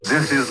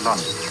This is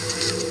London.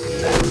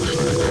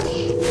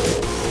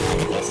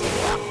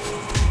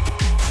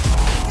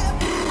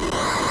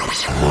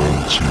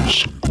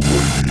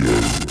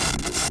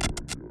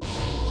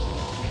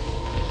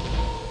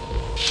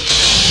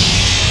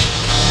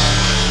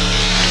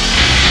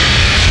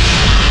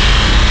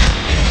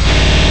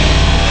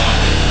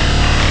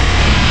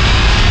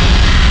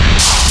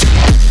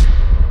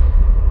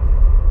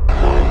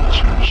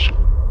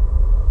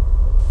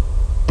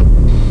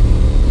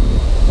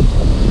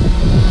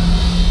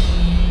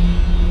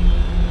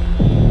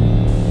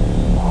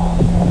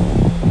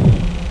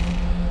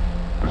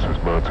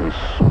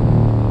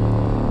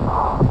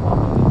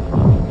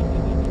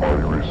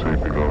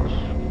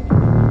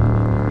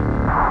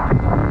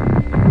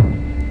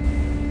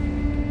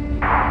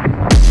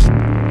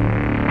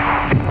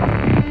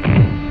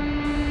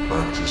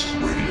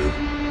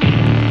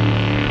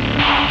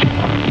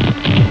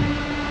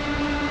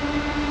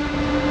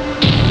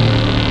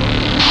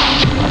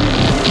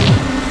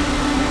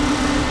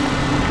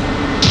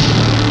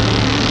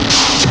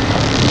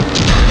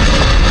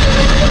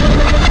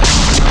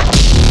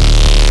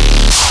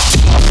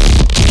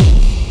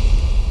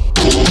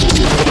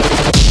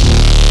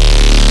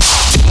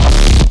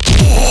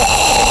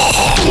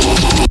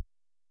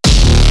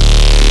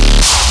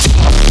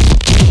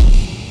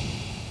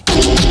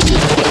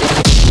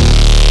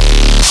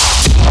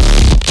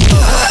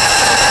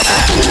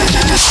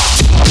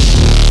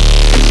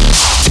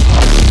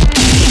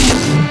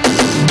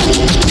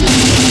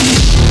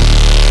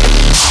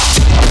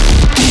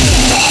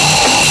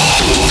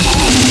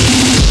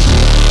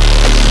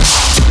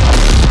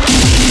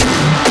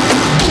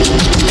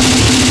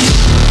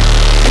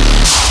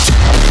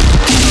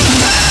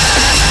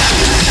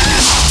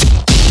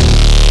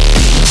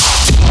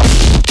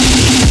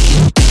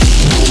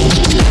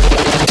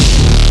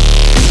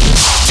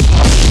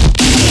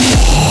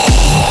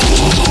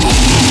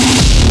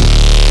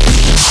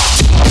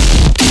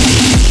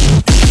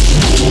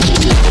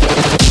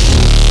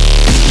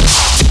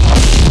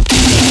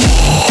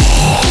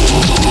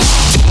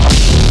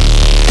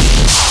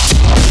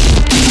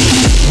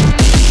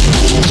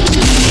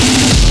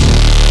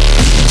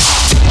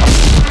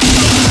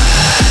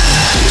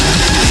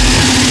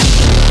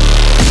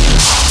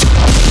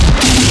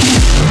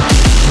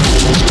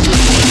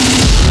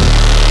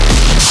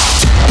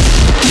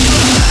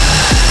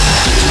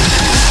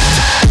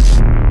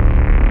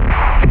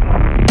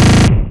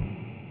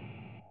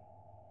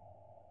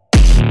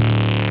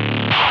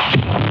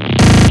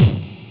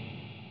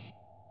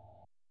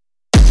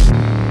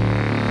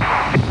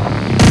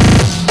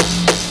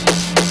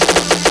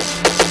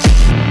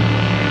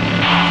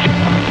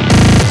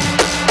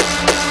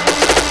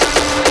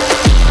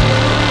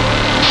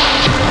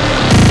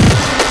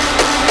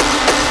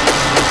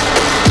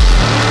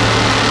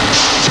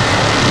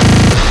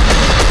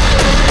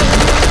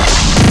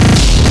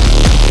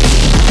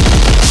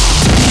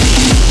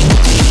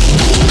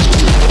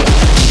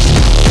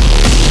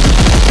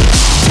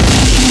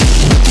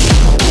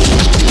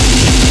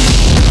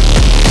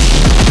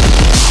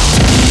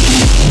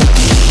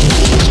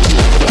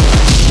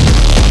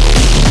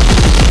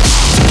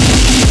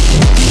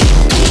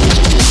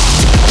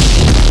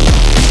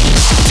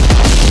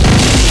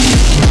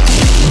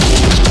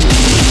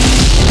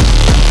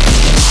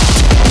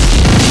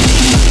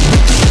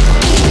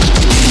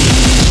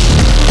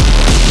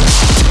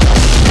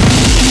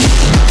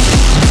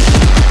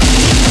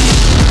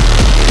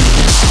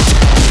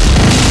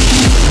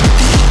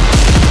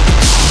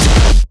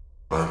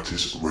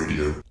 Mantis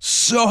Radio.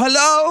 So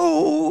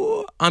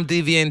hello, I'm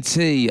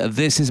DVNT,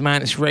 this is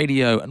Mantis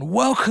Radio, and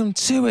welcome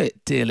to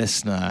it, dear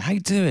listener. How you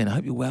doing? I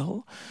hope you're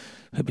well.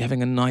 Hope you're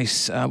having a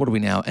nice, what are we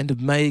now, end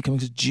of May, coming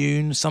to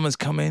June, summer's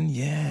coming,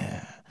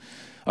 yeah.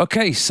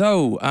 Okay,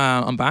 so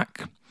I'm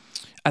back.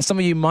 As some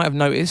of you might have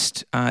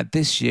noticed,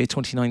 this year,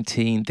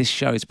 2019, this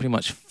show is pretty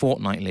much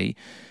fortnightly.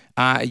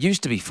 It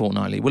used to be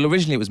fortnightly. Well,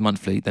 originally it was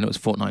monthly, then it was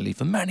fortnightly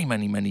for many,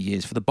 many, many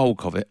years, for the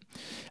bulk of it.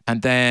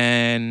 And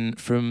then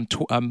from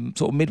sort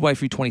of midway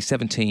through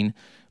 2017,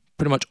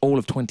 pretty much all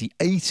of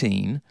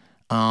 2018,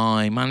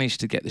 I managed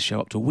to get the show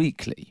up to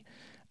weekly.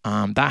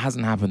 That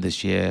hasn't happened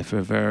this year for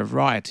a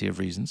variety of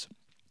reasons,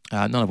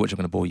 none of which I'm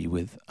going to bore you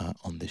with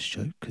on this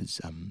show because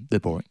they're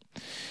boring.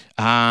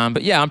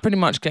 But yeah, I'm pretty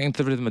much getting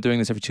to the rhythm of doing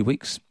this every 2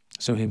 weeks.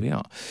 So here we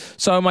are.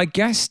 So my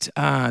guest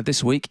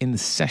this week in the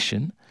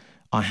session,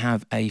 I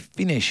have a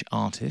Finnish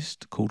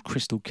artist called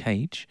Crystal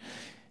Cage.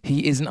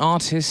 He is an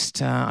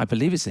artist, I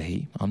believe it's a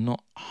he, I'm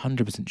not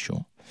 100%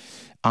 sure.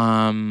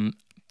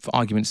 For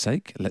argument's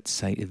sake, let's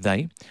say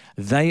they.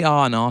 They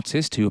are an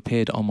artist who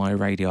appeared on my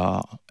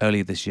radar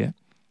earlier this year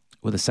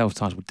with a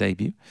self-titled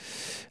debut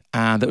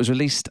that was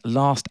released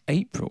last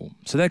April.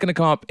 So they're going to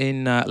come up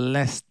in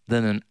less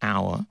than an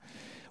hour.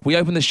 We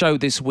opened the show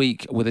this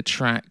week with a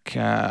track,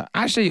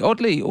 actually,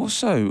 oddly,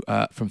 also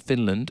from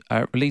Finland,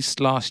 released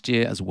last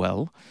year as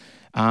well.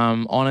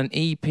 On an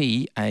EP,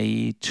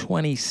 a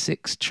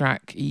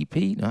 26-track EP,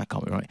 no, that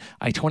can't be right,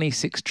 a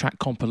 26-track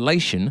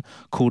compilation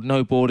called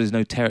No Borders,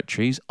 No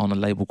Territories on a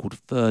label called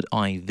Third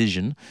Eye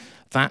Vision.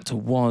 That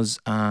was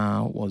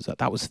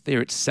that was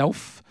Fear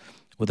Itself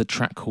with a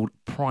track called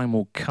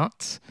Primal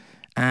Cut.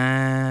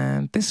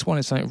 And this one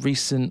is something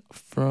recent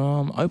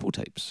from Opal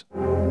Tapes.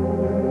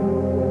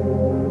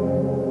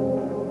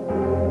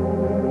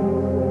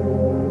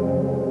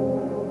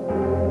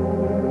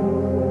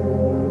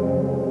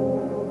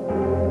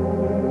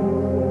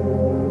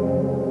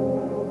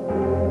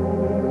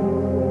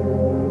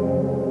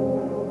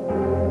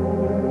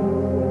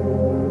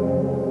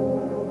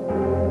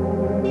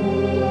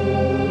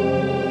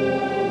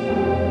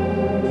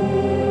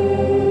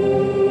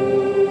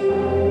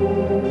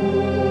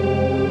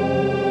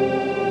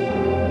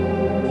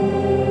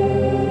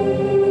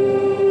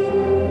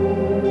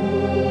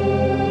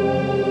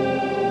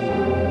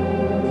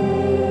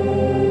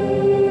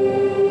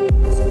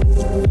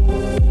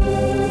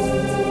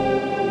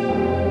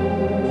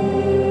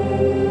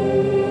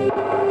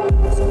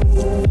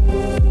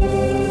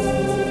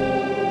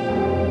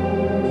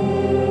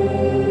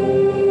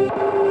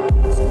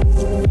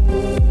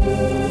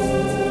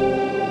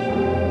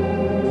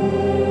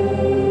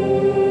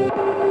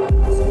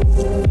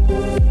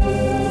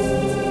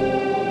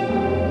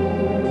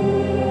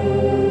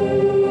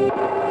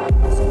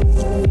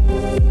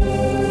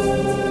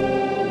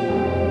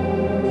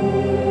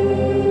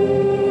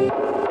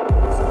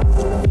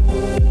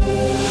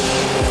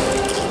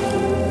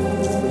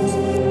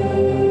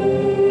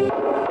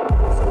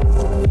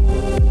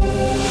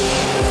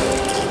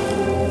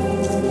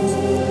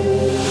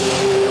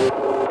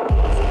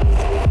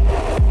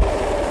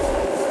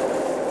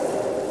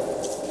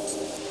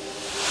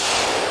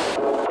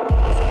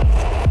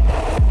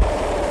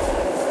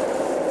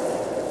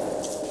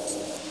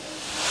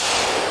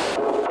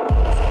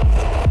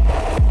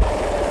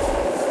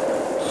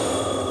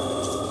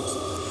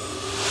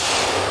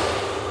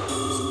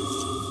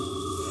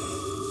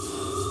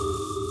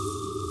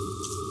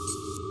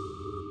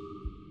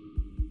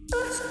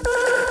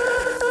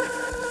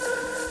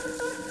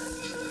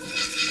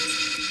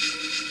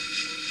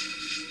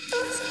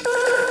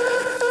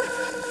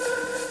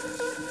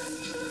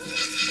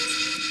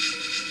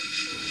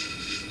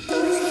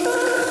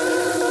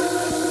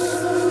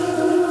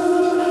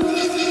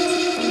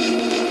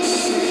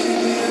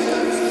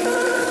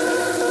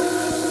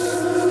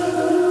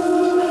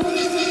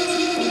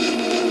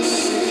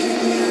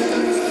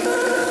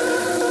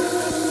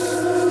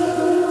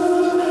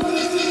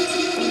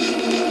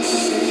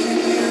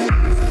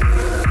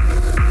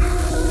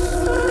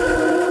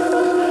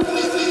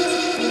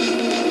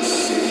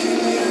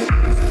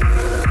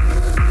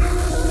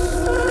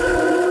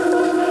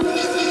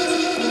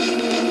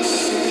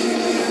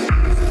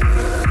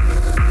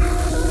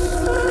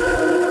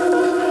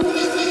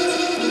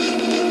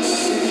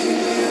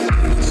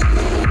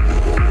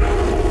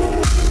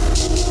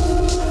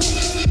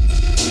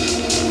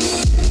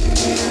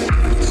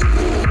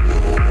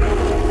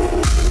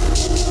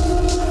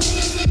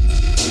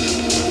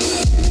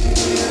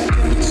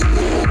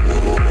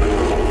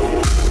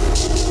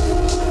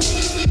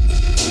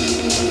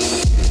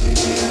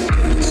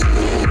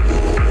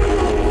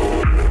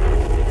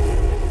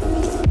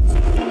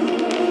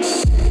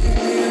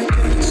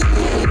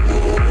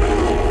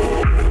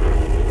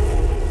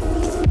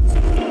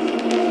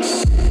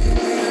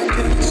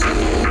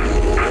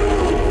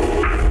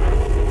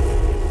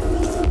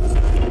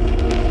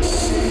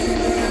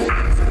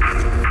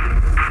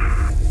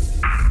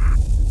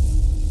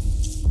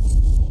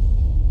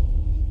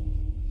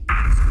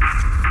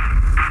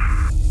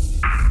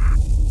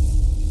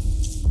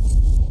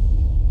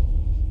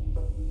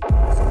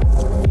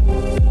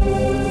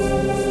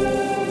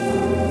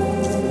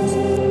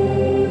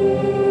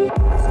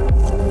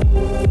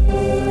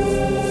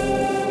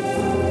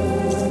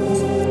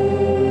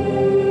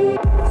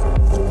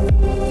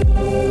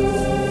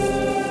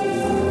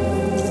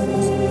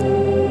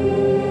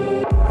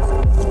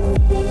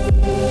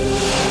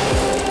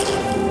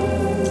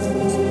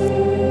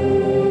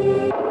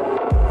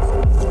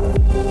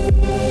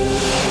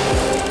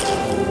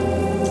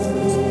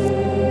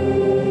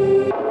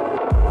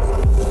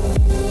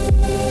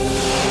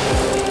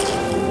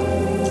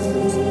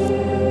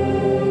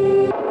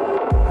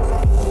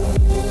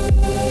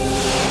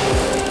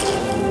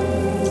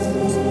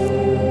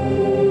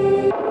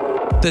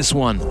 This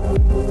one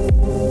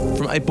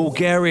from a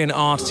Bulgarian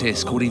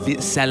artist called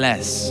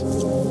Evitceles,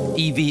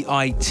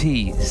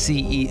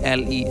 Evitceles.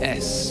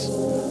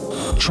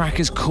 Track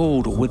is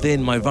called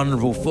Within My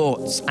Vulnerable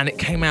Thoughts, and it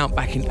came out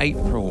back in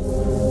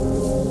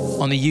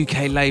April on the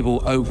UK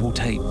label Opal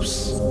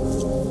Tapes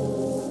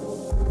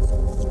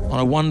on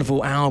a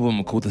wonderful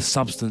album called The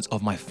Substance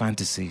of My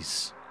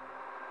Fantasies.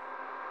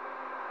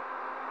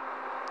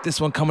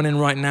 This one coming in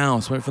right now,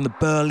 so from the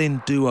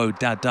Berlin duo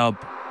Dadub.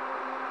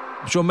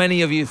 I'm sure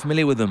many of you are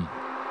familiar with them.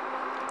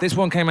 This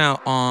one came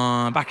out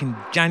back in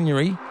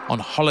January on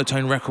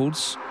Holotone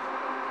Records,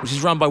 which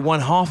is run by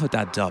one half of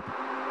Dadub.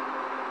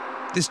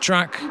 This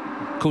track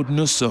called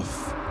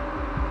Nusuf.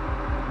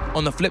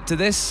 On the flip to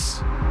this,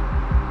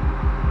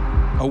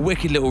 a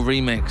wicked little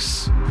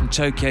remix from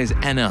Tokyo's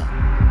Enna.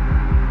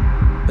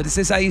 But it's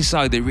this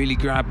A-side that really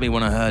grabbed me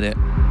when I heard it.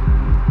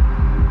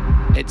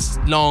 It's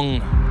long,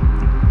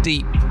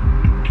 deep,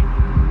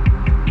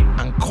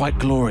 and quite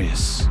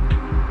glorious.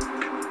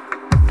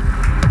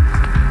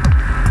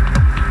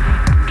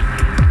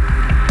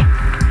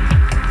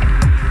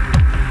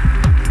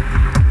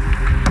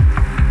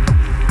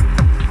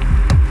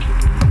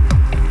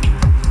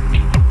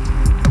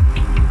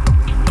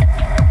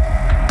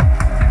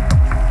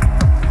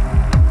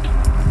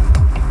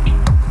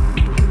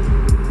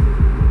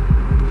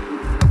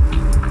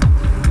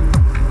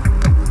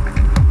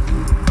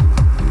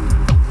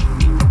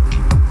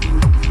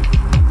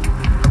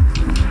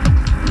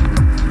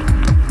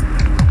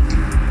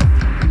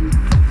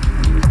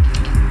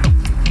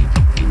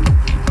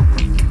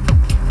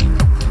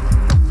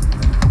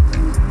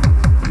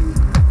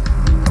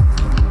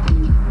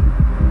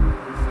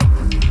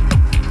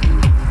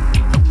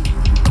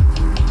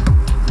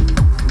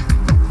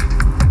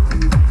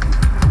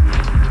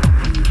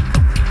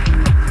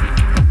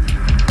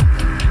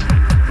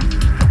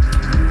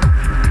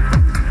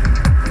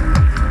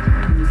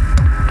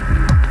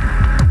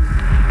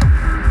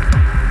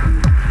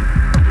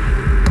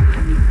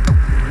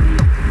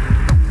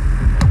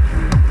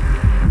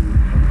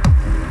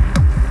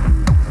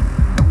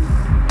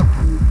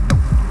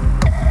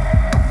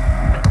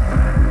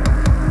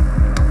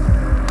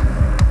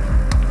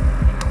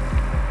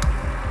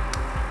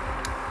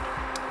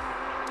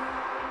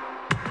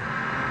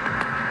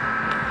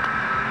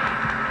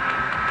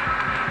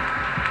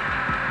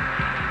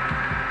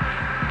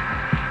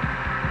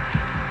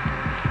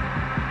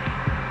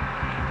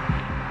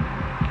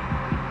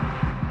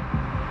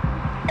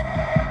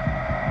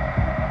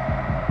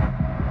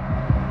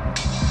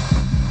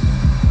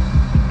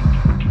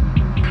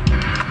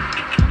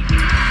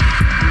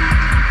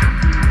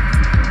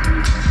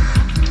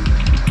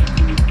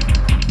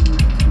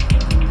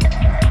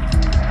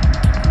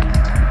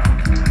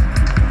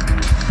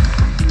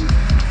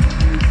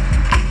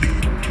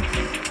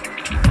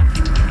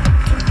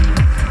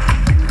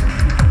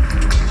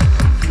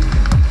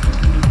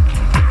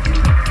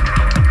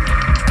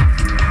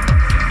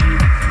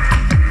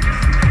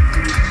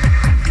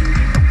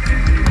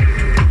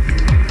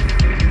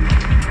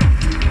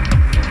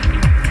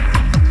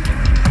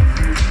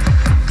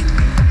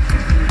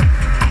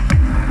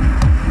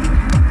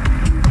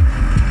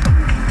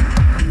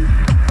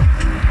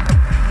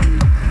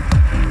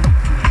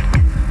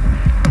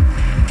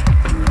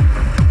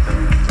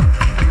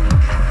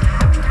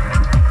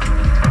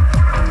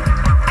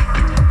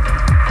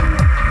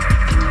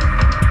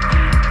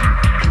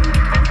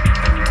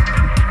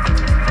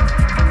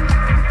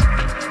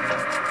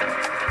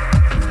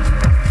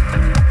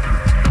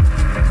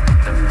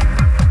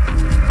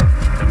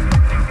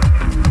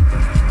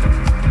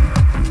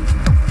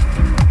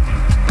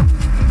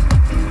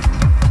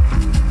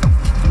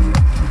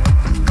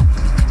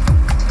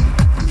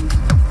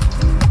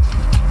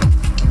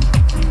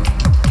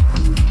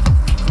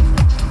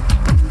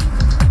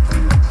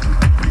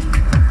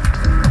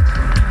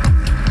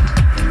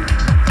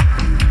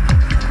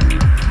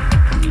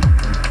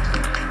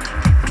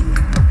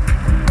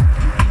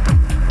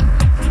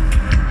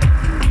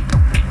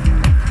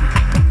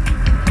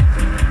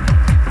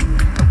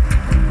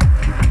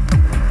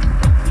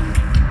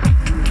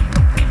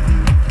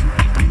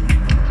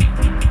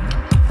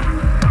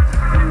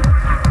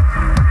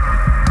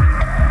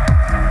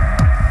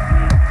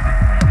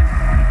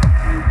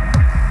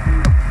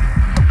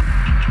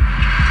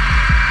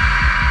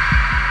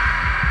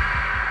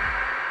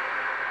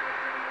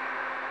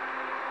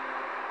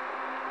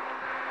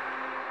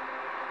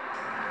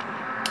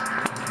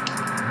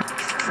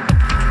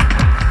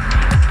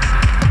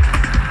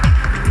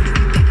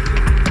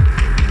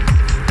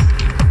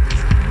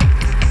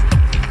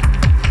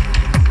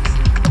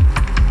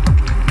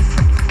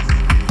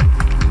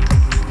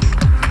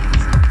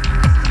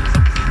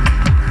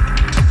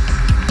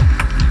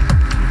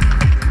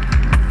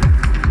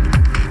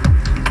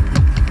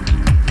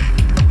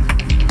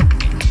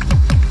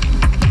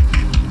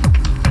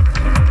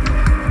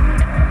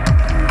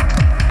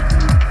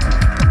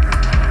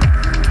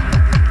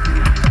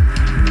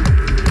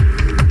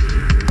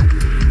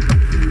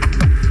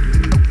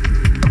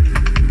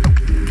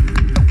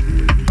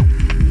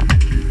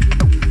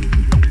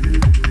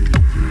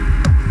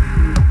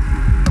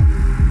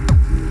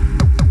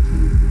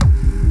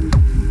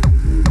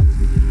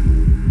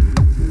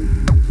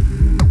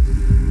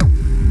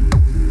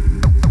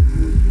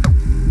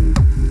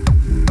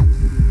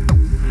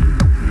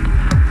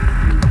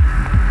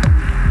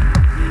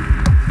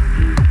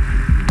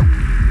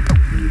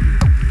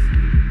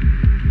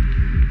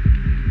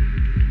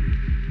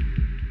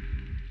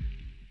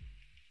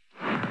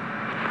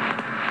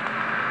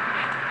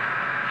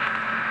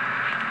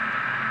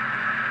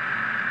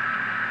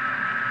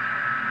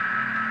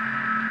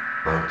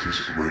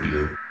 Mantis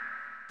Radio.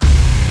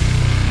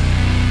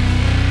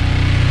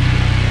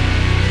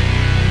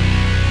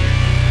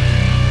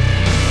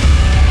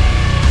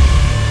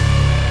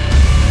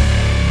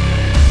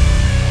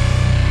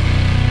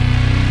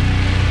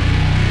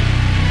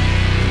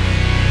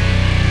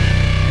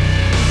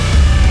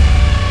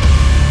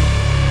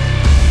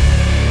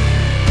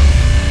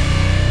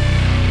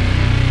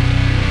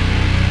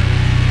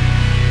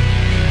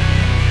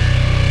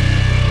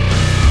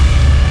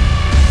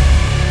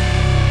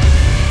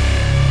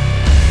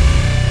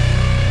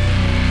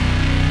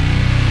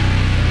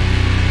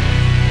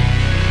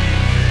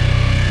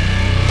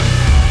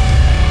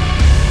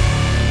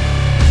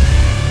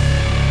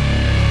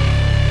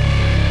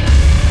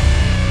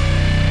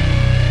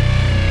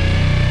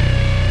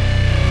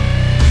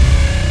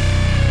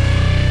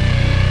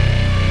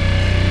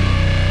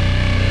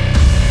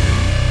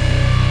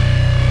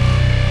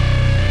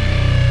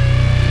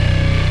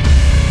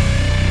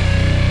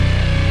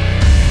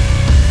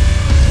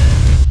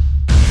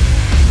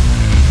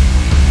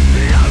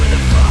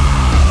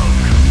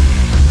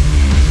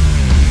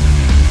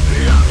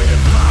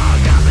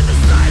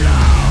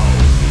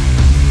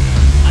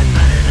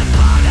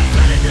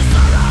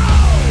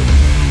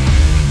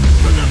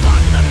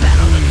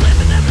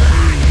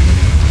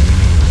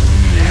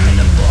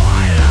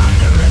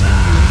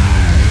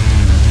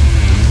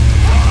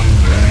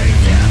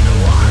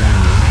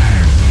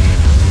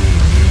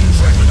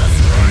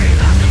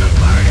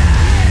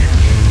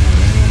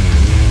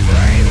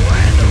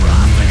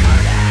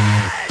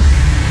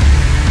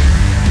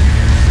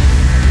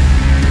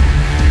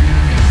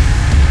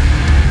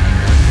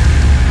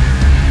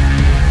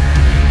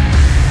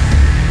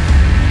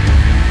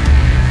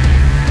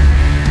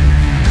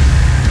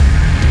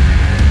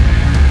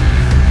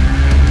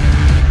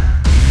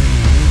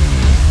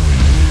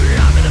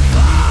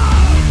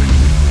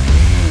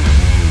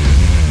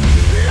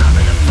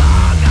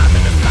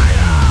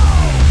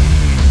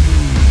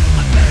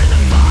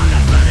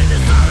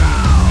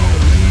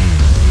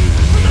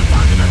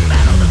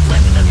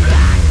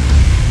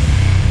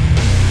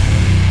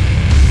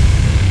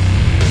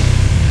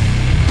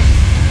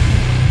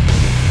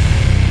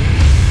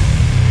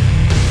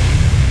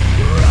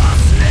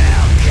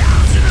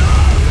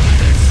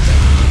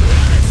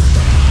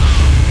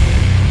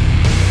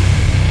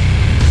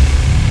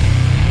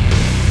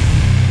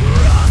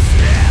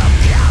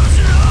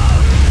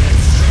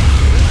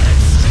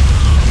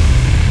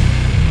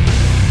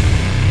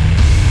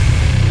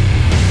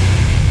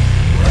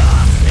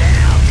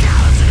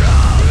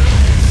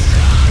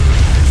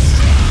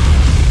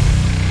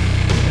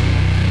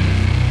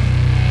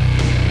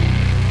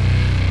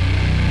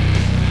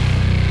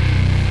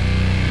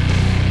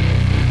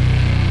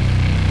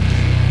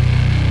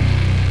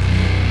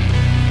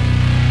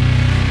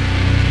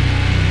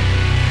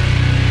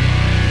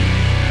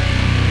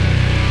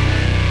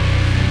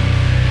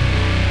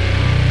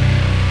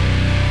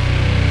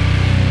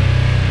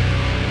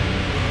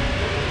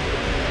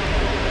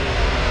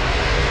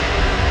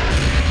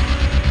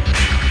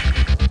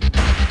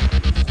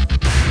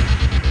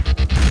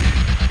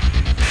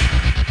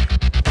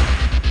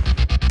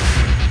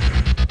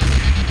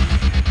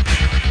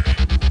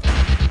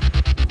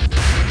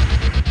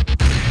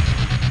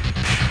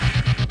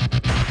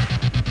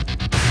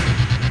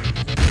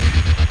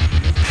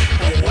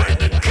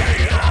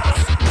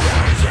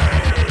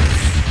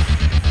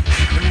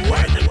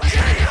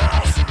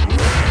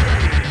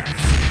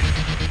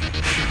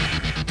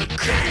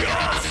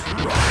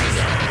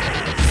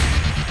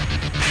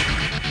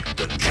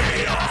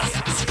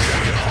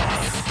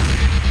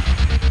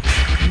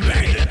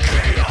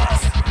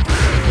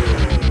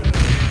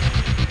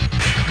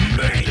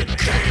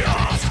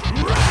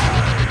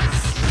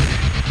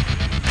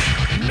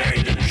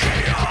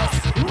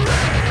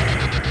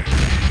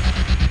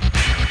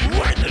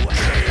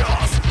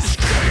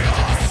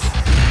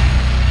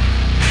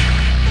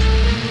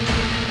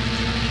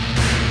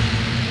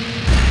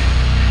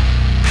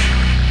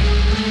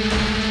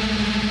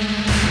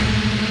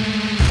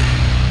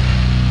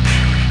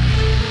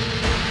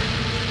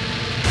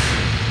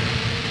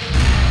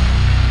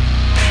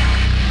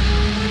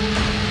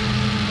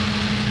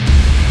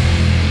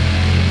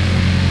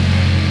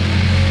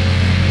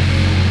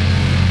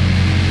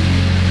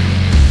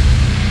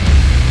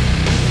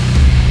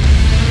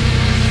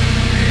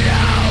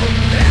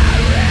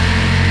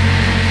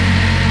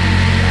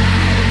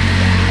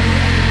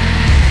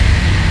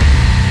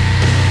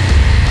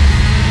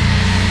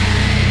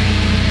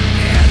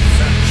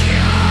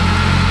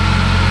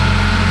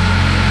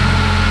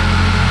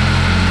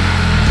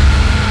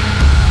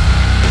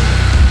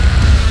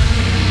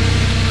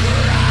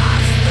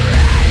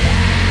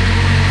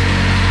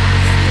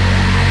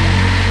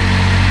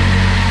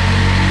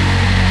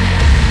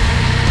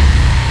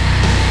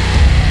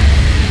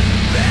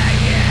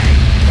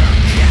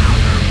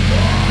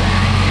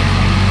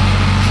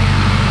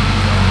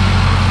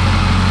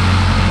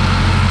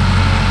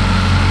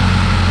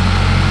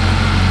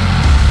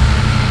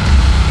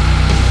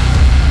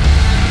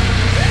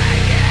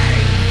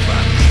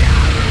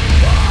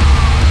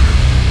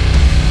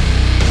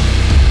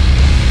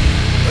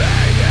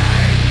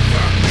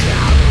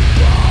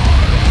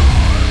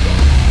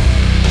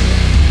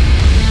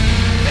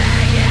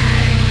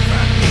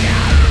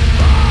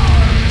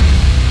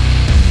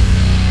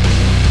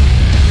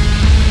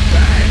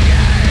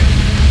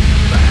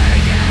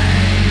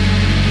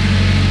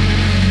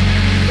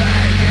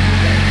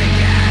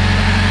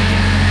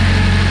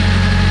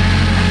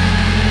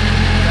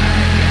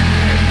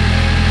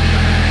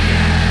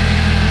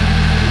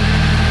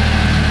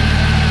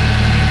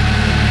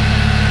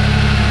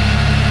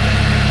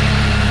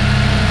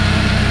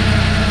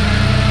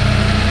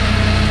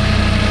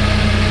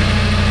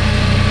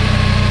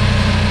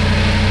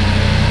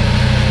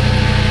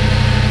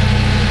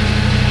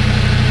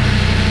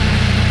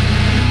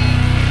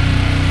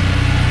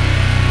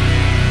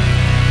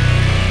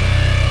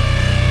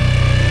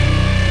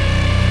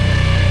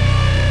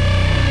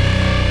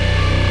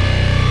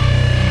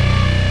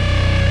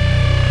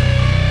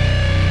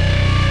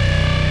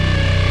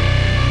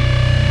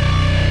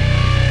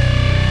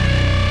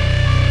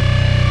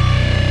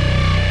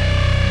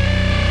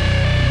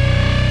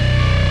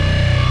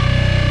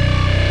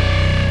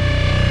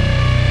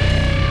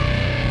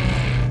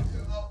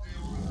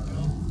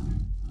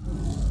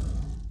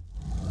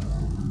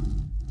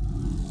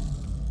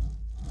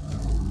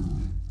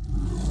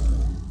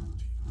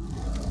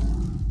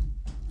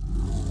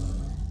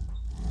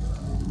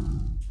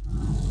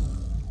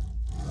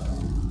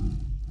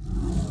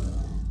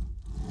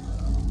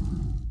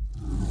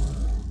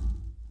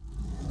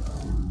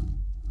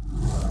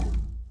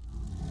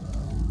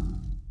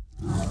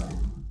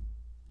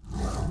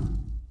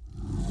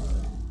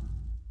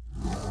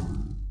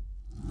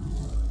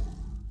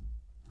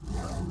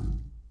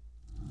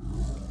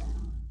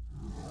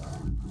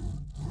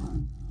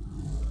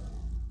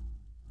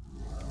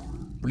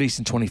 released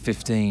in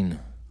 2015.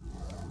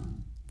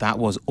 That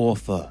was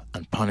Author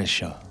and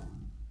Punisher.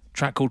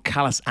 Track called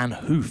Callous and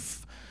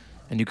Hoof.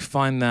 And you can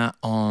find that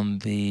on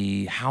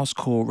the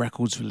Housecore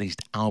Records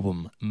released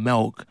album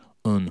Milk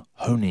und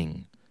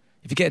Honing.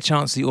 If you get a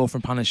chance to see Author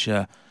and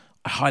Punisher,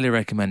 I highly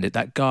recommend it.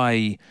 That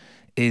guy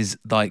is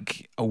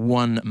like a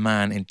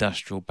one-man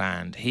industrial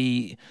band.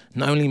 He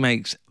not only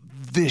makes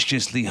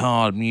viciously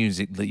hard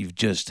music that you've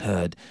just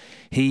heard,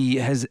 he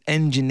has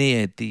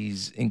engineered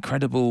these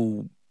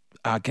incredible,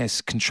 I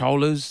guess,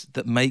 controllers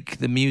that make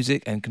the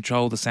music and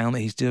control the sound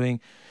that he's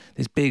doing.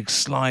 This big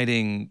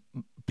sliding,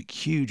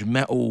 huge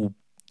metal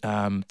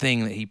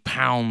thing that he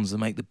pounds to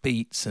make the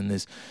beats, and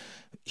this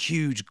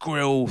huge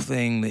grill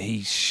thing that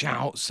he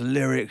shouts the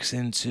lyrics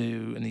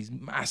into, and these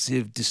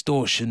massive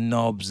distortion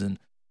knobs. And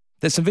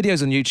there's some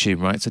videos on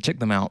YouTube, right? So check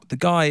them out. The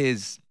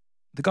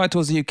guy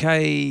tours the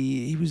UK.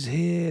 He was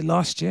here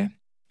last year.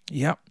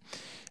 Yep.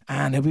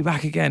 And he'll be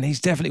back again.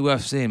 He's definitely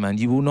worth seeing, man.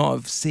 You will not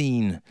have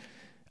seen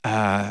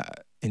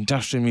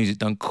industrial music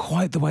done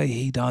quite the way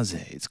he does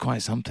it. It's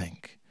quite something.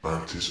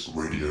 Mantis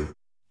Radio.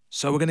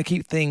 So we're going to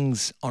keep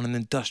things on an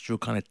industrial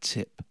kind of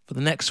tip. For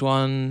the next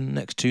one,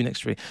 next two,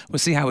 next three, we'll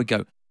see how we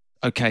go.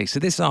 Okay, so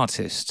this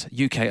artist,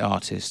 UK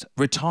artist,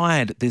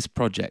 retired this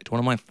project, one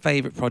of my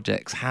favourite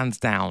projects, hands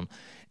down,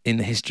 in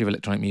the history of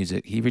electronic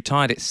music. He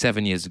retired it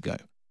 7 years ago.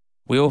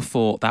 We all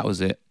thought that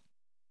was it.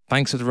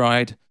 Thanks for the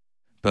ride.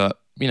 But,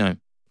 you know,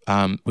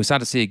 we're sad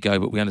to see it go,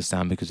 but we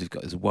understand because we've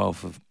got this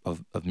wealth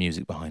of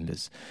music behind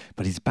us.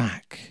 But he's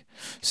back.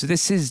 So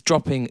this is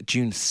dropping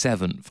June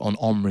 7th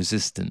on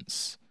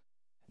Resistance.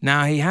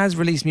 Now, he has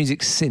released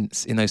music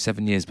since in those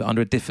 7 years, but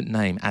under a different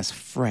name as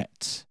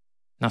Fret.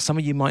 Now, some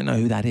of you might know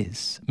who that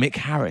is. Mick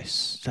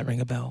Harris. Does that ring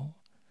a bell?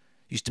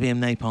 Used to be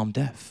in Napalm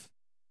Death.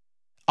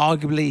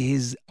 Arguably,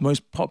 his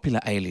most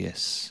popular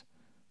alias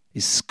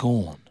is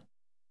Scorn.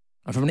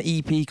 And from an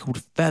EP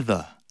called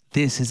Feather,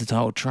 this is the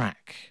title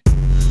track.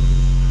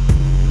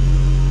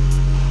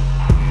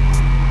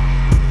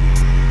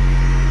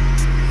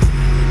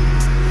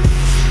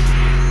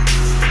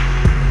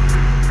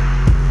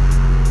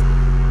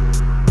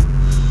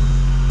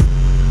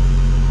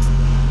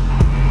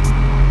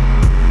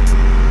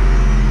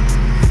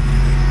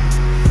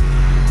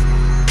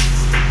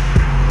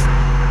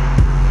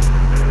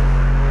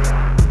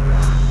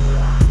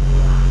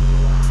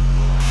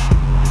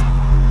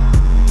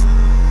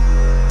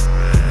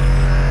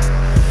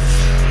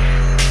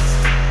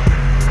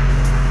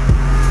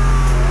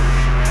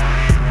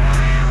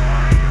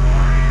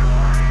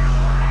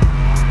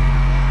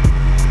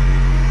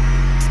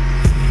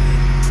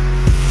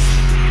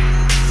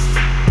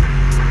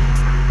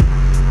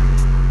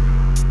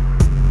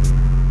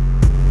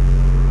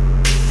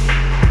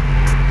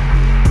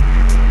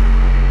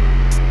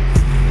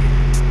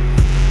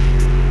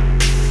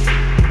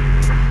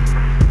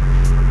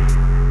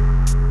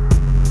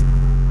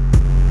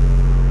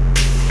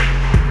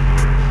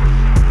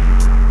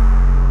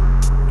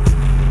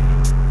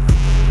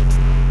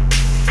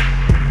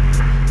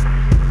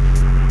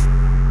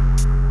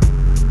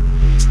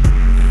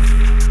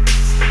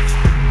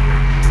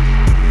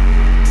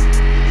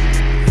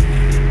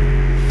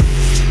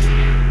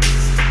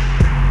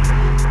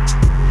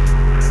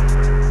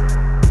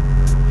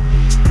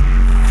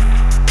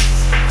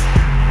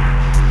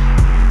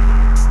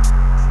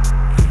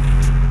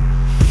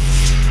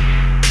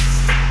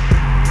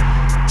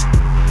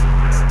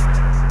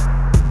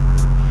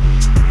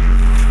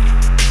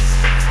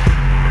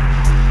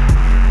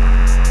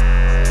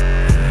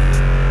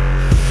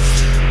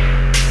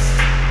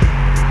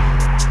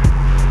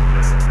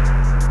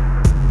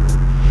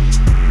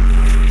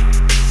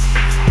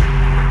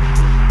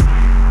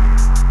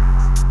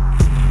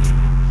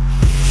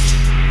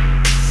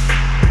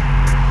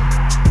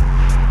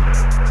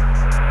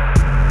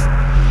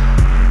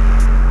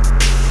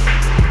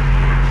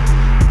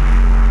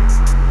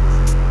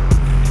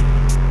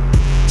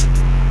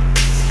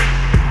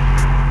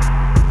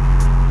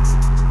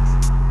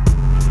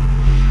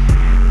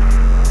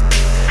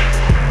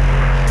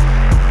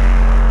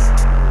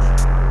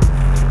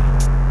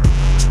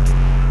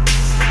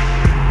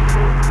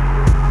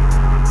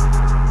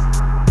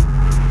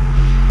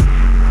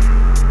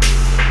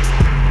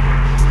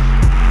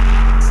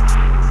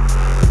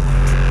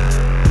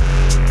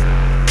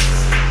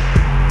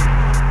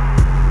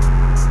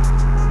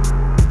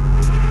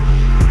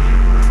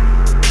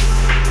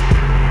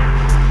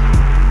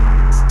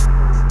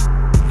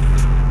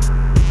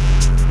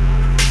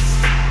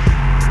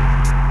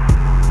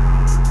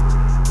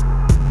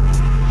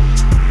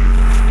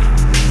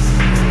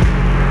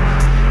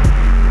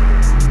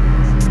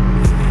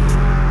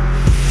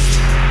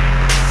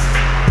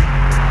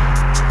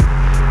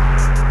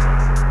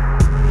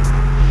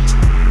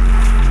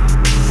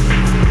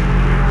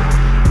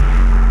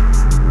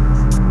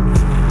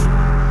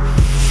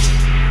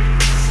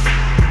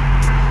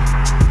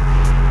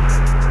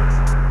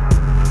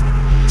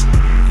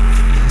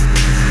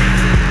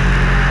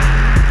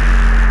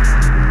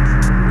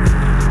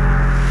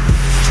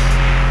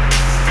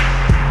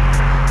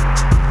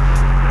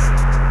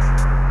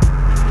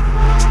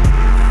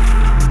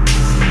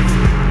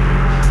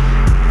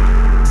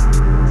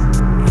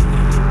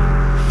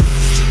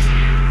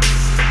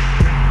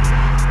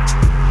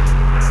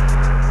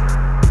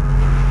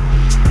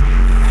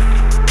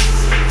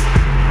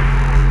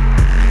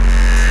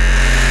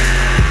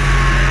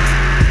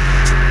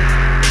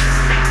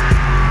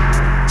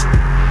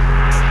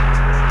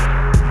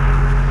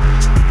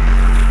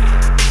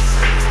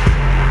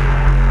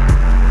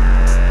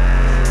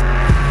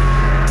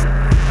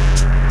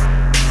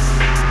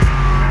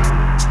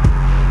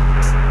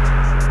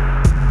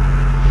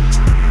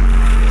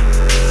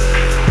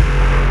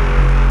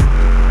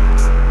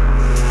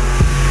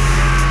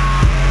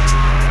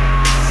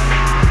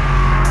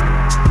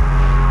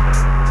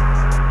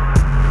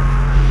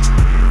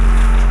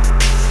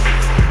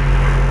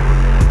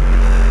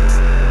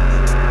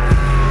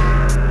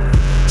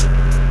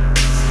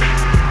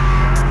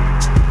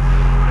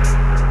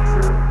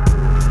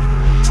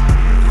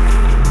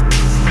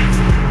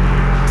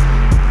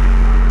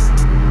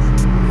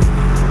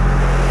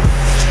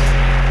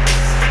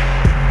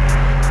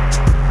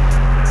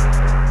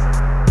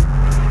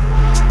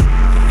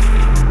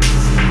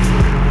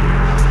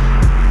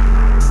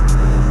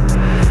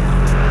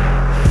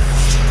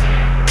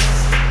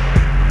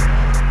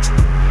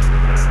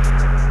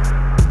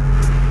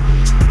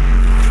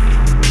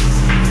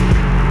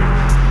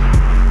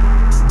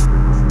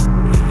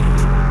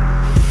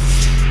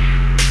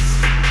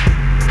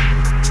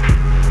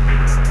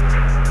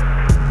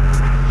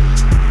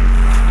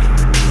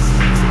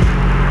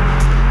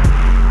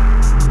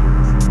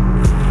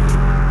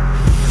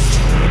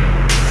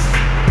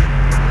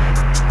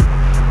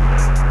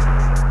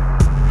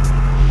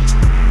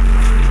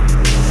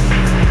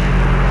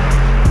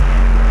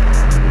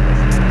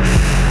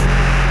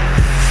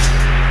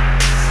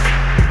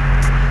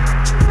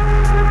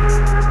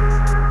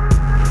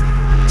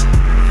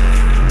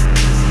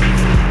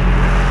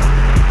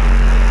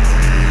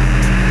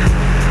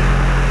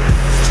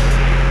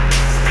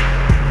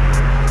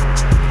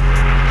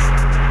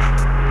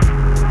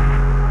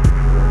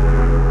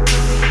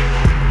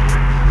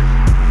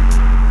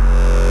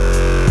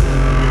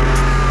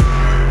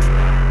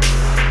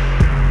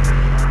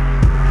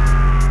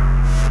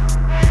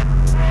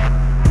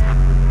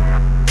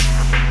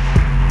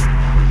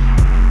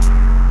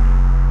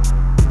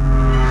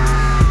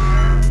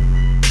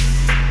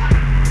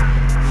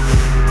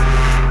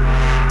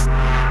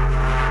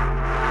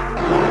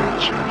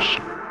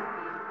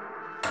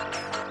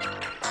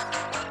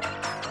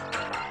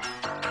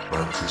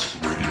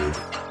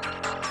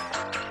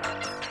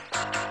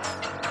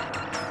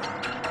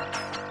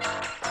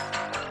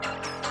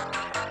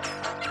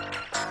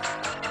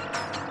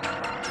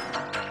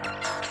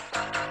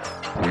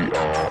 We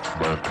are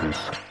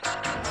Mantis.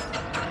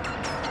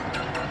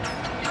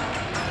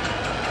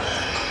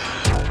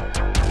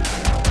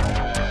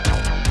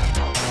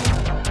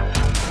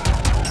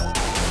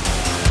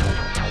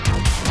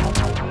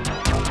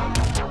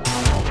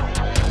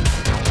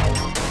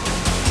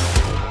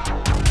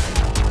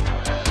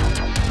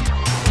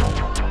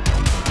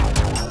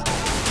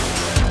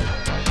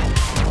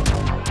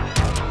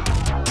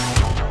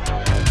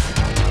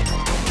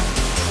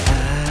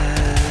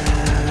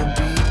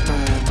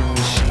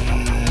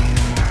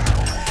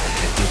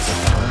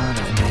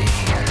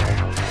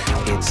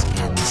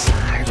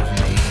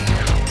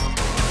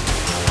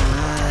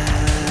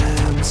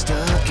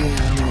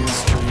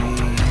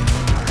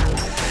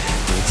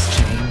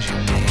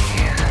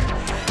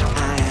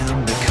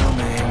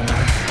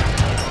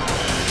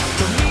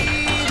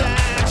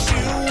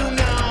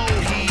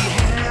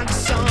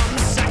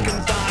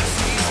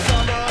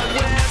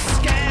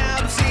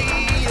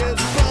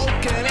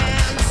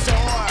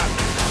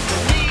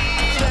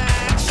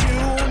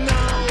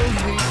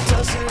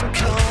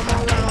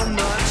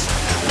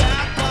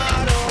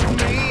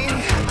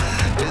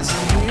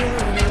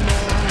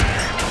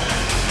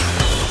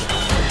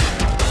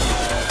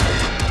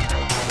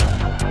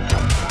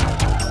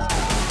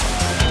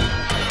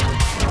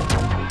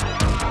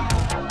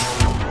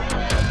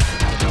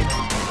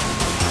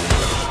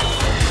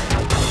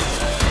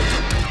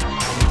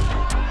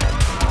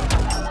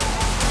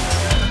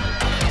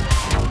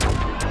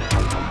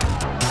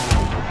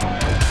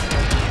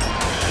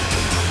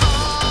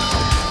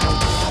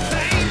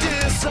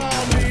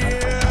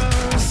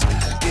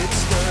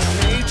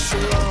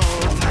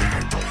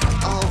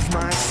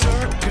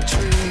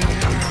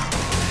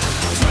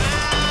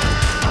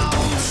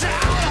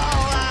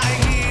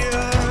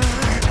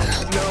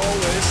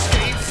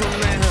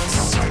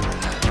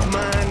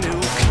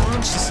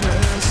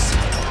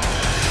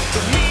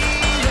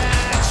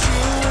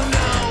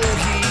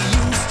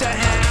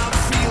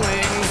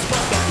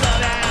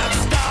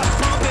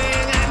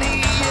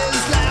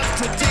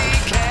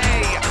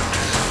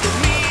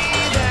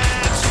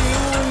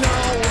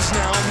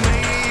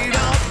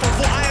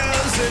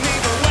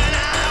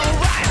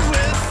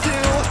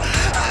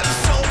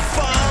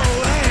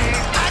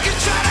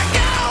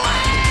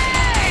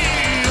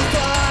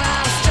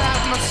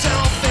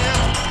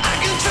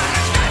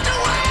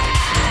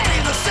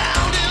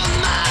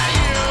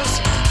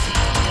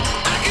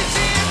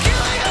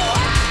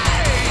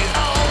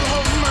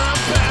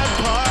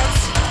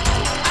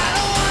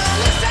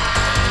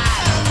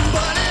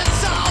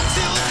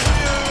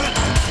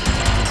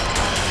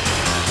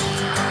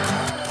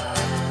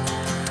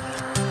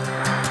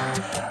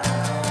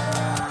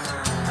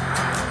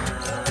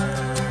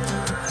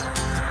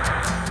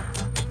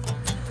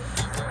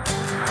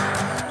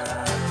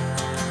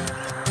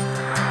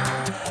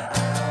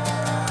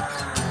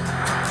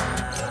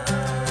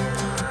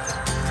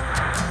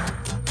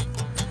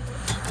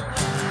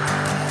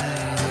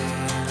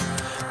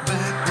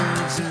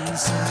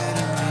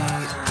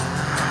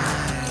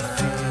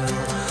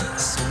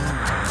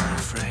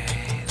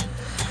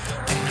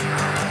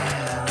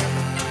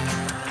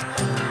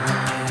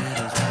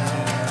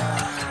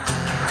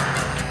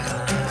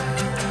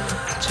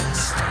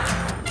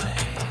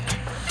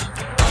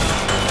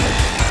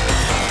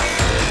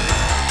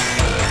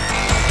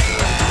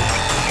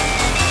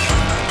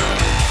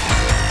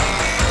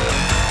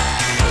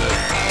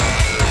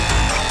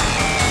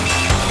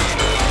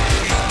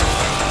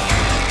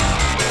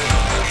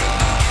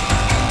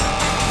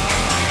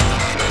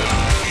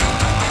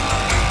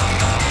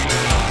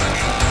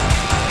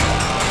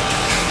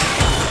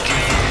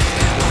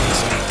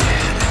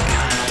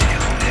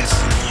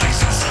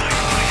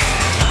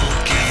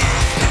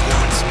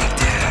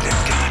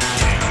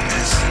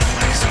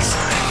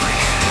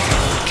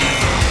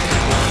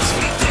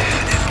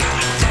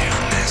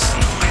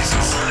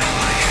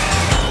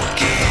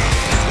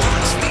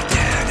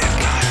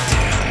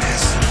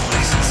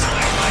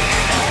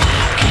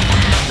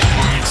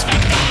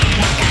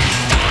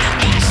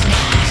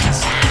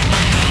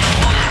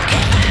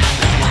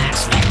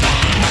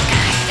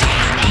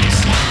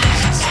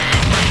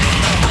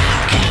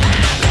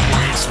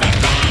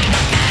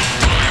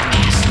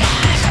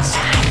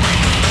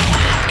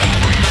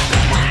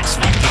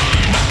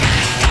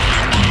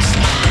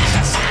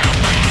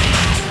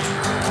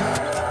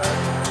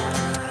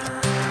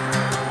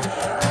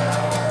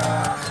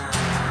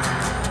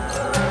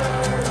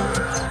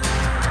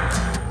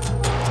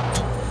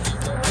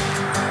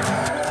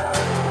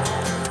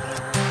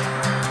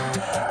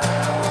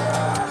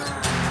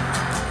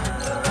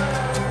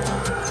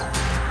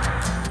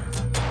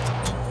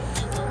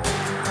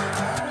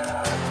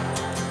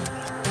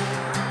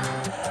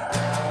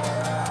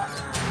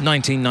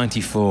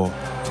 ...1994.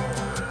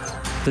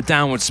 The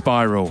Downward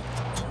Spiral.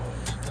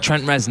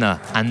 Trent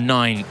Reznor and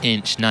 9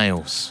 Inch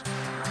Nails.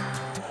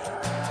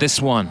 This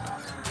one,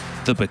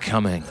 The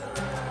Becoming.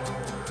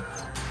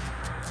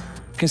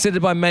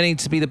 Considered by many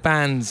to be the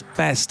band's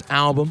best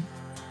album.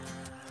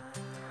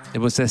 It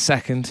was their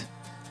second.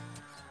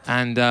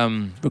 and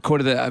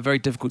recorded at a very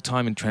difficult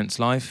time in Trent's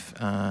life.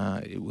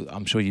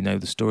 I'm sure you know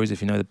the stories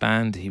if you know the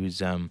band. He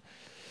was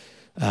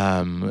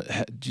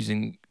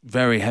using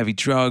very heavy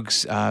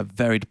drugs,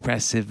 very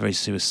depressive, very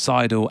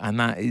suicidal, and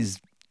that is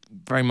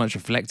very much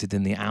reflected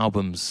in the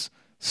album's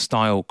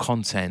style,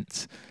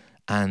 content,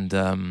 and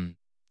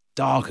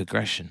dark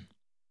aggression.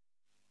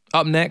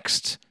 Up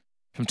next,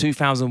 from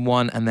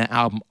 2001 and their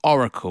album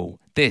Oracle,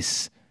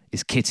 this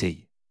is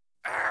Kitty.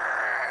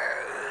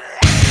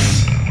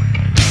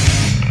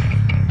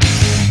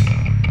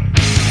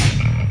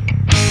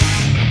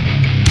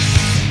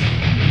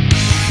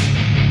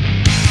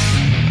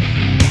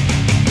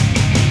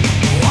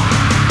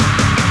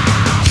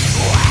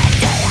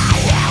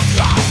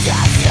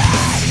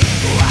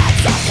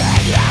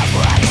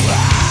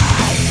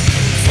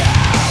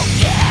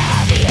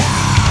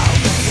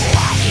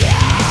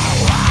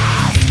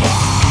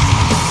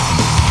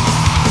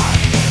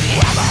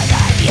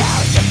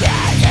 Used to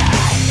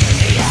be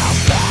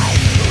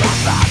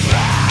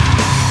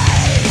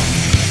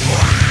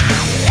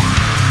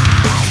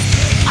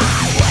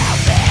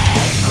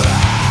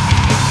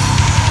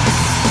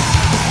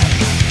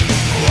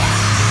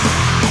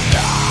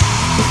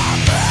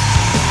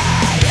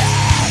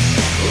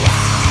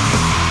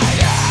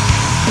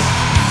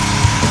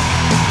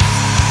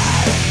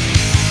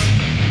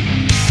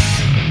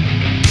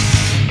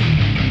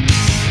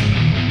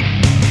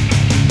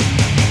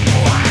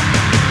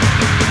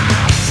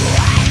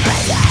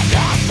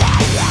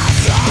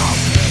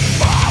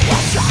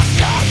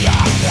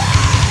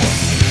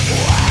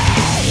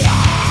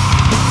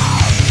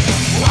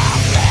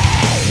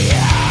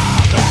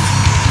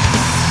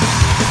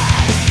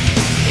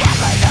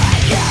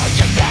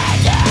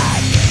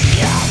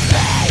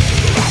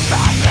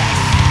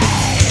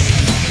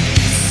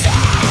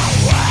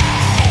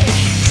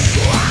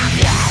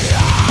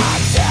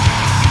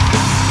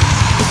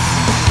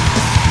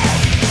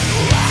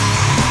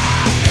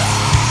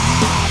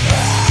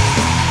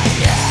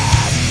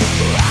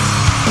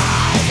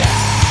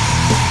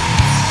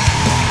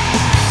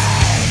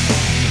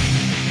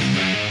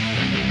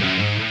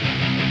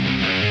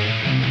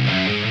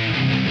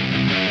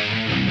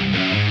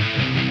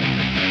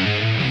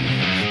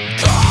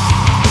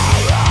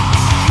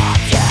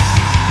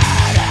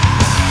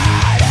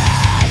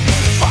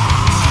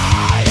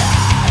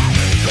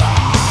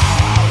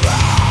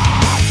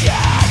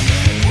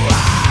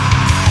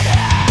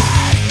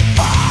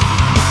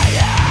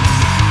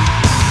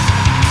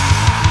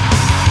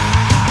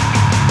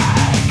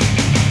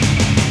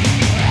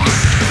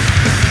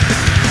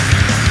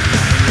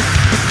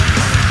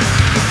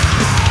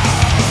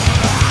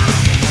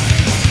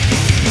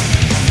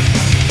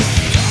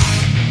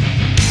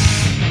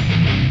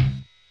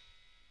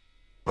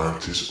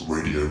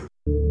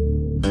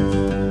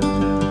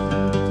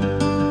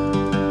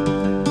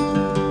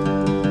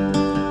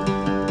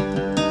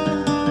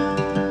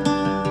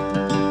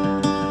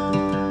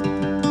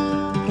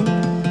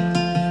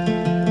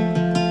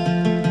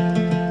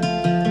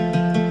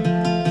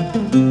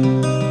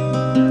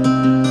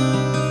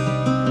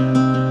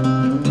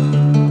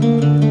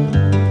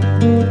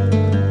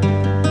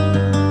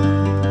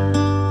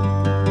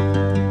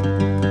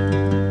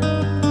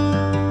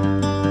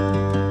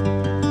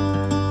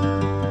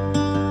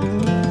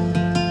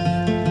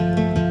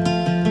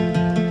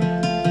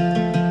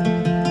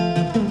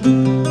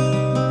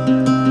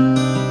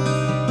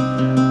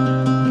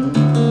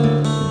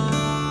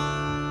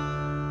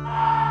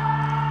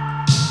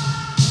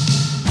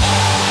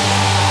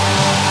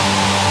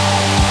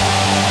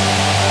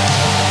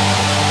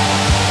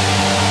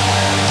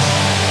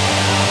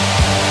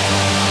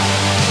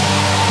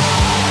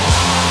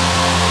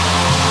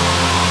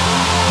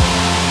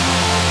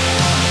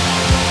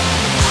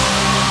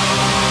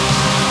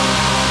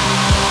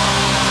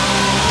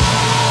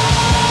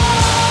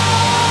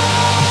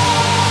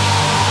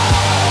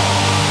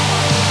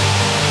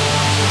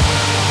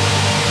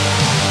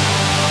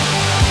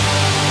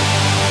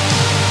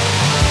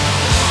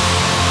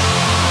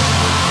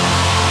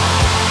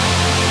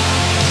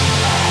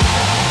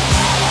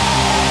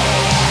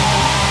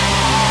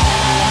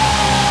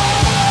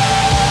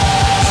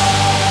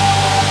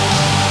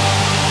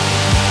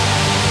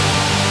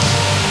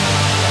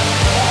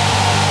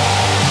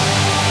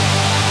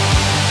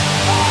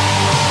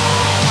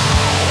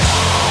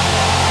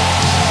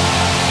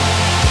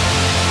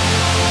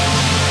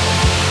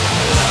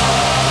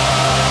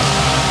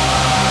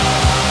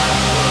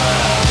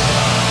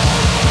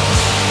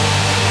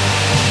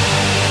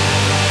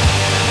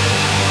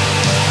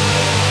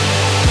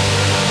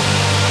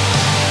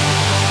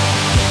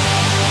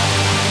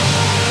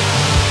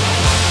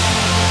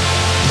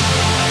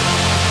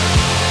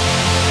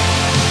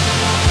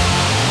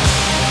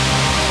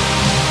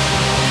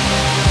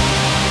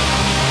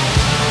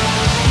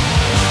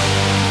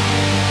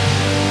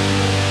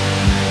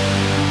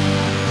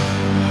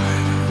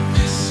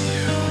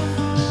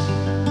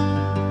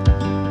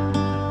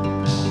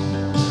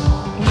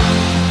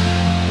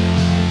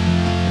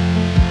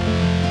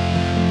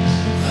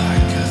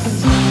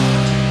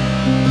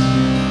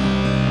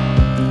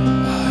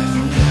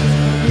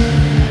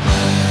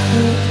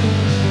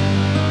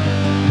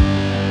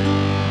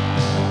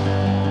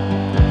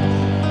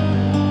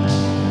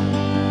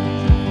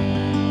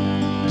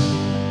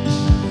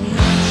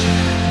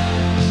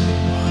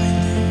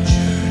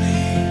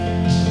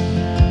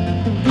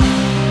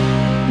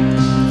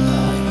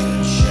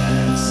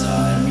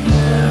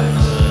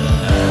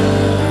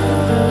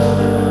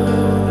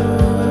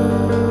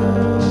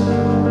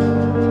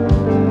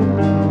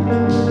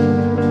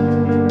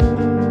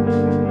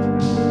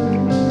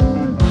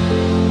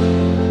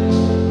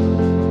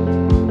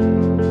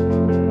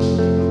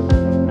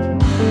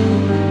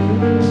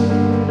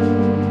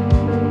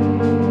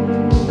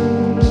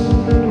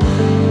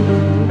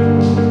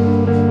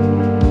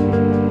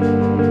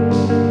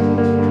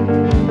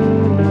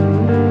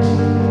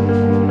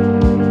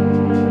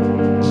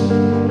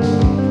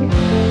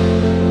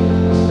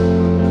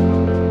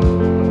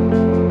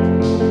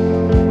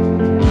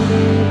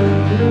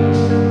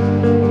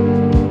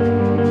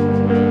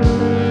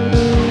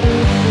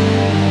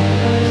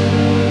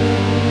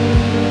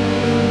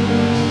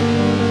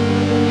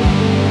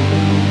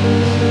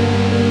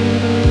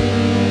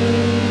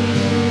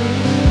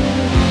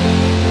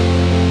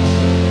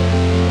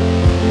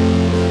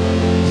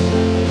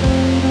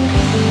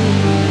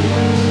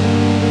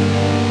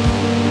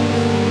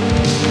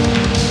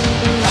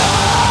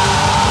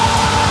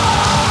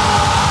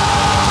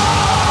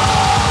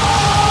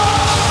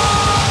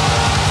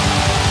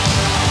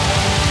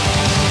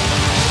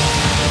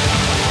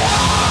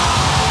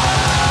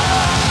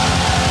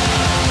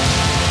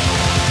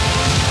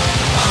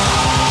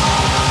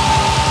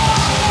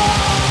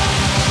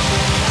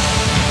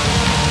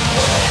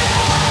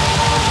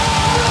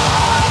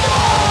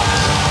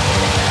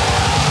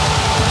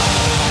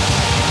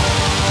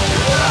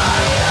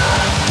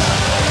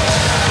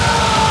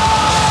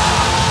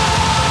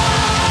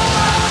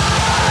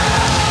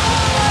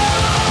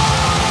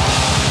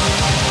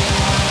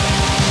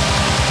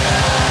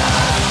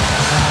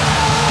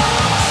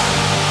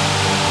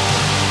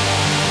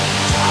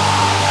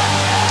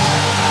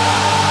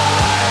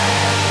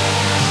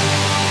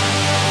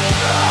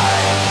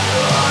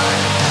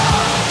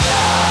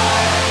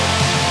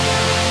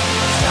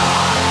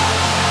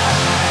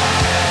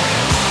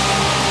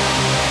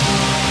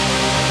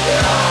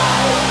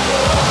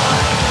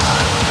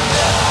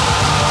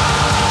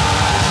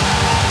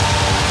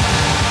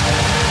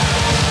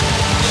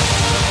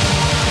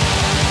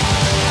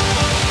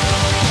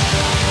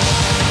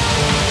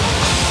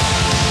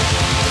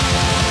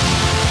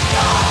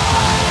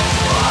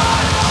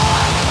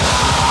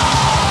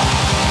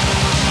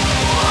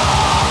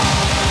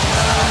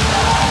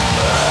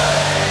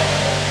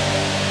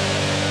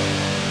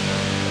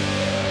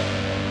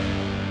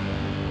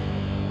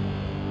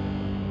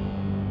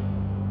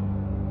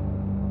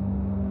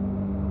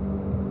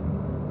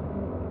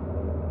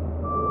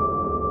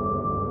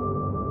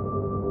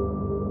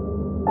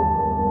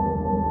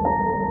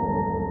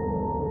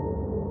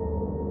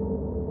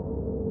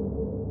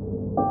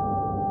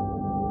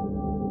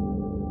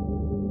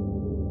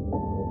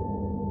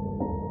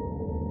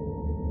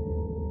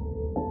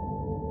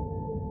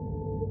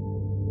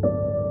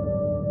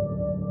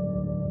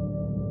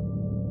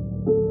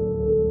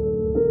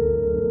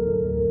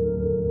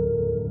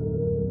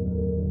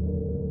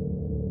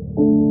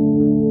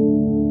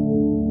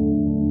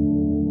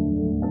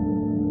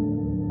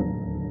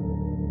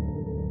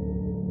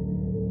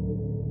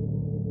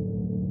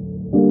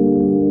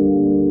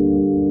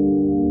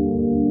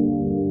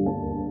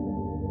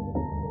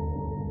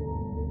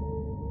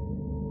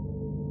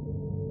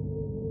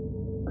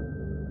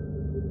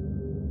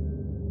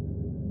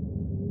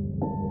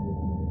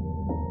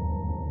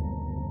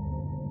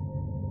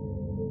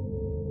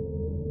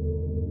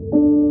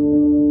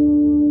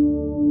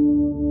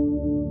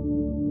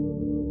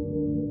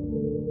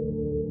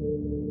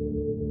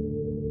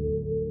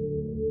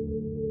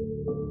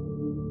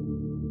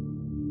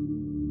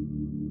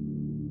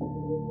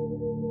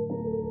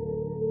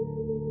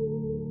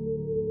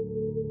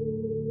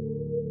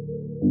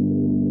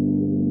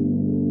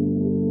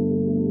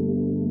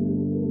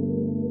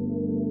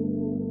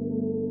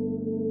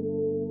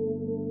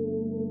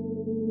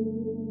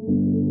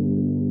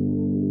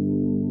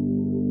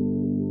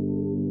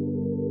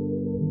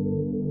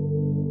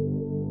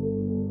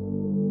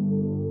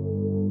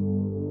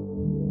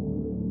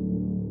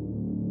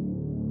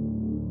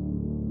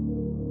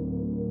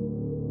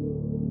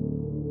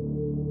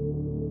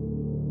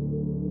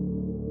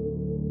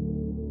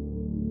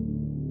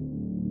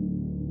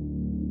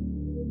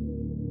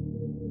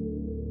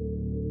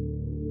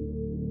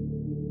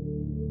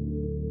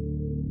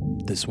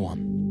this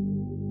one.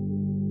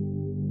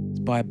 It's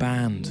by a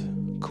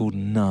band called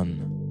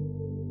None.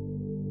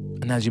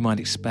 And as you might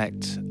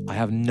expect, I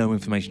have no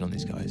information on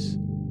these guys.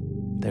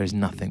 There is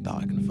nothing that I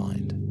can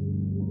find.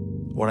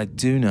 What I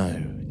do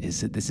know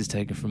is that this is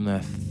taken from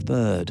their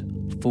third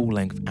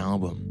full-length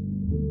album.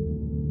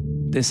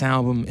 This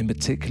album in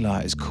particular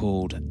is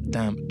called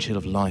Damp Chill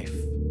of Life.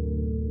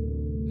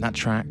 That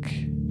track,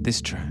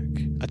 this track,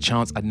 A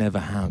Chance I'd Never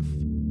Have.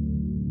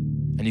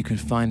 And you can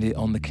find it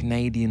on the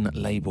Canadian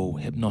label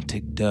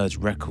Hypnotic Dirge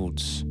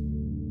Records,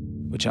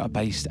 which are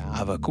based out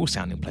of a cool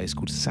sounding place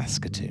called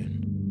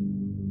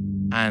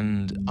Saskatoon.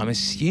 And I'm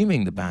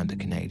assuming the band are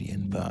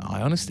Canadian, but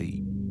I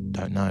honestly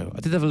don't know. I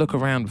did have a look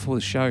around before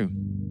the show,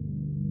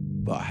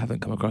 but I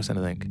haven't come across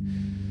anything.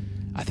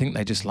 I think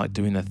they just like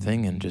doing their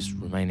thing and just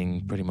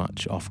remaining pretty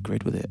much off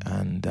grid with it,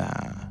 and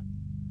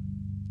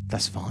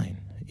that's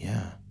fine,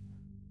 yeah.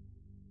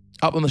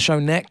 Up on the show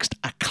next,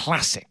 a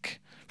classic.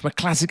 From a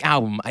classic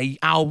album, a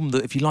album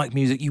that if you like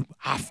music, you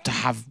have to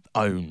have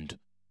owned.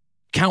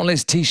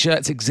 Countless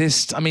t-shirts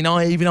exist. I mean,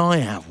 even I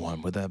have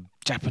one with a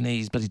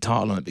Japanese bloody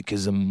title on it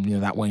because I'm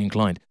that way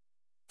inclined.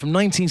 From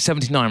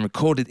 1979,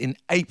 recorded in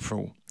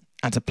April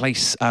at a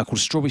place called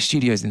Strawberry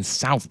Studios in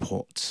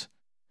Southport.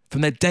 From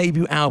their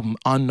debut album,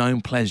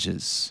 Unknown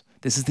Pleasures.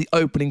 This is the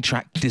opening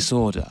track,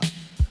 Disorder,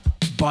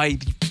 by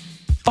the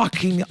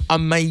fucking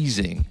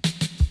amazing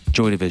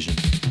Joy Division.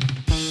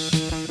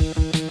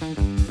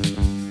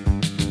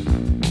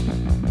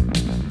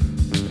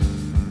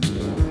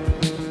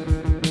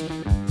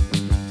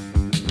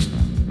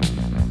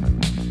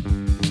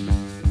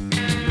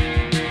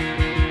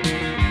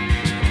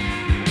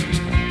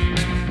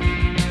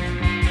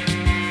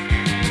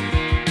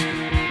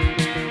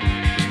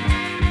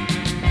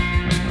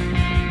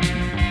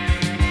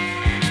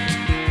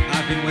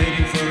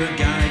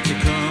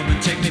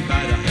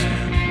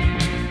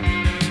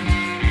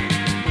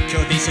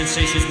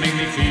 Sensations make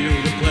me feel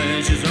the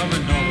pleasures of a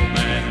normal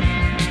man.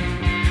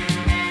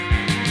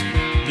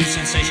 These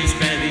sensations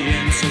spare the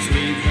insults,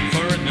 leave them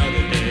for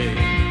another day.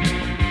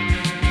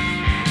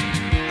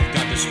 I've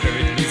got the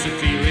spirit, lose the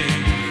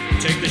feeling,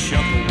 take the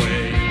shock away.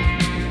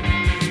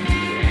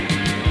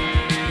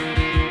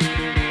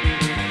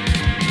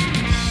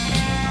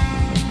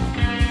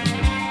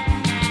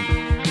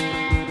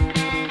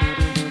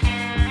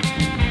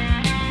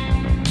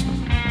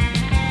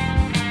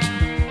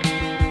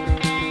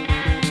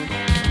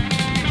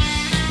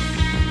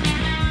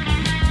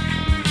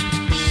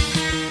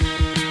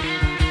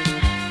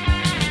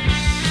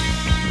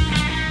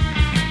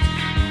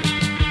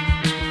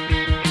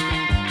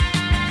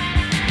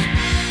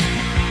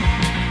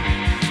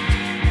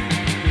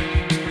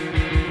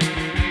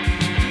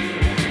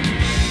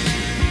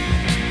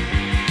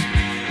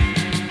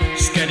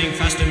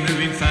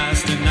 Moving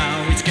faster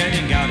now, it's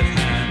getting out of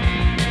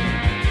hand.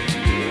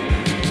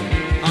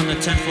 On the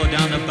 10th floor,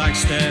 down the back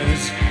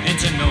stairs,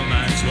 into no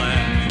man's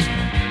land.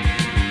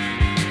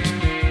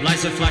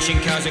 Lights are flashing,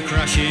 cars are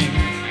crashing,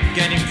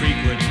 getting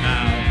frequent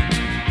now.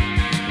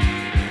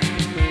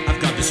 I've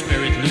got the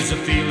spirit, lose the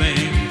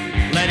feeling,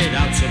 let it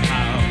out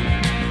somehow.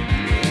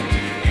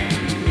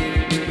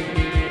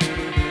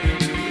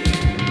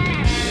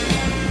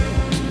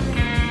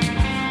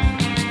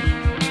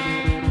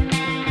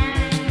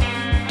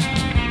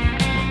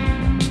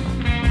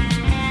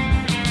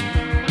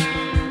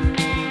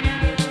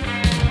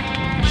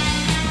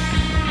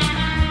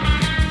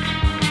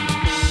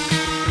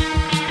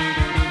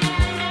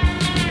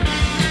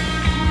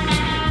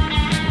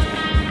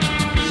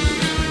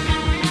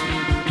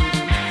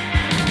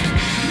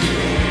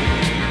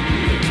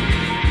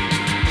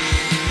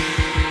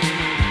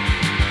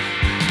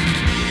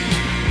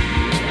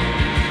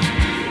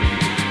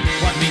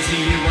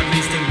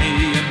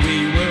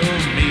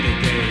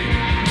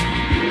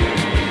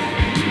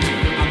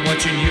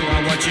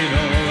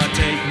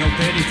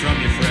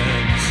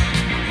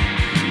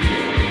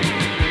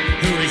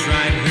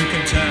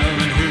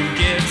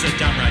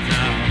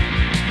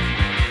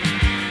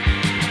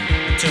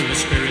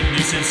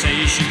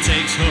 Sensation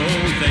takes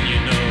hold, then you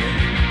know.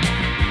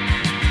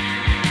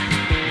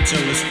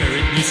 Until the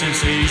spirit, new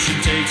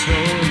sensation takes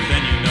hold,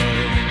 then you know.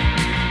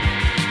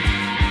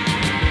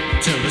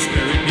 Till the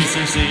spirit, new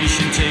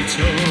sensation takes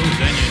hold,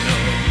 then you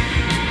know.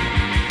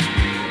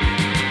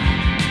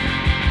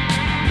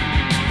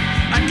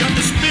 I got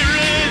the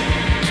spirit,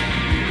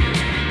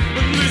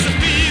 but lose the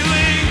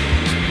feeling.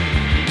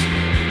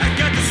 I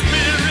got the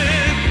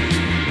spirit,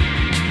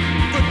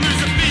 but lose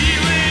the feeling.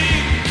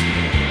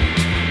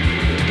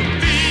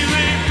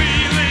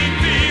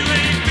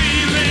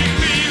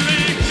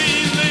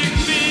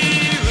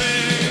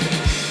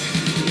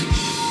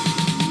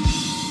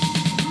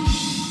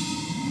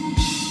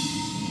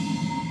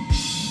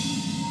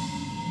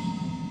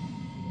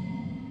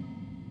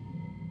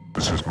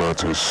 This is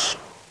Mantis.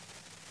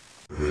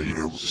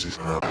 This is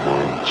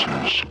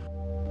Mantis.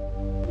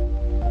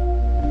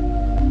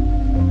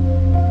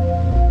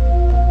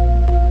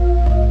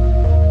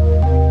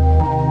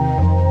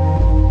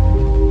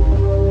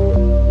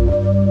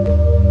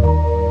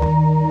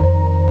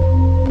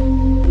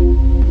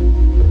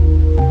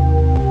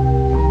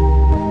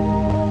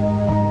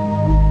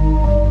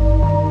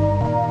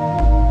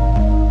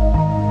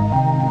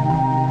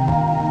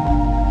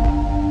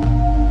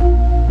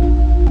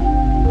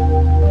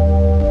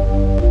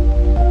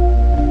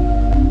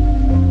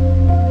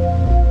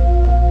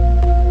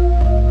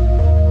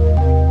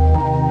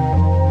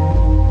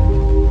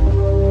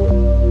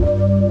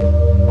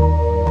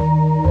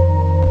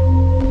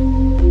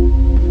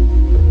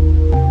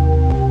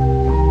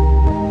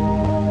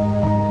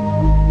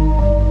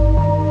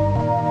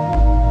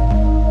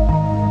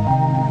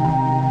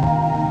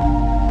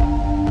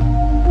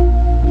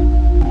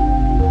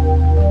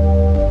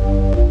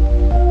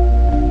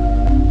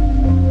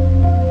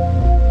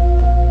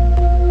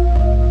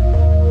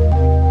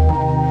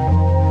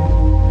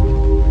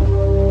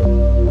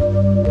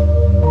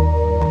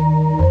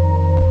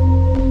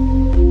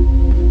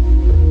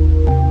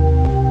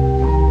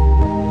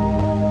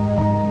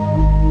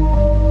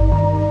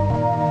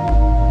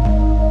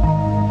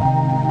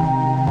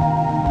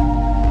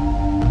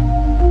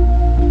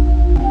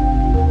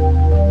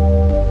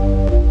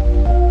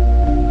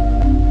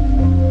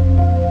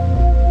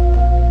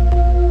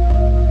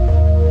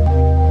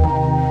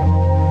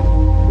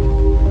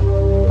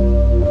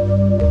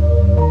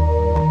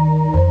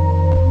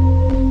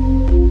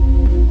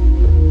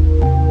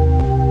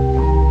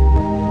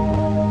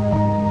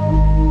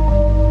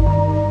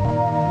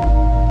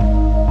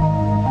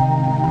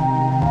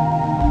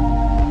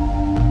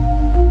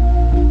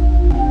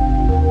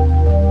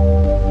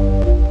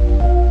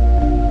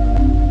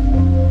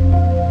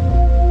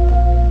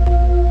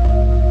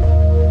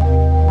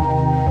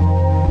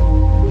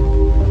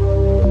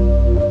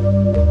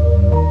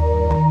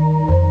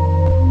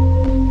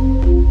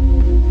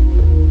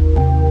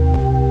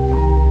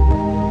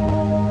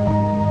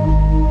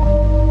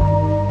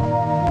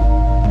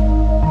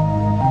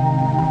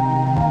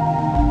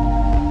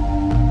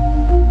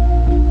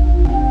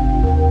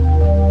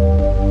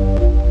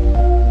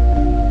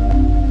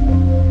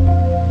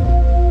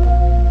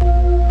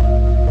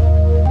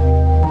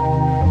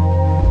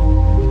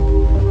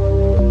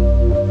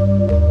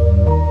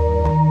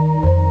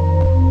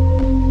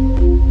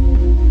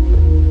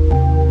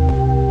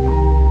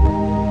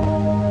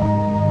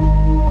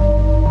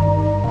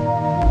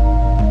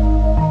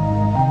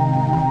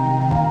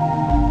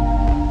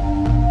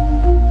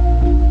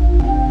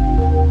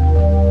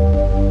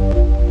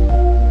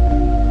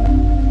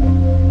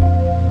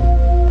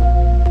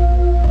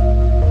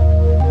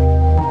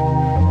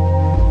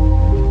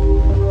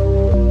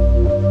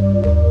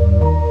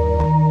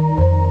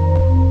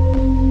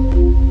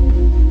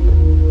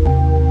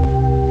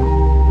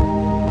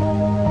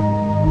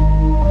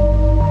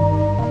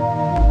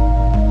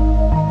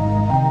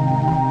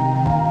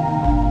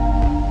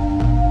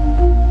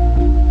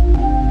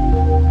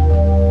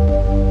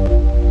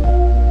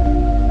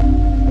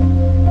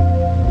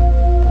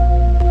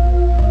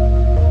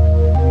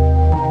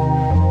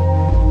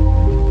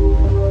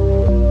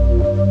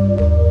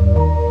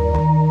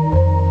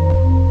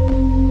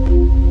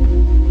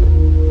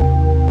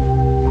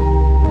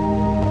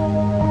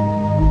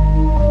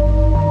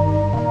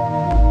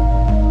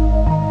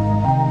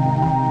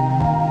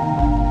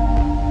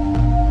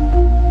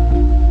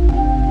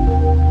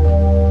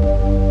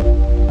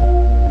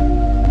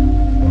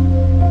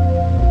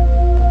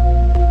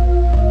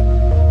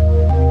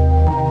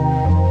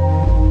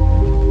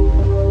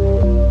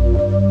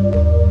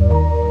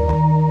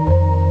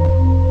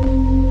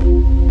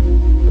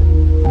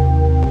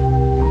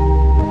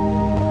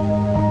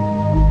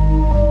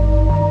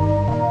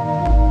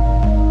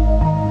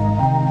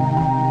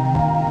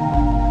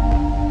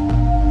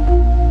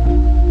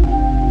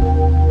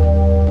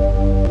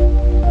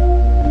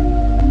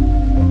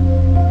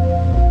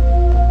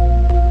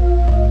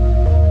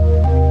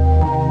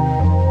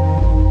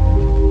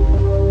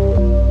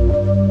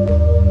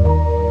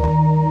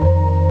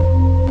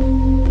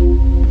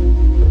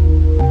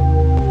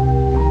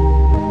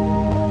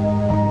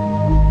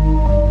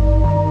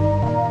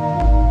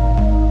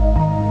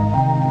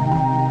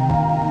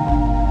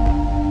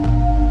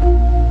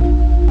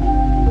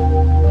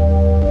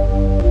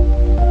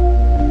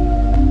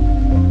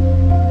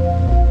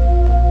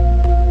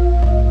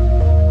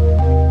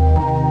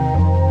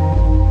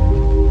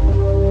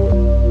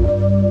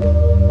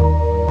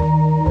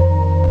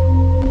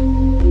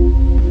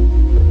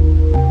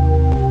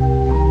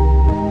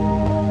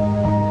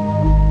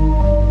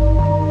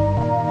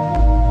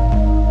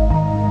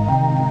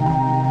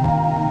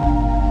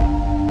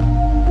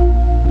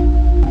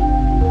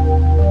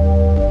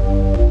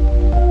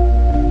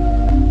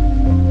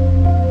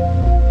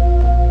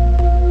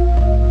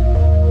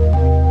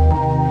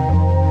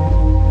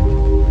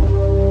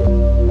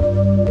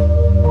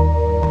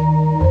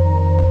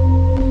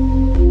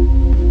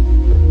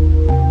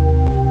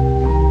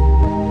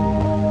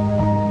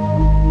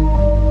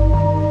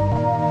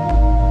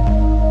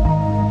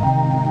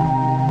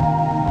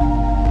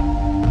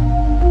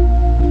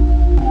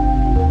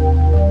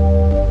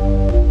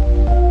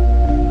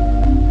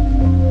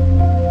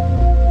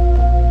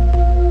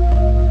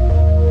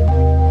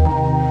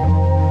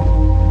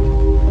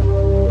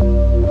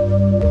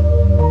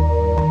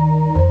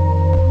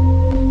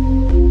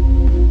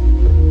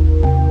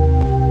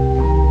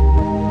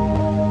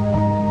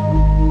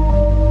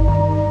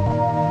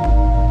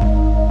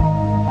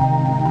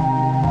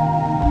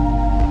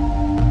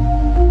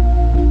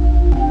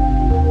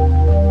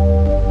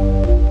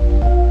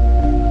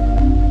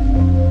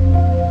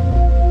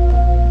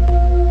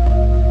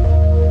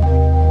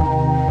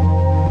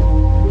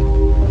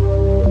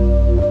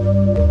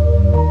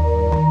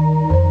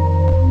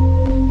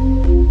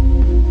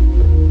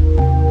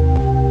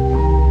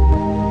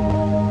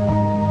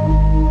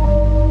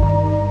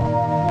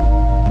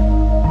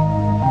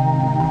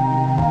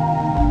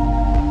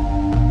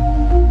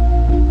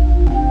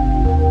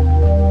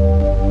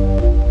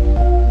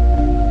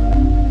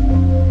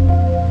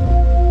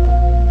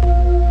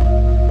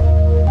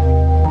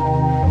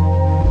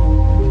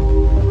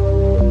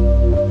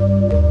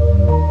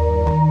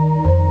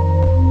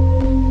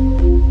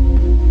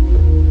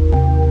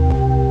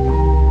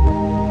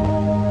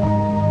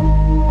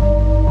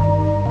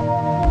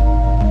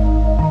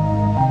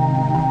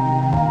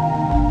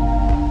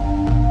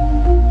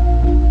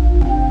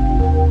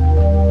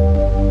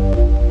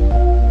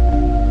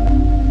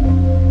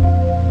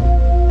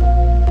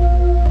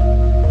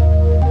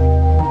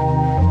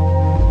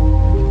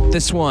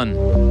 This one,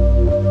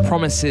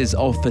 Promises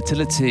of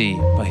Fertility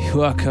by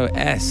Huaco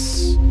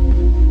S.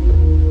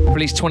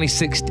 Released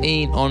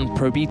 2016 on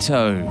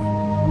Probito.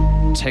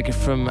 Taken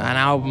from an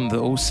album that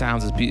all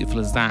sounds as beautiful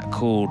as that,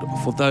 called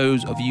For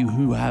Those of You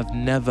Who Have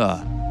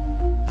Never,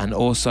 and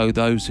also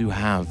Those Who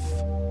Have.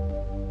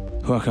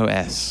 Huaco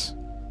S.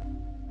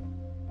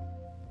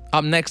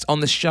 Up next on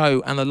the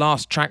show, and the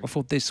last track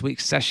before this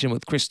week's session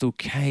with Crystal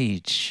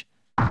Cage.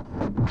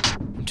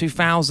 From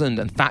 2000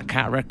 and Fat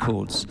Cat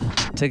Records,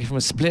 taken from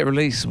a split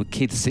release with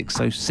Kid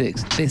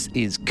 606. This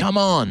is Come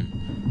On,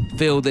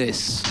 Feel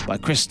This by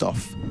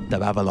Christophe de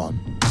Babylon.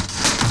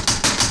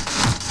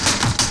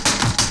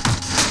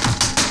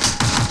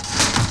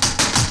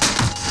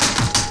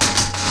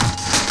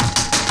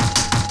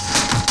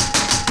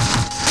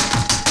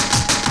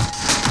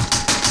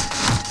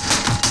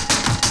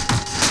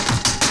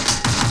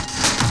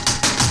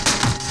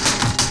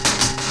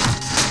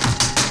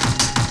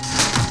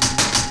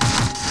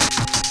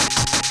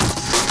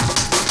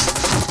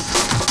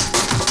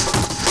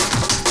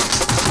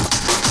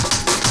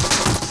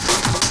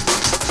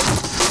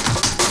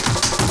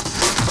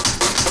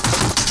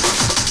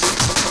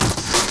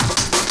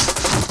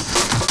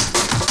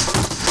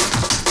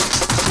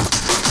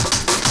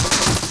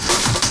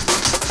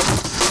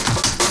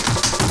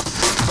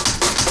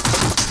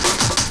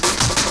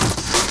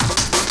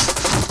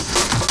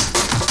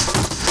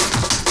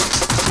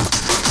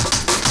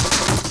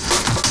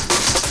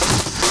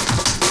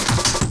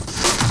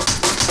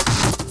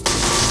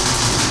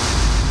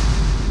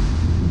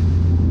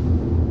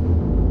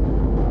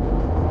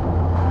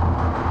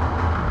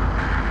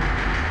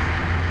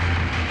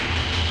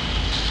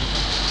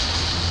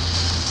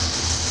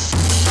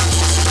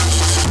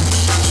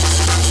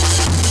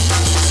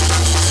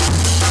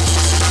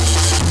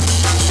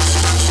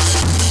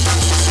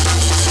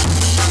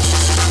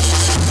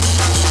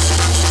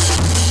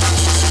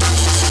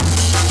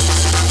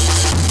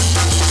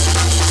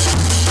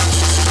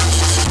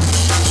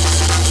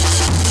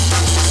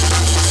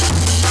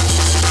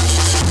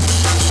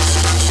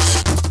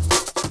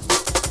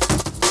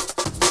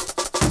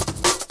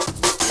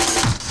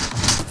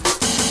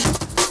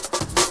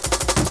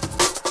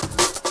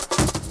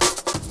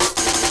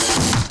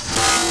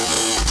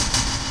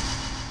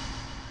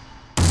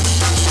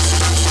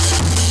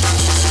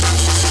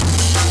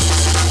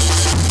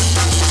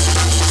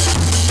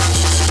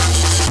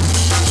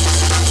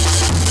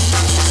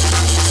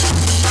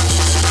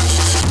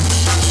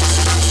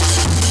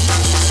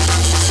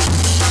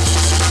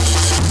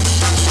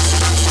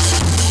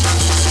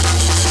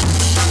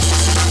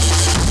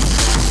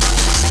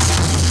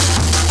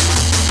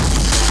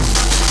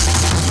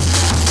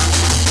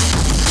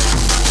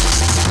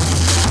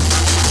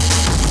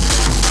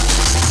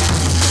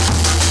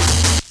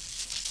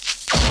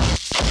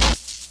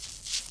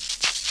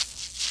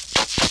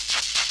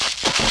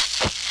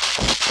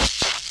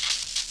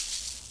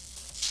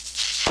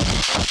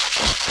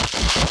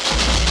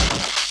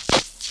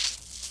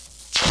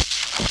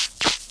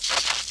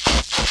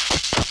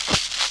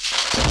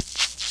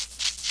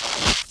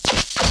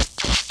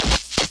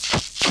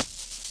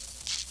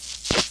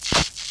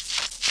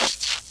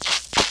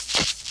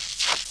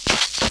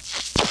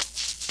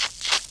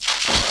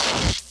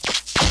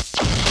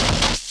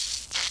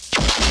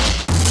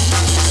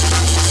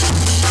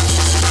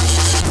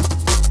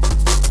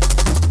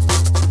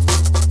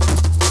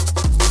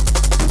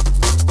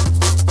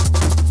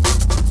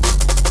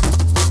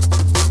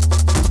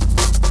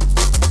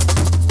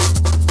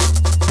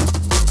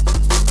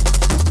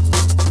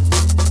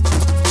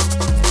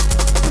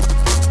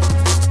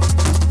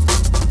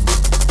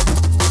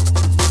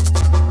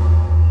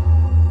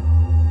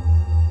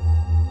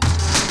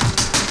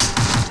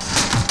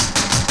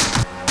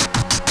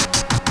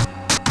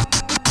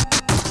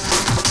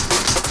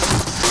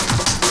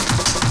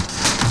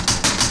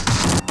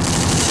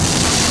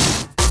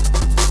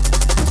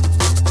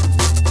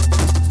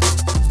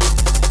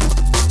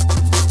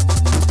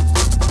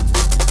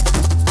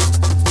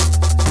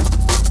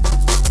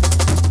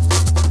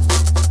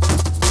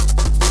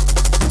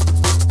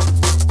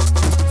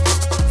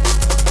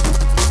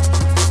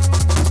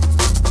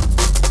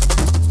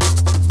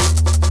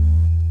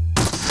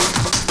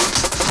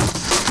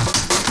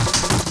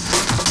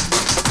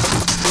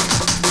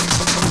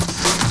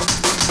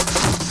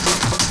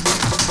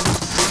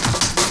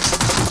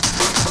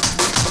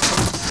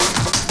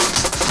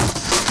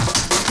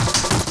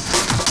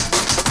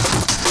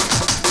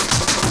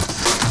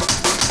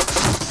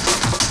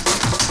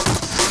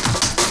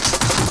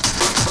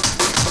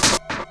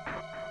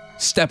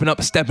 Stepping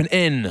up, stepping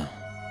in.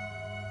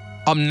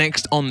 Up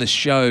next on the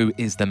show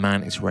is the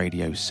Mantis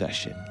radio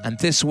session. And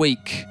this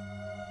week,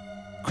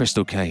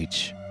 Crystal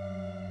Cage.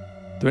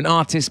 They're an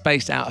artist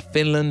based out of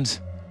Finland.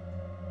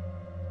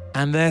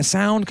 And their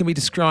sound can be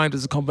described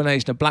as a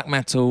combination of black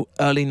metal,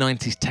 early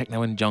 90s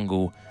techno and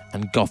jungle,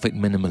 and gothic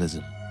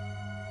minimalism.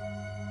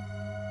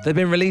 They've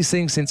been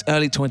releasing since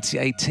early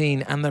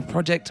 2018, and their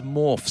project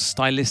morphs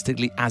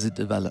stylistically as it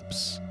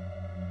develops.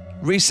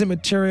 Recent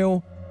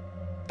material,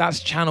 that's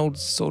channeled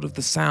sort of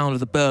the sound of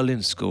the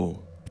Berlin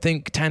school,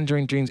 Think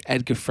Tangerine Dream's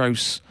Edgar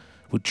Froese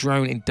with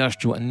drone,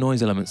 industrial and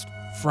noise elements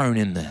thrown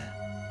in there.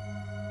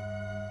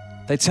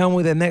 They tell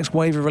me their next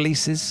wave of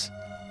releases,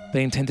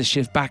 they intend to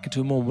shift back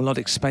into a more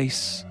melodic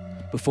space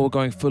before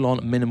going full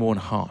on minimal and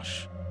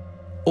harsh.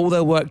 All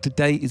their work to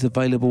date is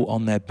available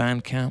on their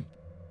Bandcamp,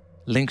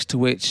 links to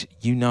which,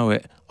 you know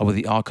it, are with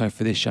the archive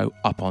for this show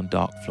up on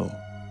Dark Floor.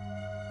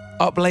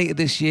 Up later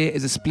this year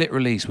is a split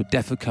release with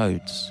Death of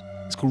Codes.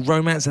 It's called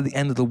Romance at the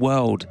End of the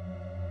World.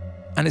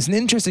 And it's an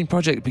interesting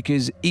project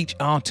because each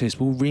artist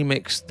will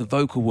remix the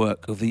vocal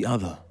work of the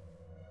other.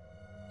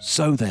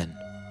 So then,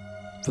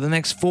 for the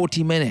next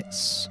 40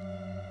 minutes,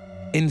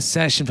 in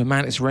session for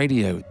Mantis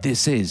Radio,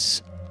 this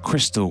is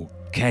Crystal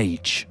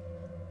Cage.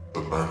 A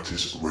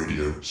Mantis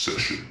radio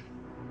session.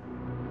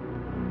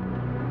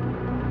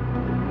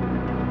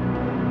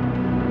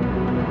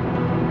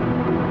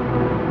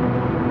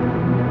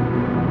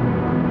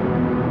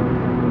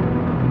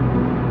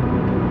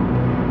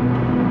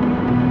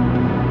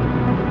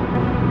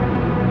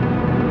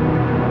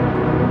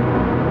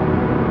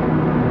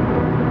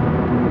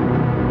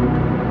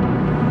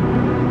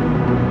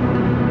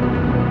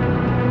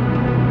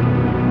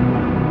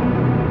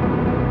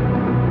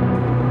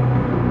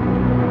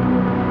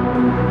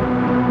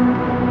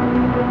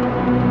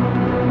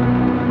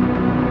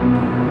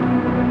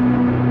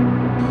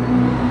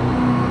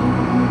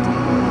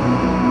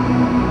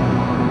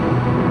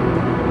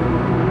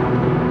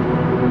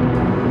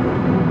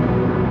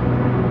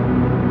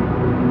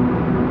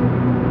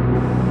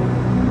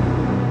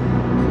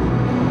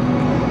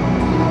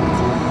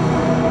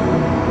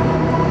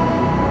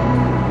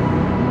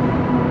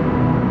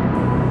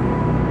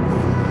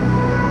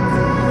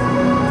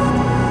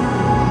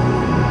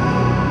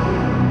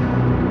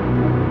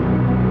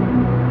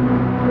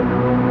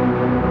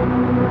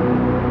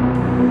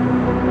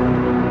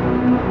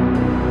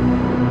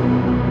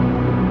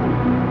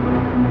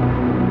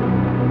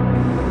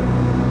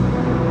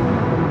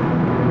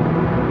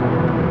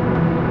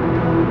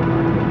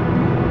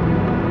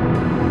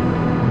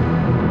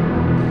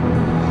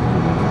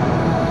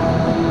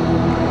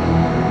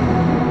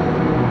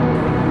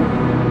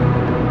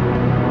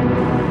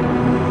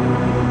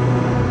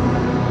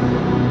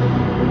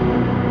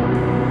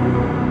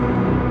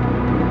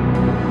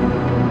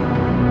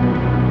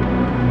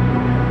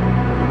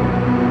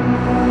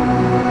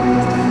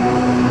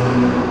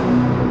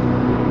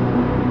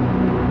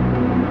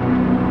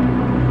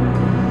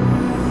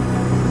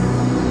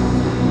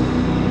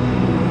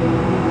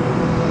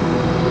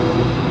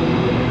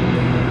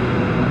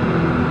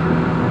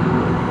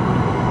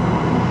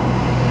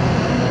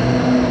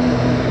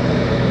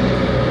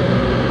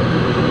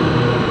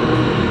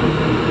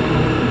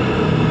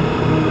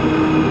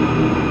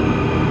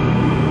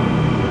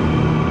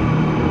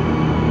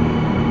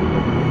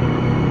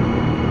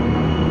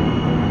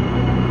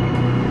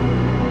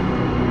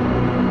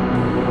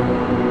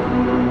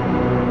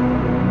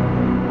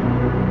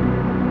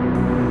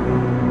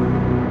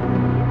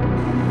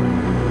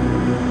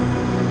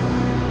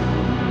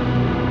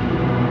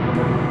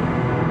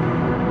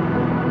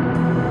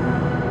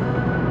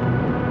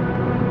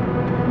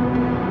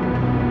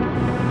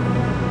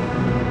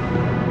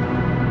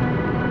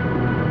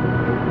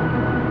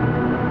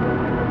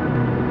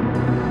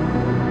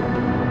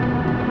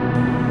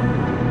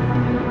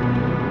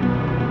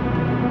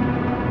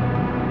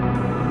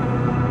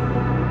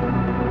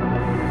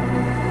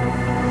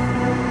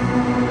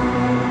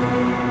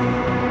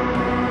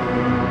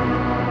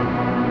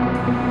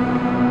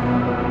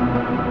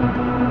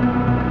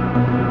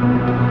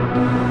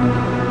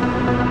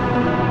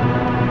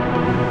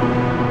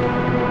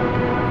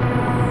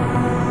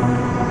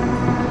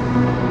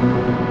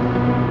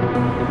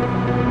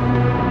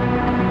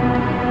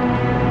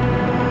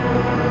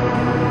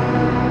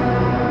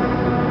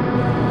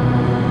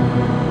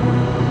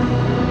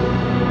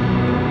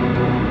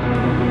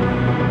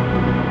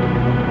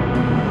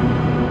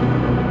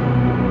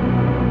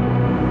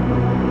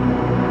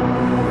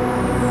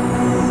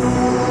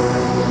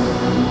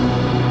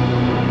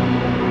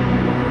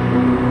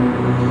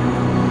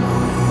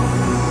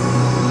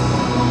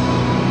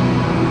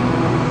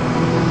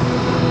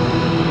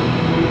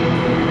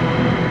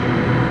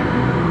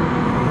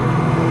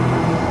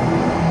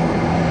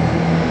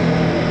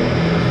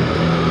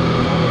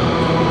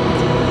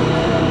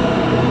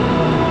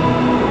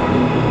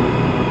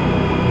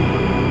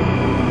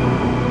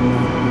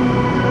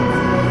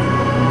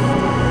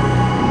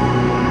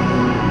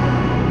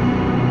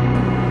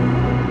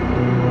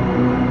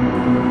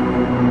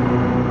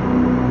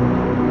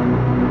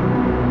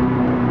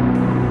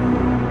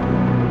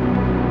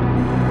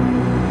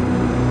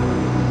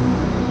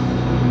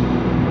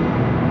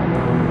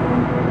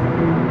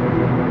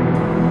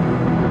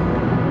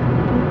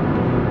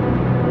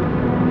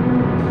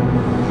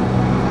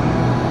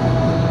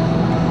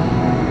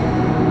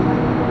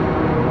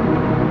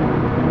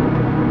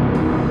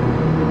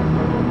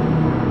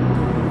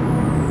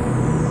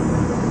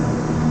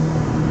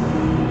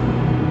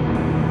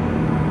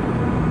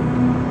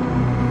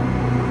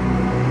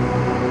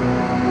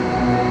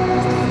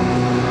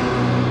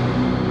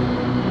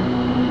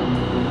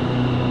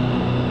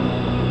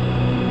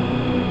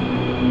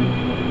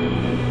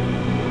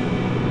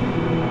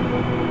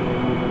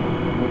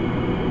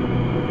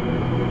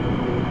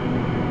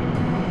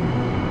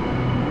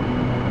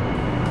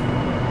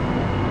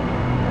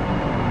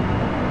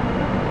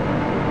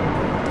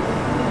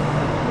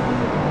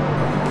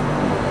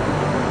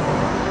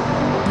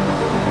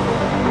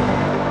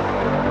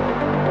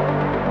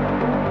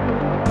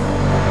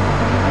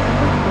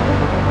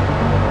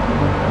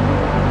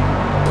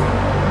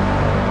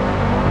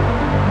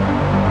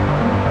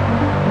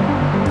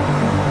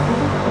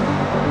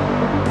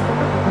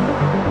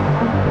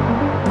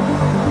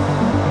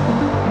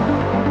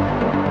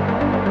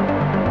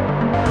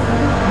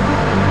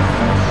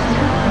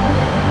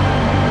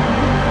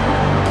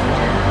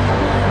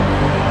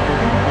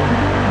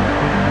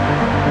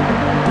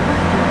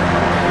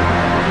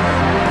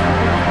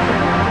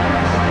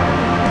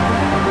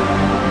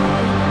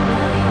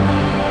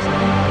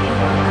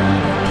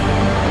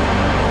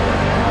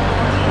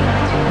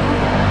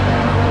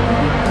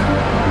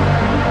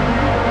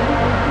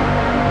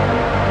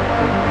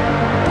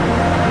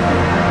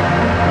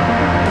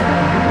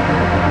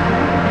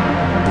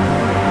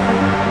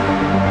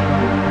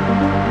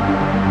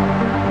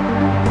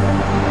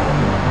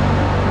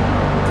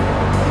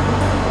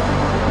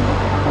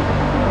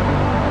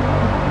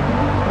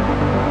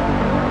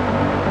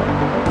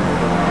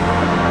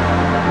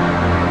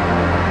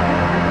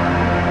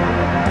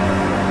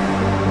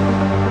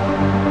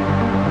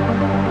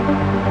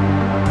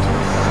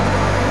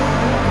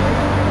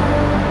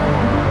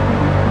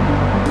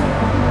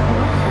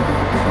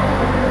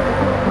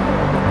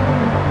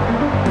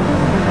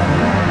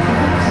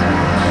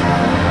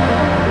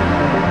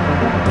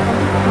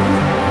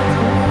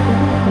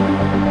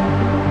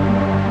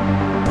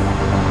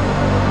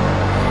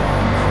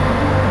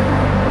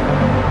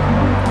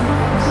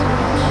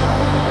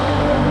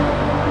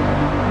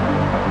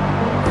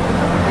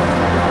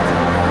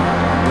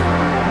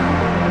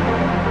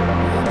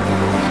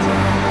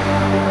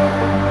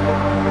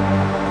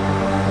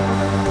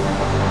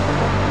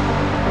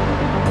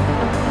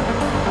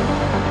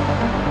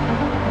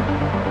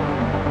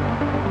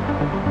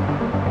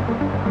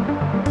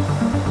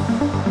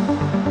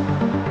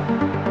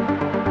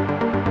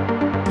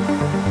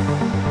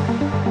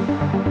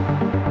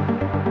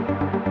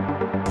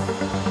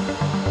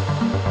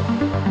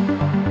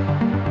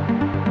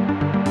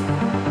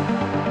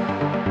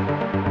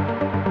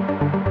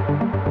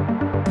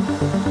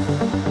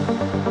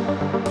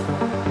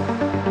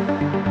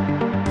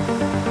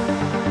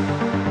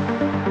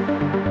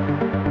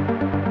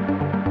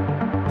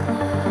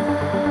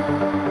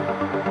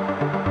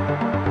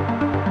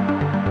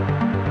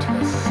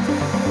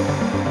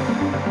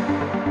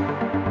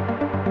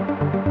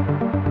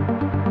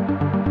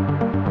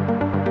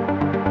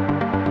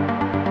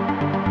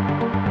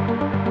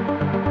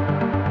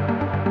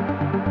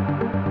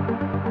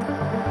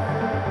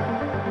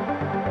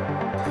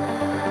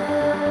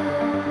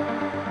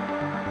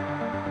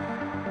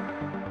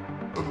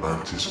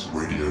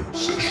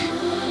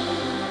 session.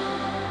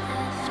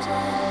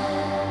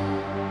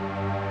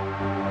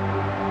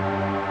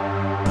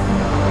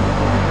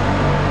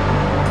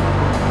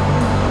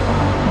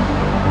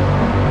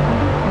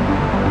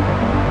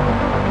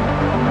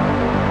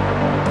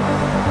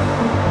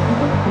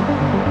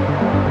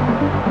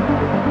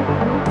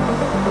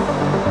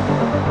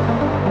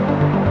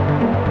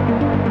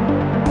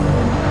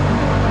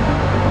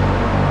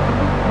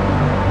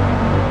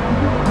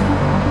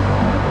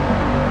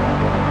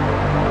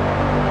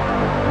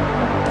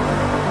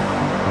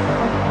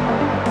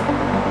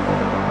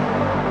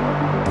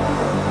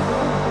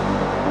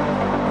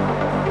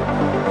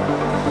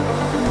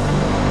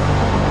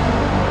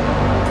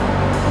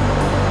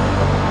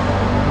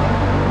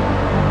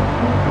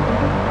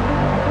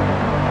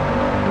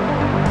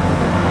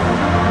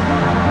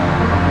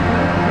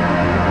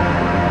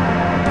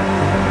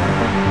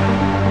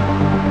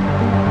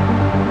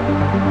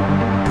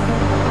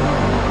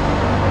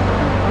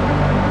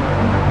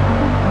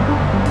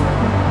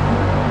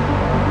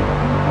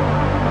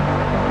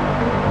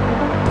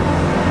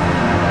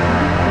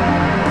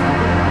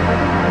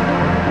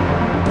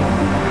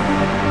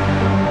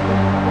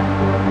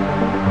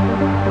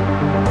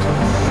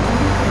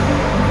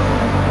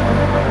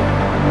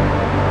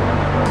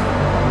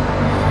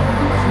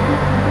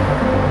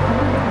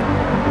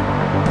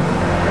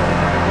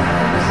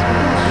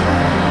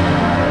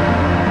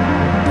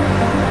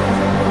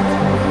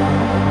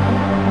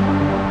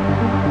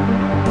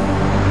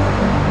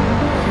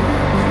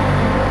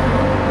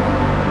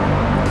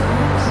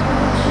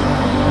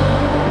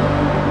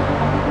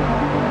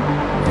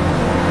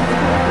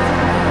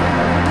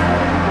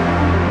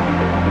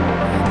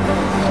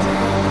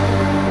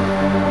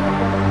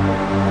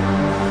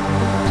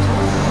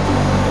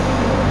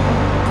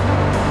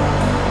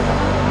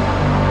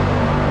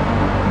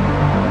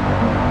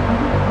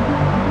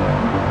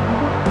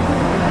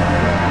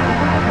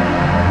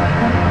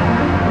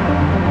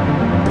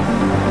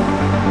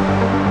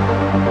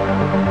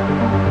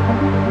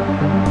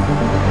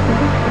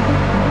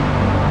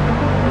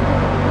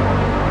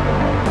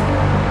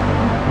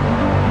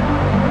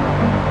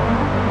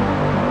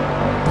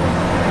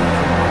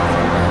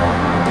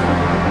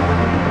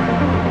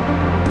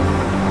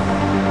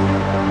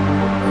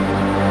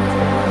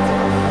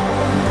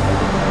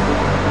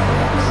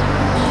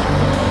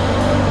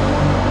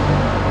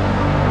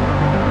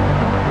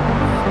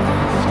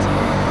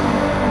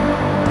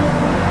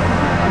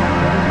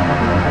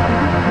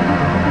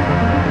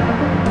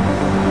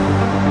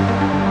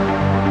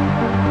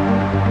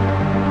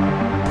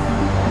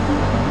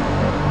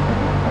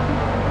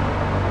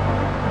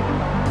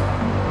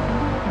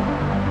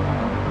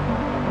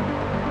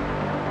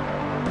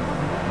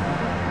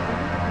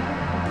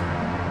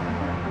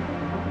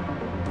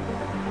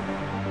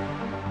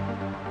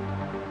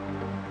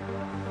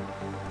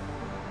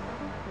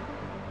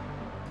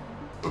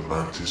 The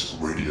Mantis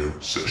radio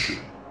session.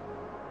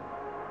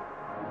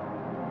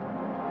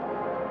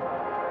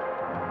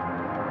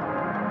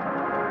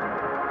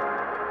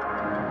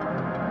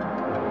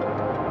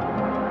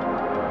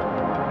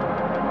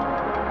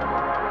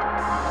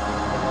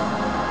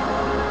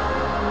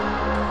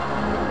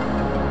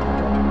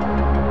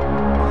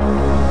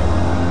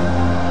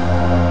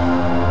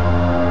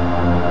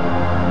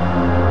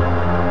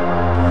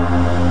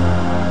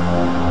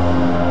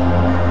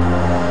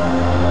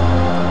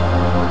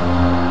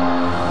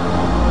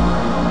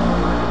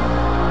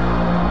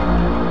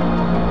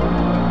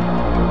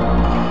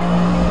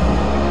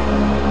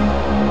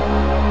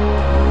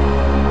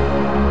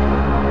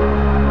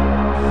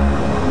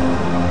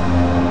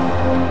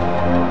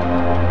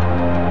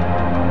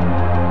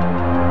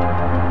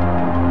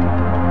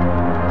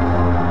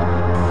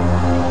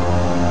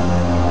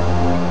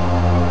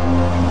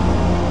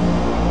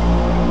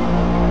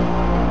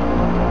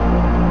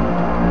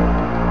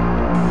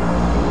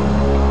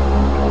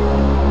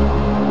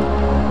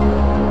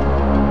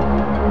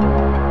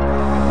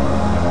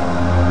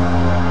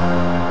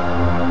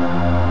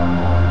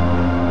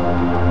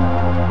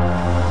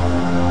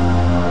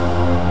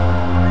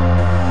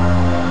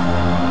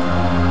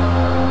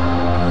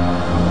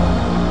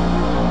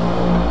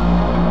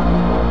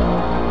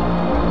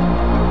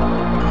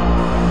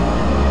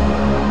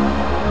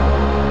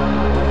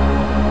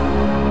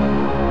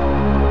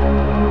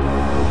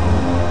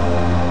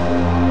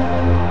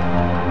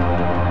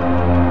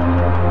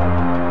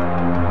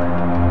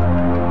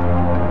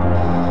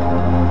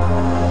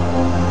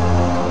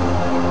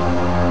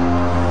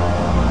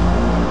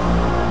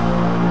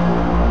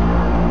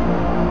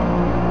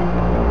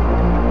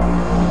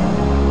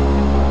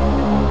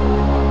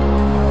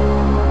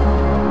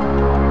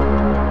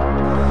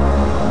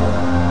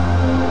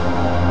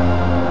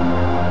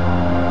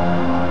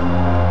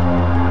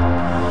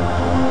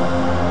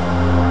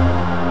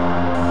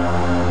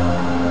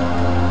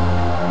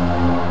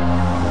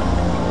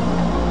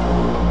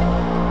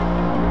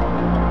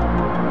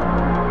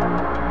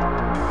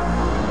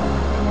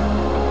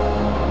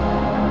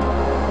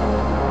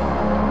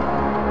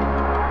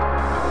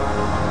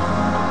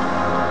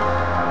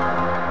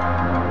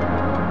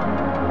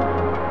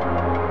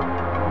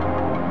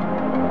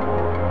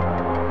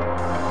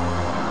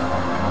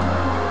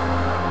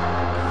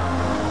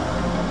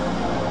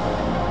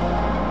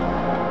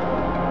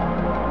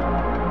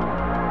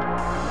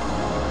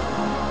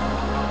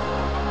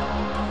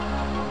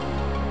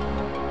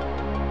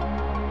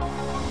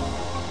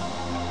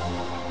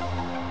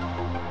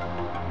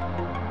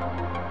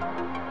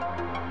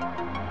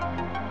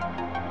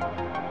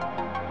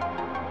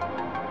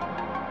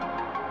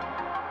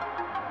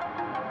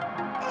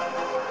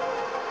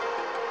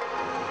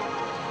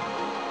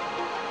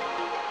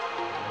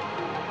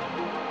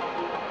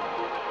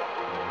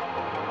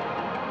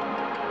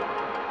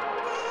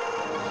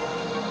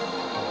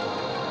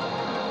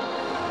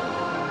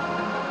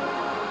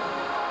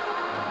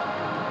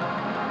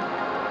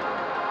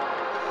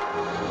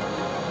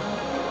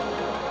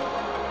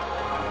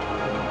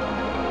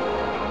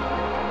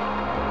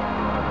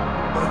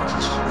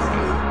 Mantis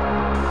Radio.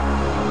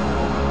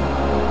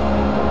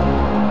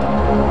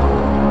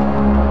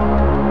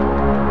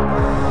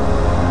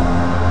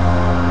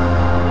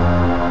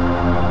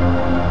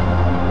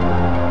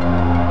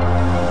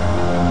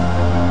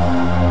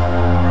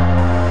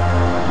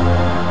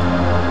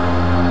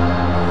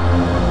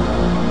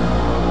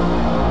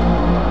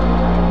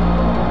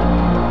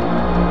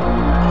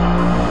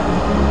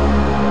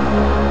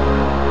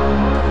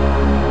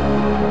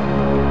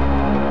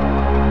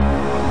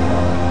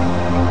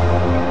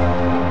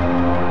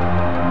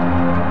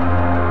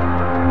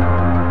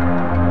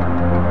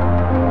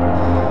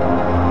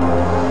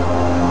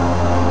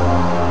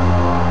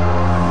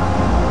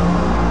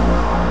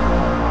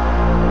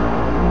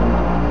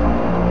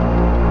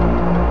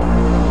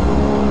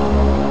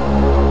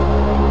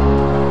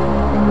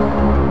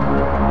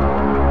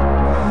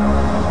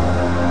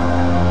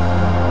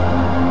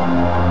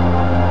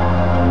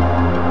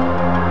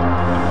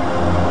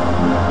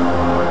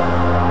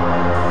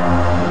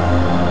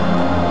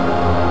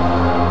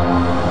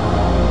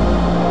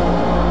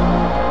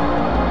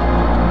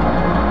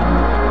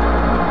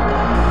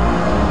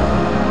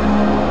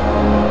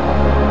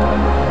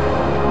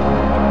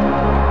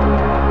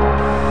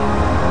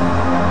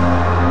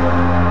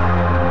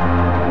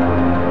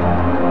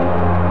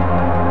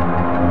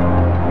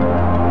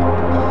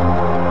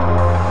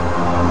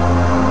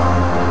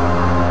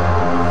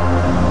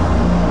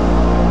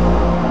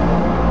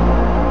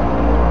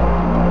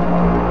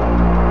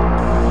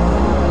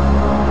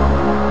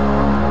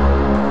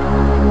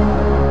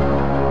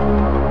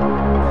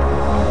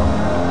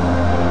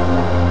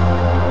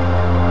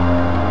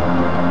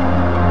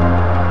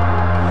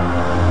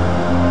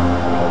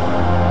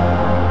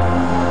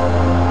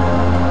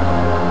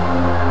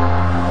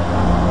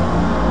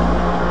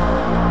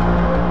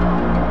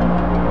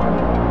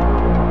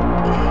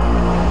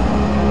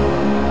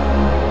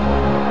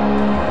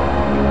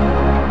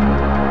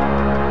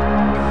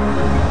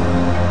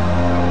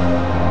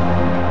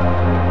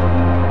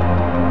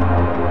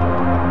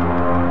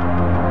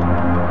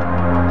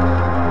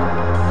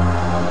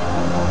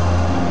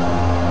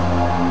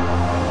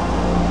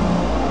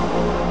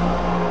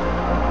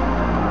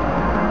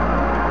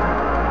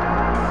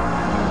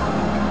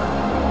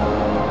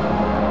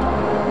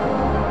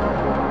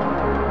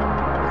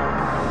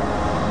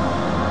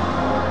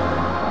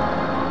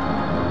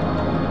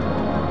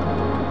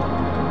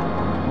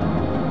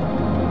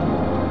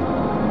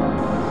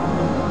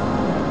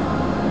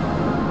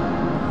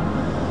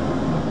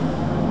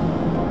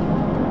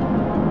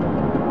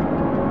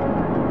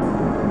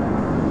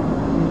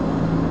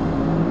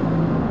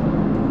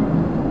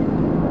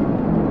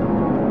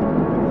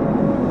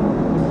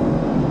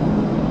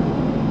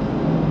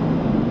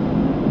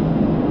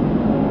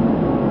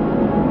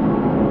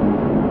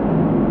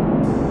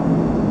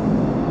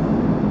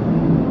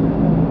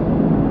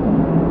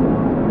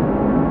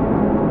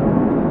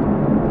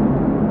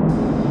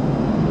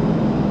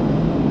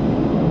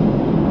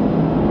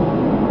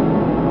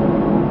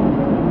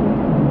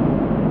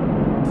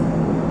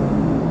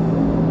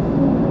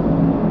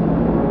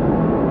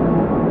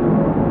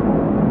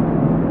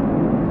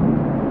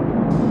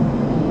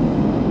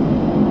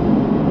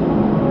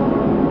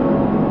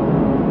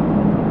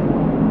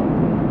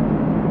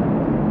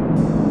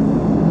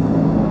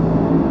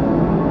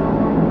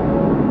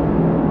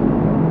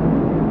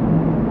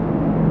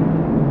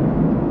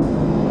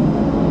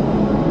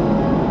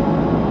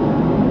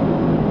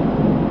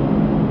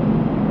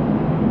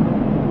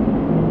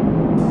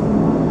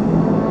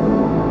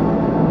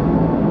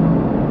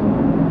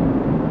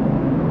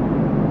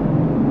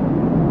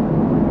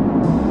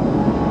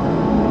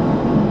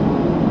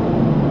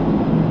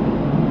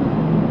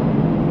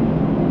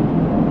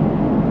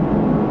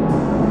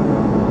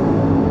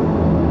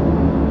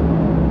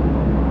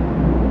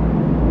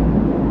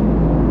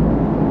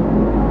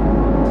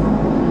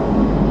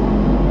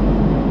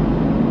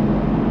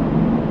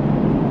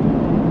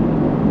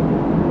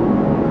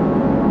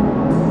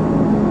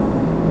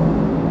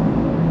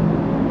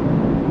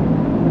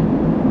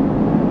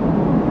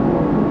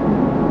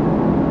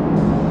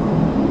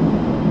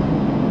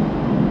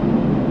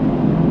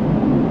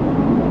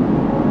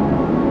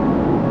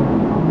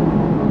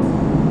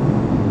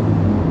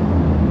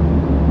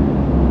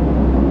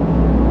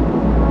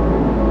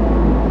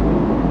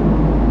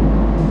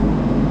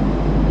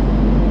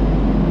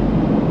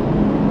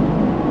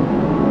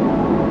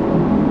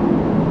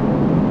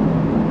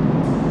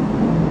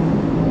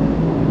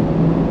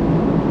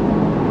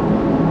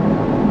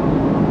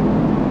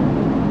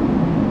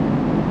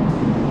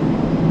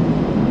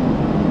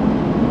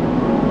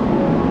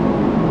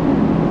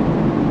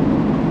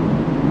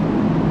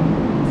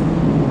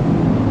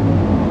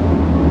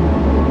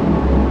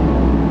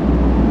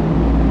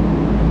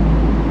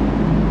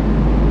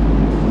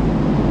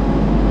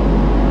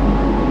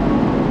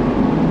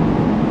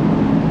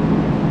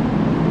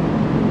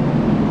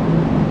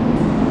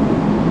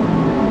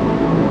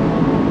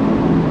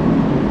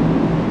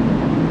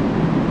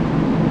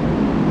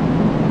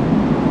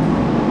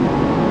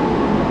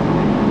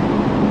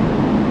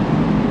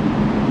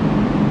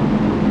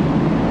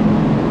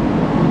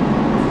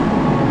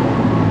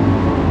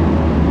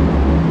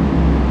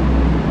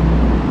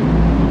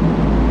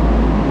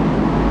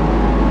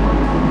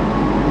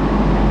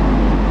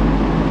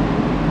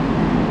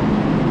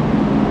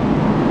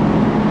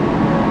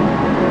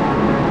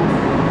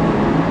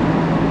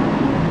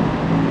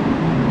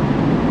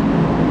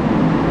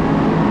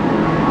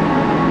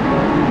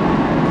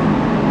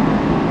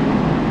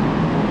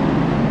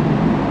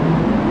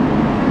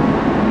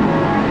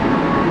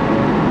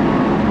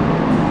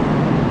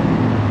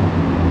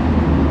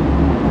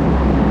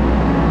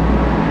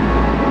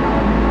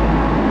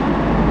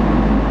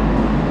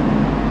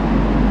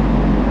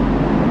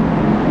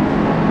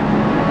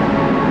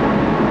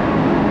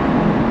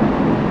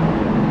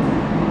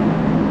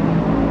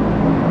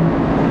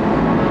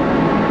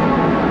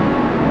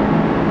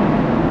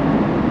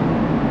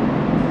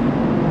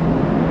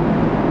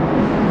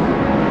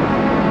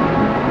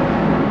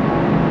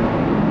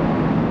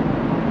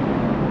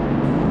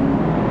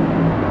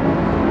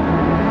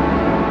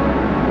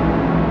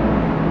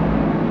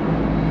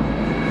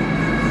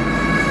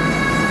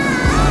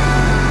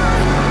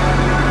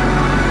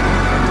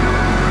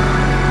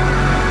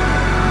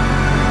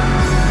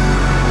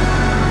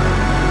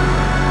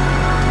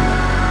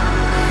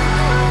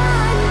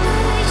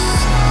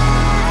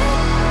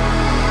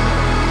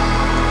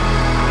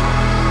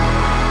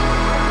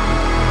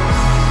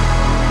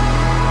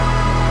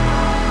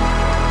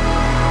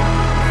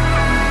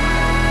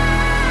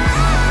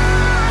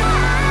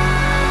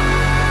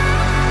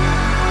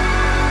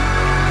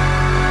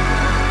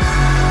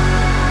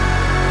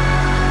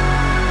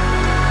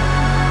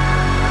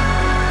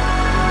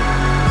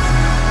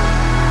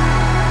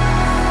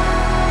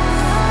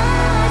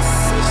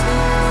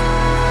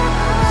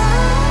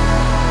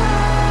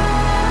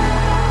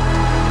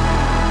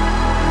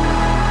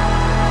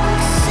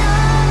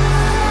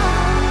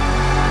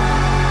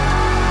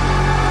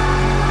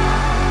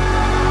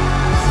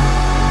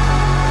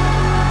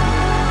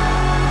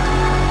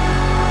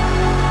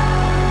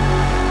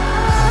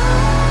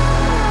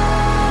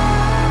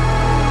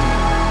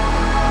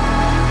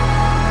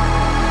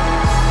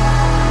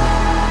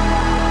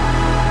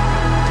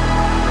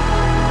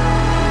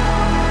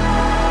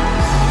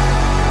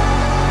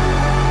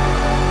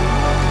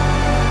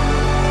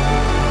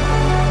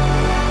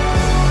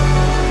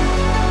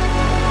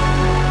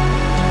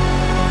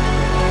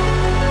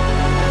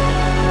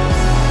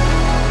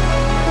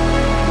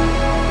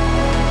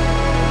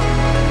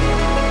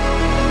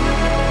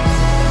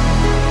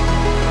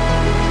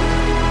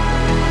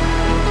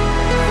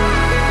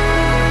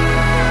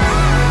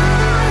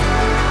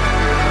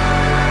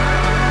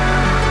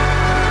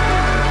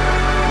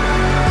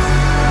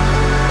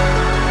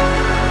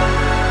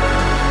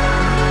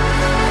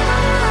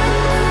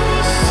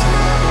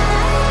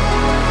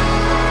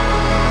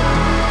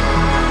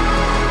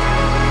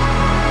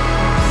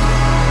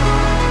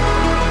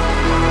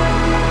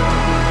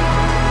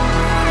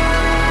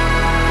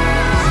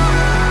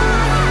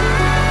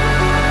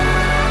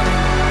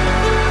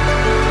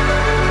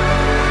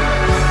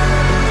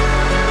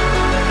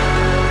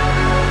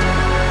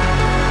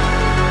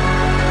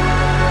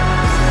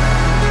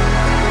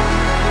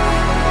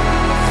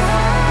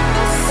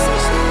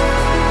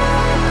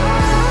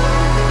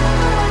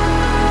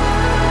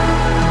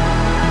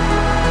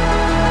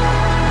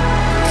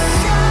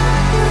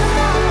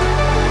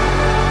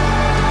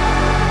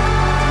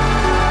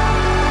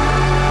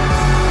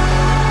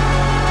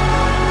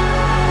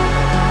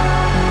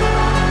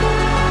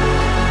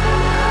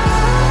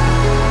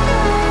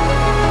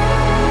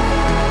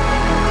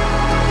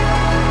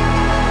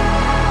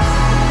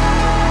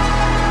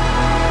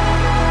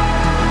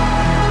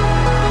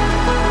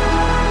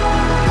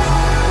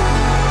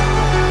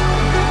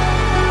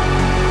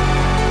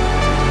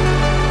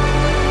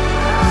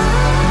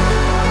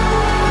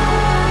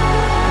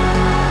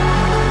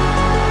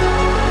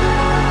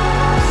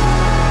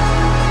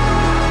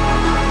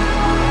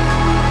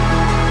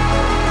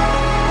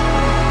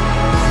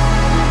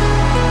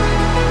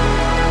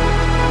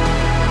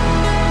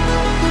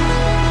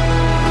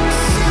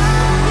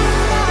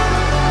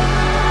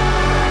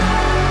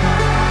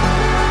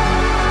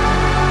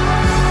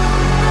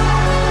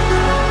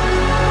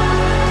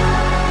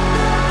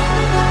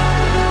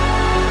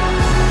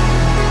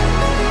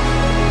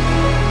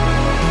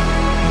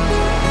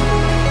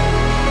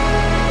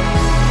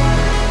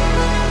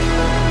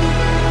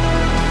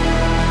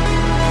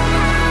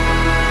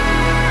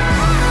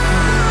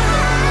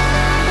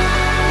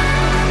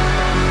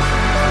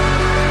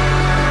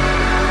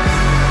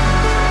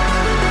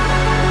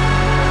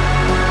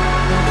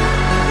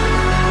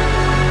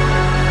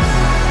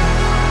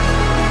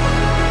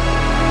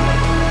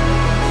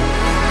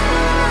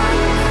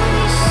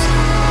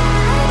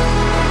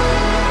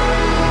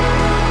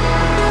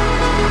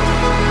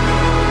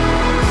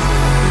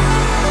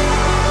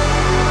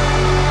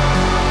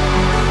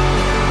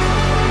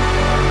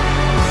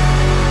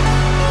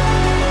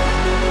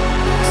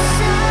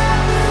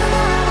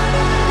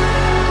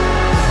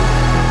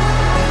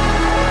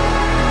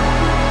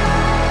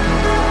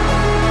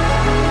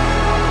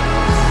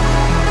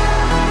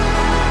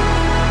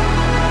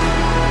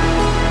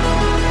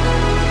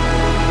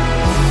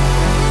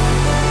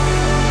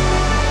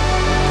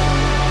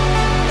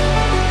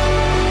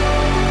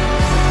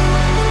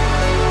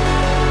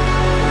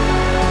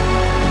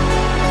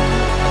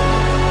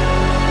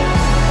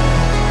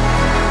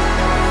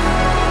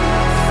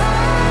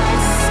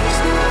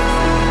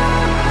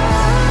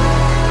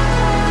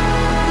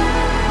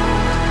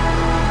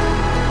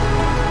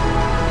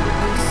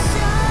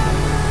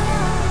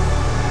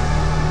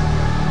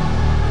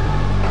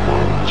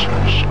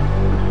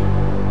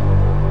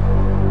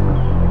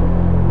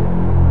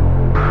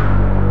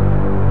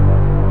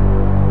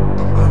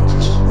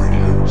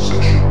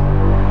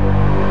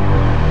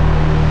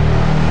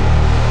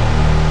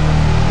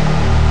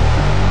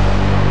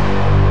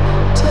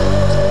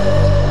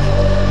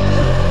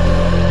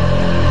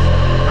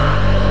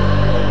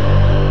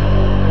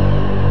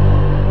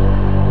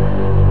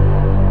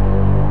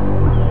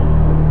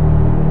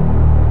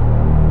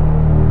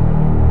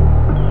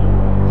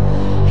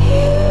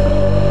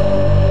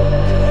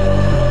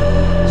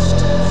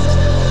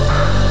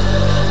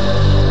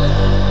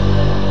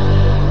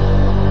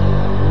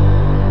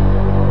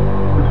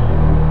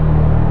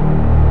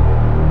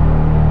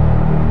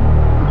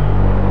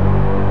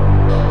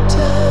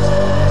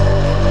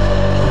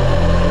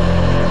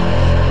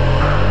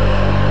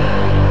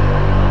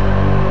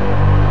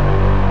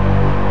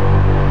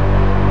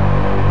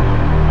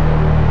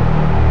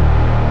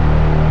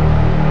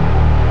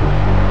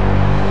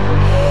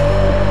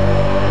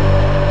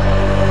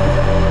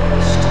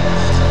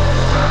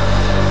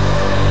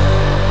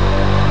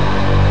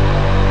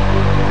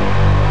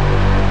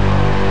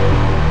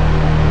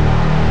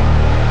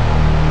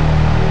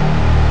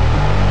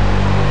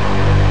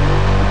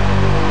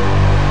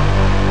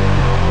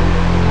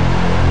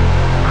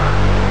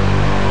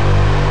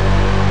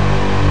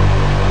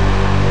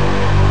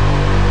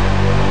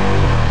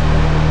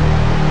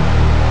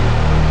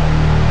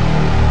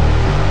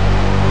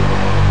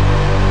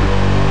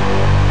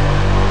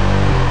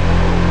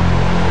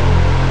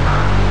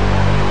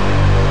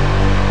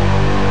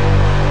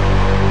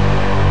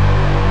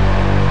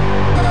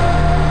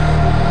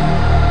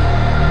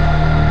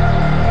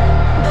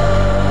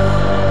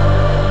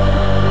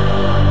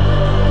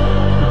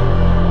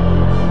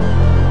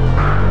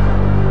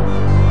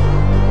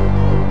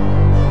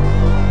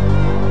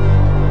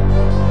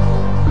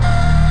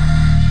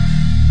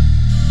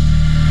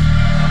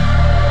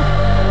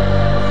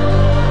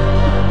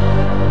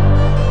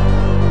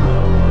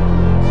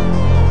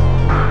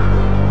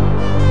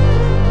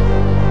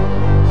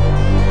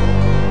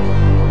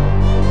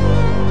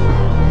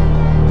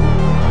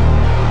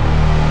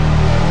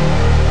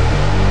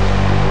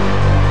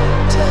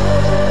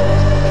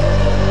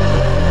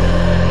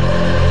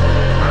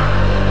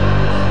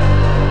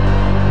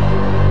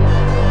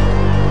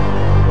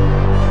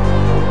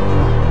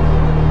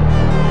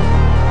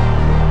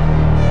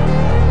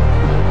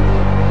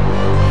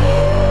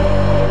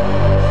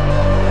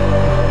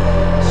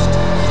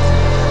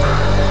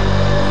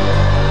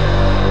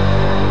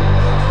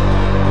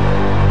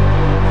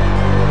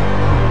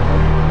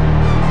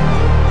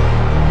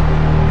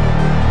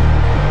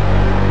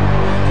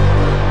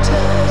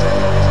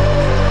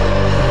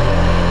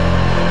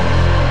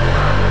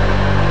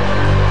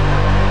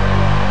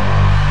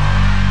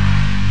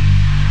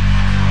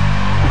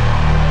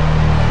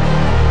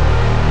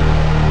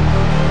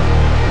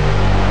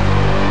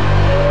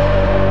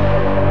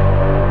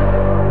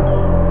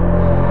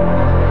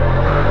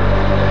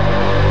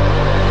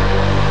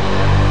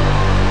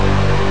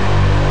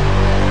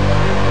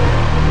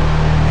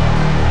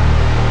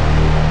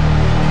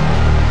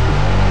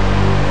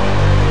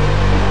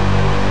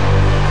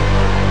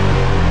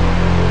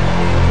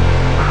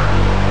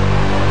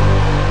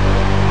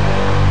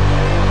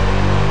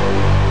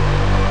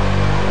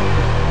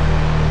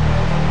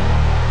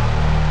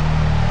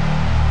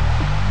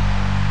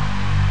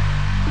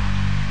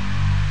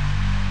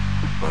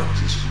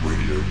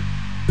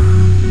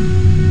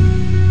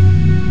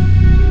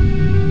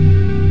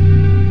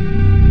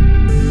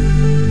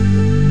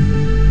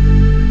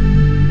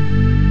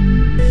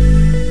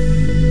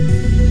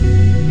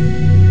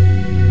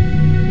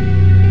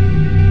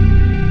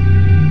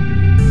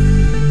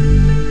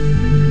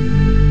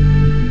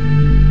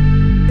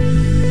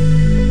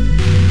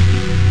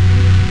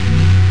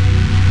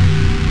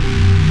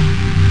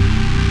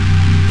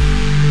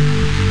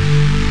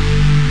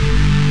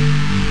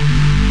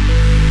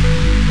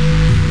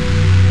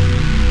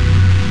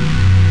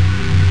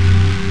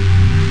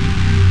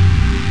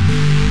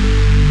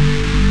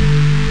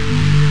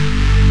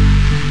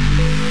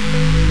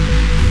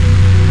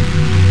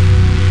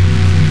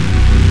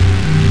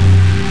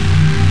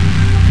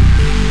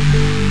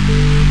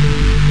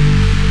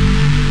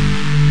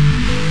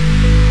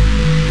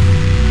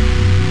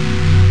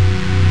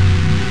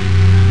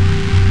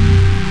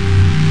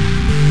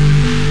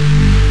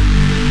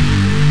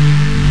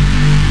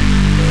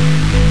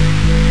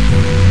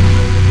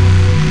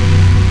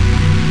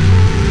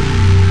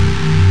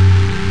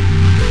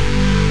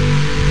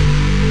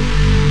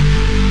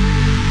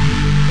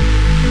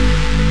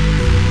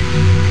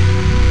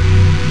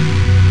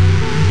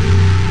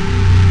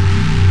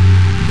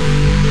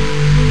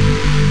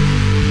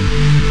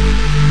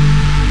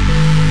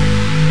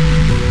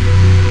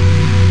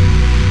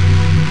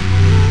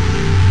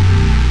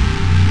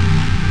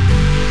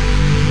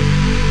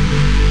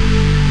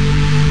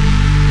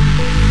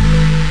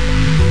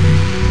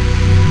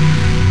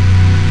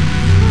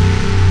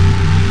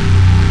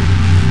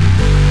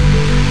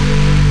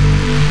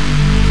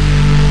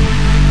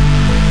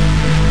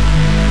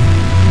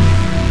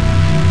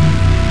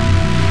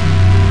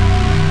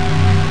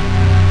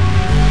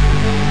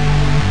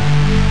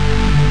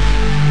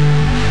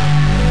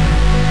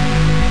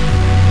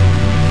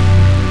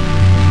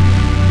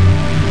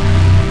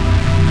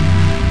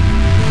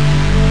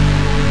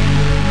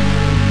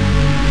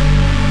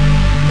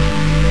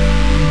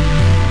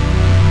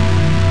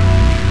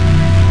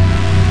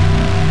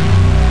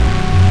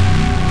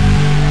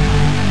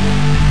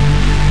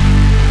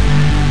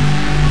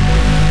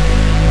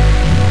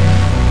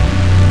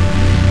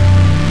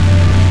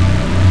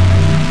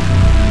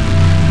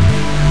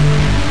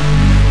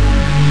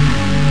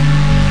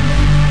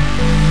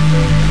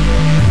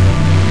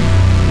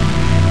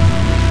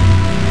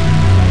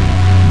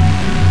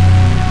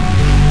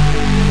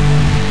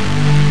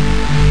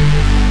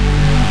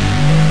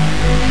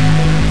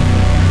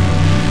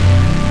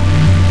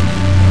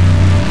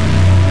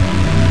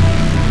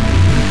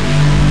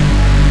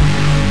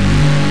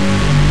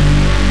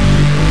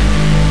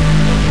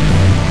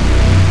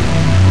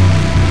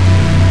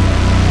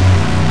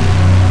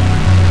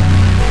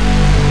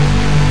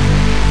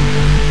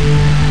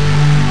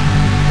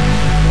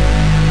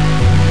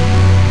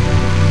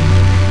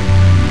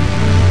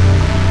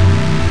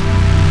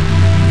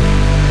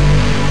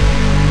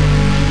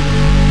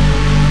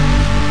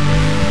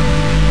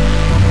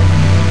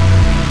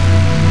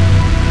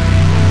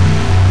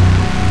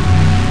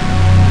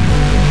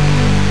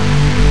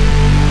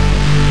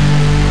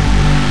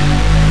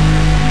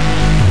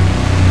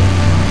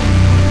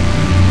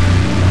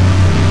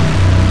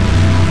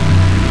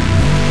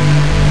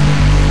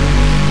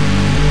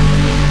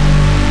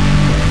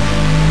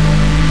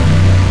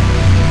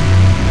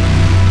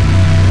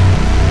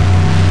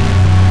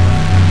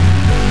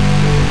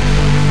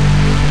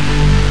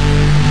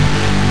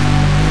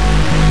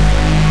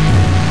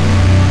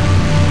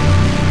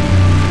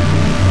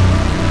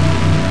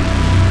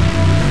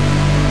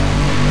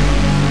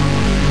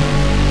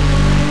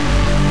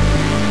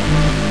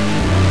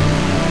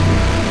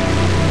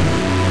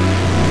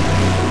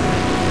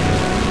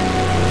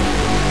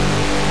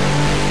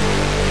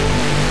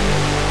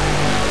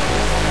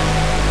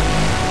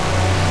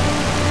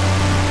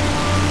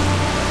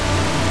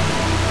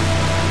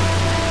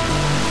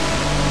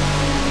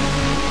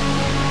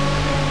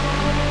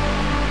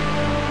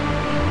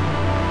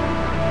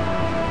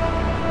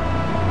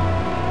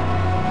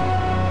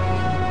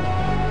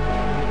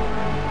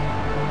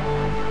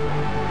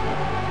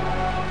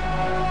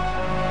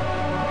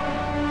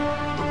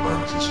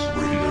 Mantis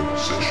radio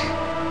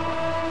session.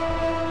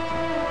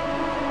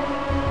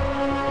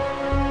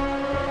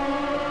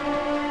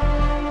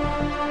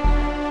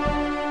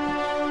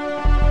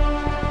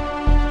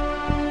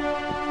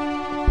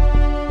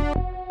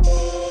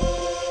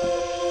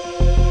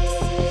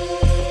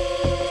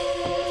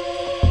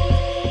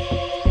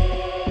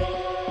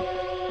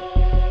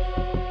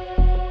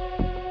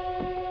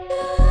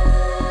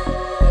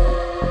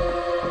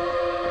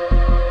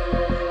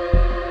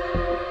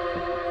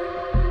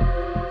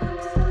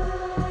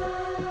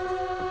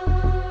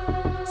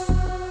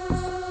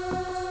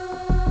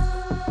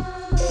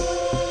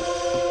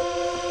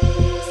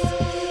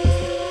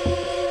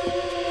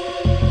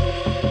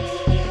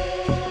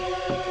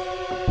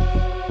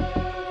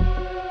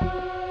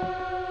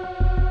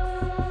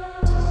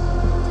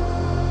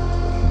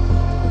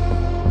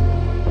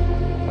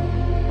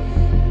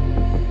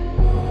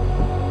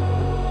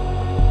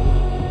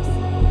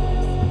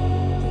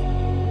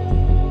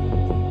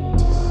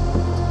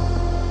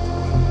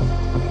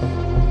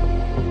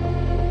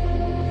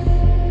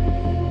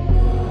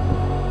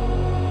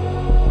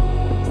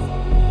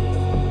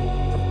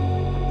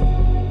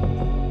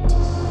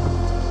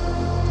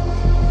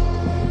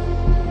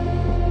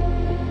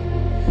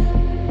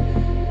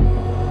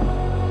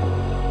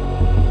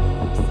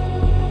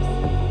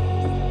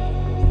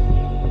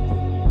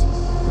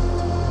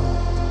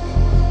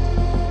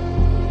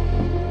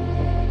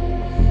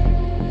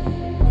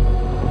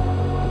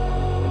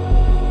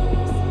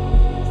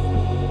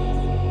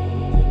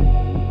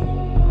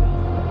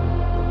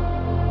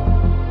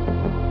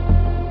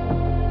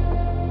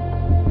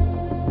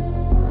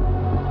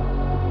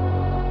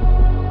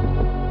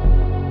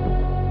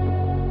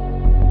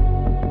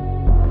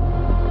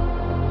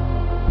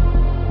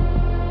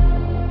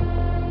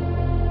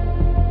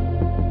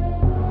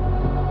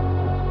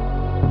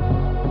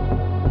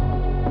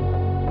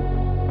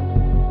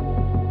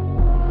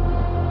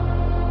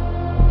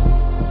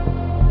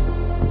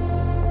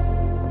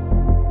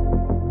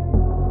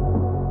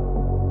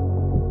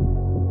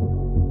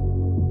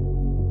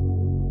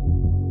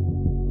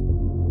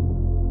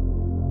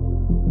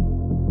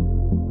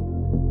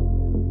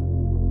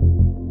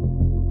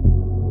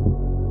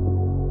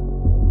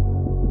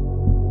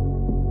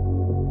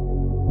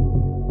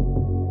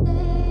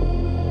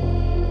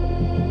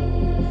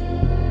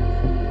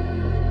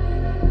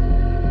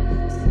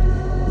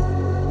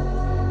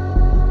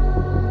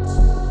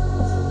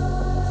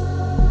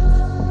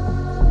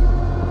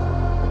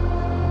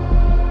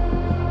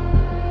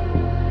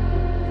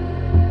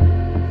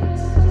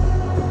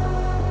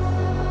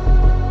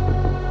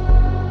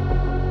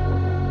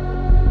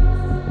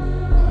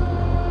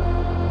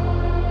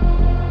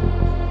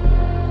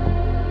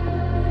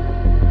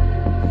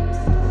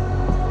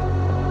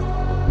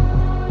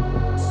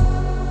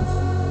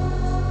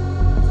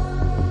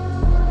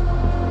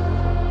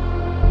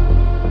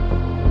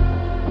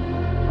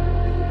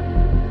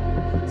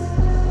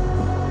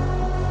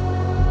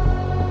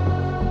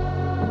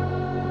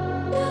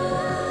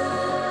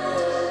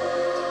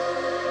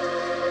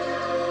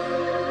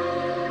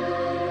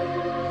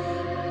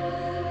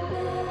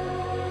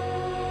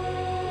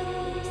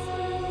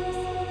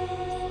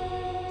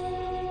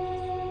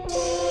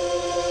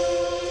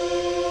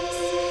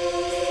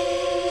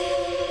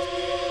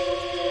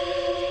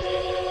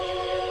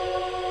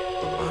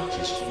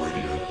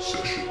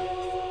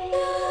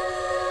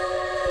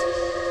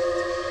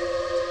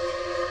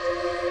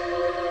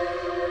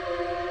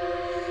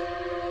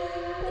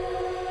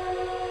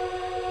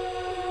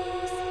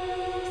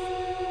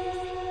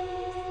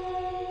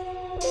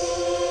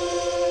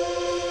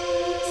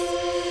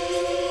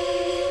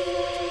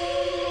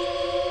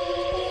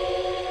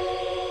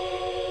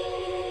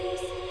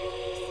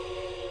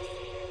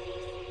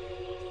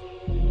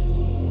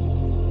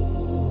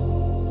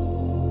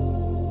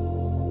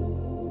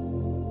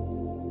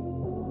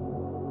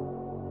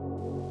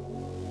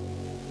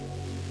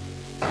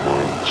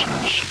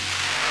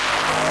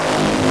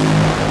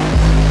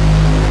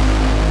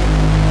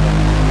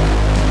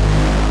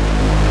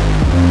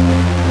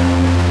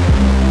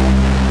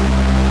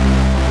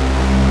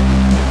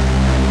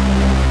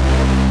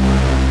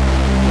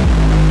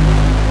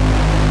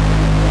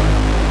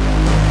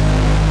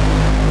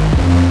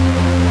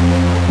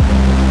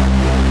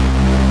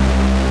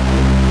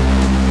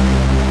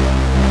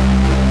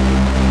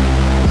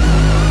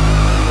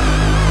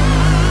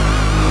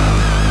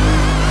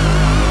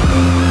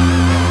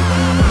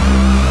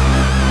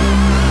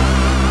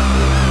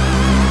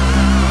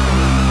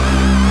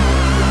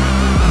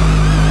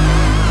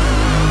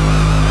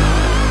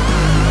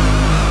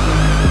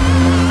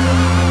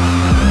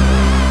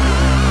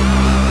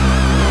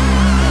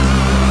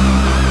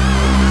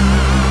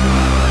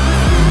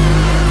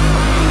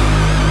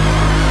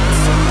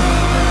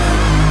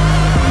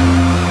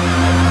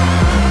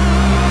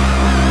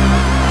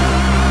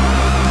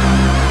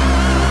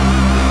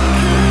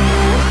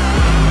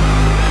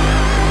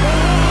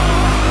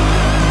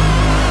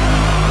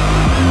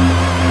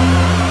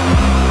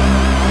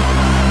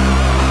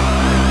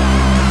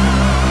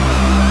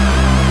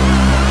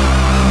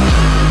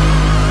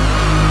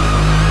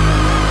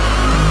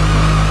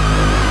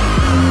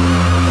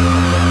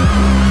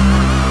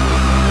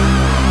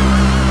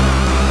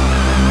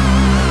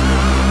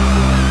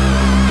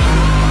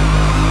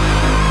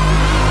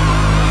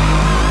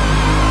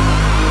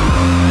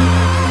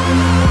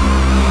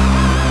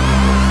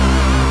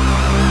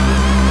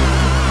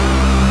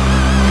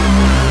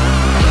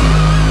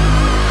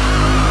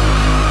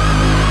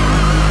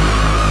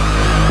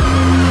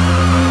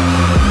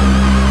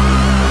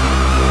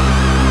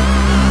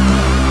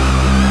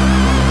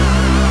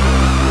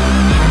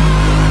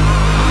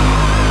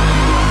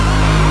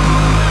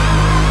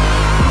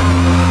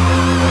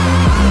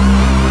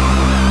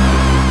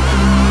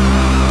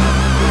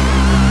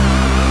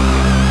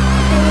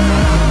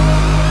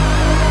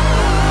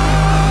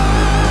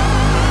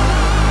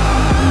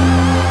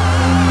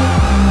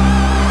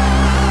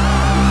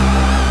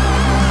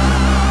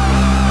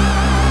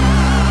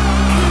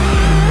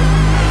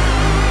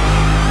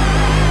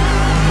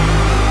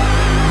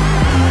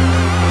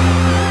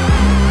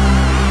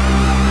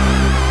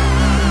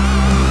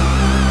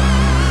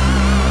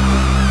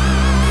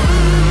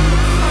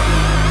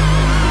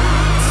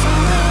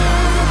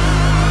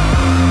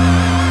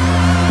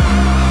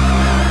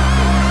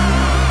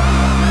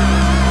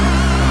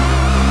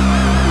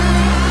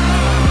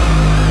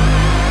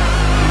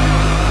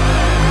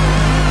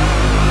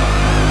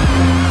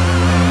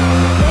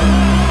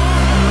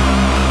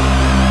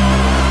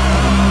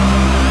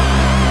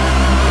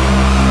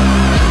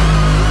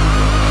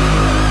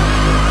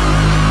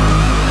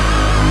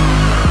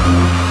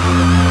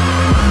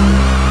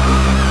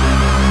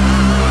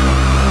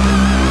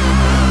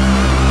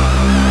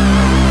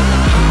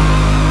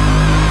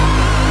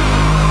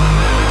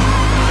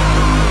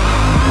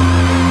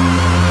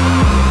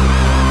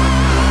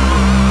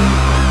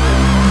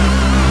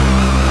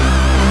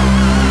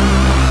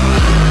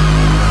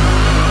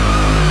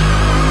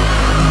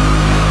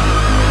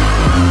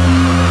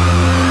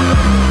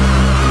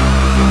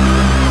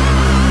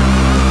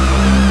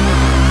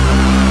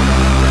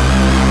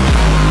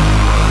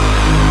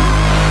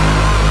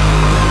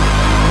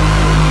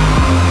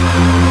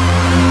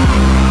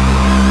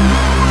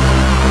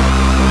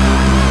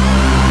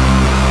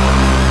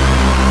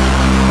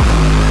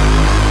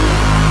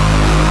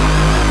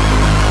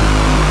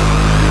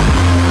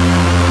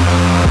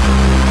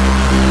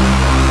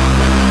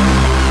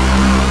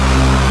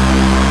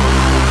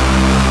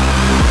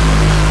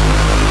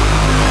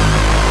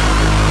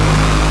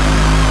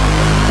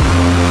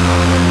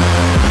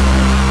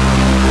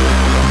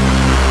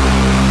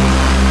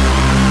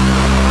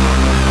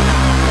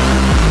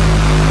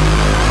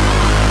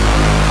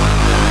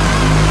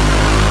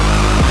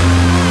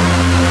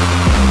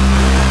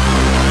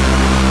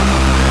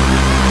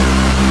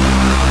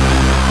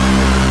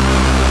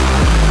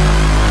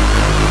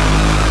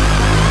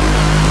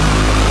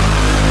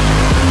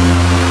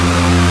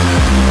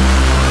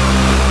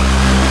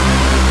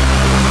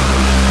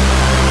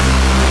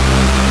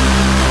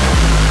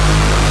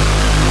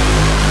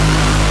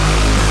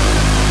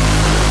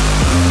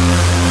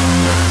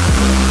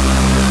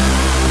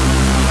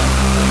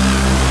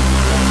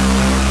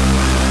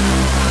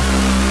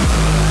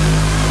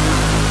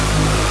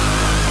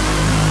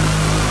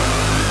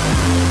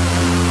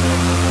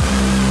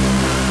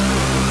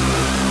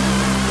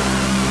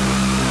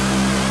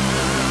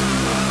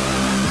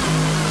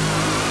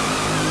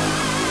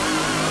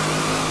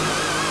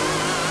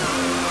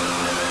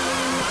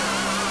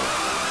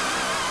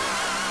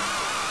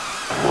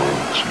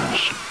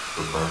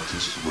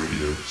 Mantis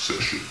radio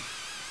session.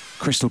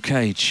 Crystal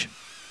Cage,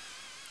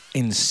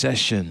 In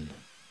Session.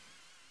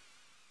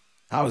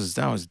 That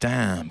was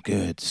damn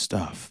good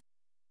stuff.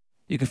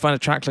 You can find a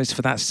track list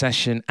for that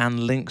session and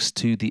links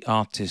to the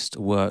artist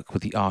work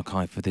with the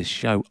archive for this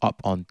show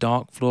up on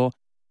Dark Floor.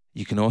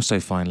 You can also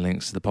find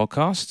links to the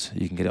podcast.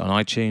 You can get it on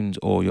iTunes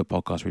or your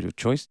podcast reader of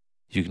choice.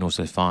 You can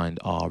also find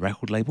our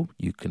record label.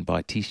 You can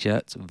buy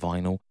t-shirts,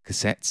 vinyl,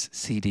 cassettes,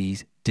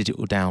 CDs,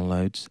 digital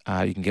downloads.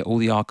 You can get all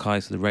the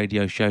archives of the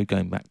radio show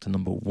going back to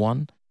number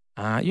 1.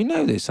 You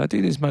know this. I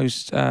do this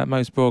most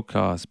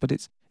broadcasts, but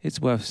it's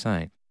worth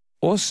saying.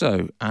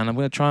 Also, and I'm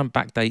going to try and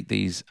backdate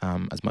these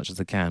as much as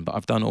I can, but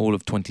I've done all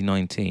of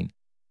 2019.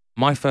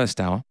 My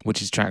first hour,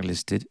 which is track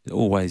listed, it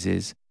always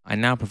is, I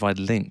now provide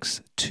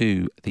links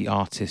to the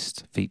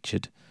artist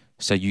featured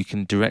so you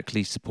can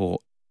directly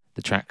support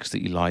the tracks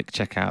that you like,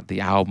 check out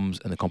the albums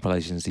and the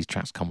compilations these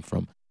tracks come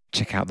from,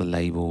 check out the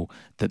label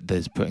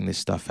that's putting this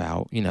stuff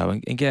out,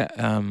 and get,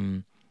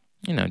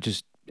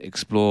 just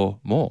explore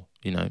more,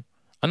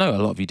 I know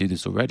a lot of you do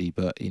this already,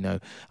 but,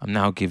 I'm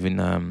now giving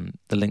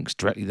the links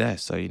directly there.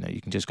 So,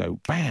 you can just go,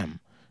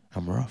 bam,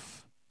 and we're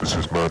off. This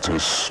is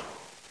Mantis.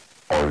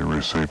 Are you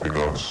receiving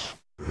us?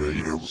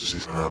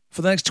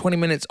 For the next 20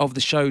 minutes of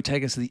the show,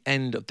 take us to the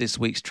end of this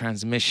week's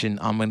transmission.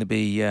 I'm going to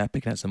be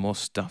picking out some more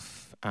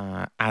stuff,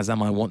 as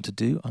am I want to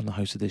do. I'm the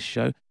host of this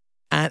show.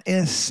 And in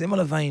a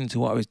similar vein to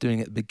what I was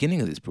doing at the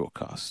beginning of this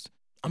broadcast,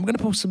 I'm going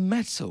to pull some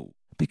metal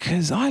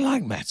because I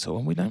like metal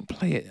and we don't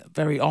play it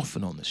very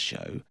often on the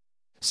show.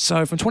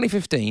 So from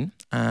 2015,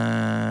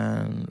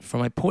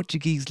 from a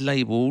Portuguese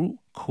label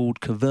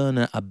called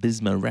Caverna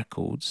Abisma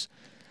Records,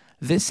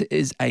 this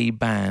is a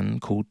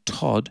band called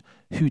Todd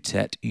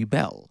Hutet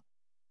Ubel.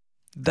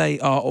 They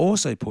are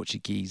also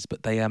Portuguese,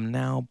 but they are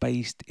now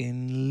based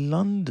in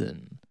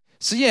London.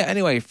 So yeah,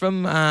 anyway,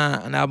 from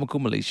an album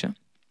called Militia,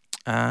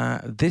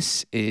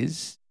 this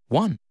is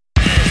One.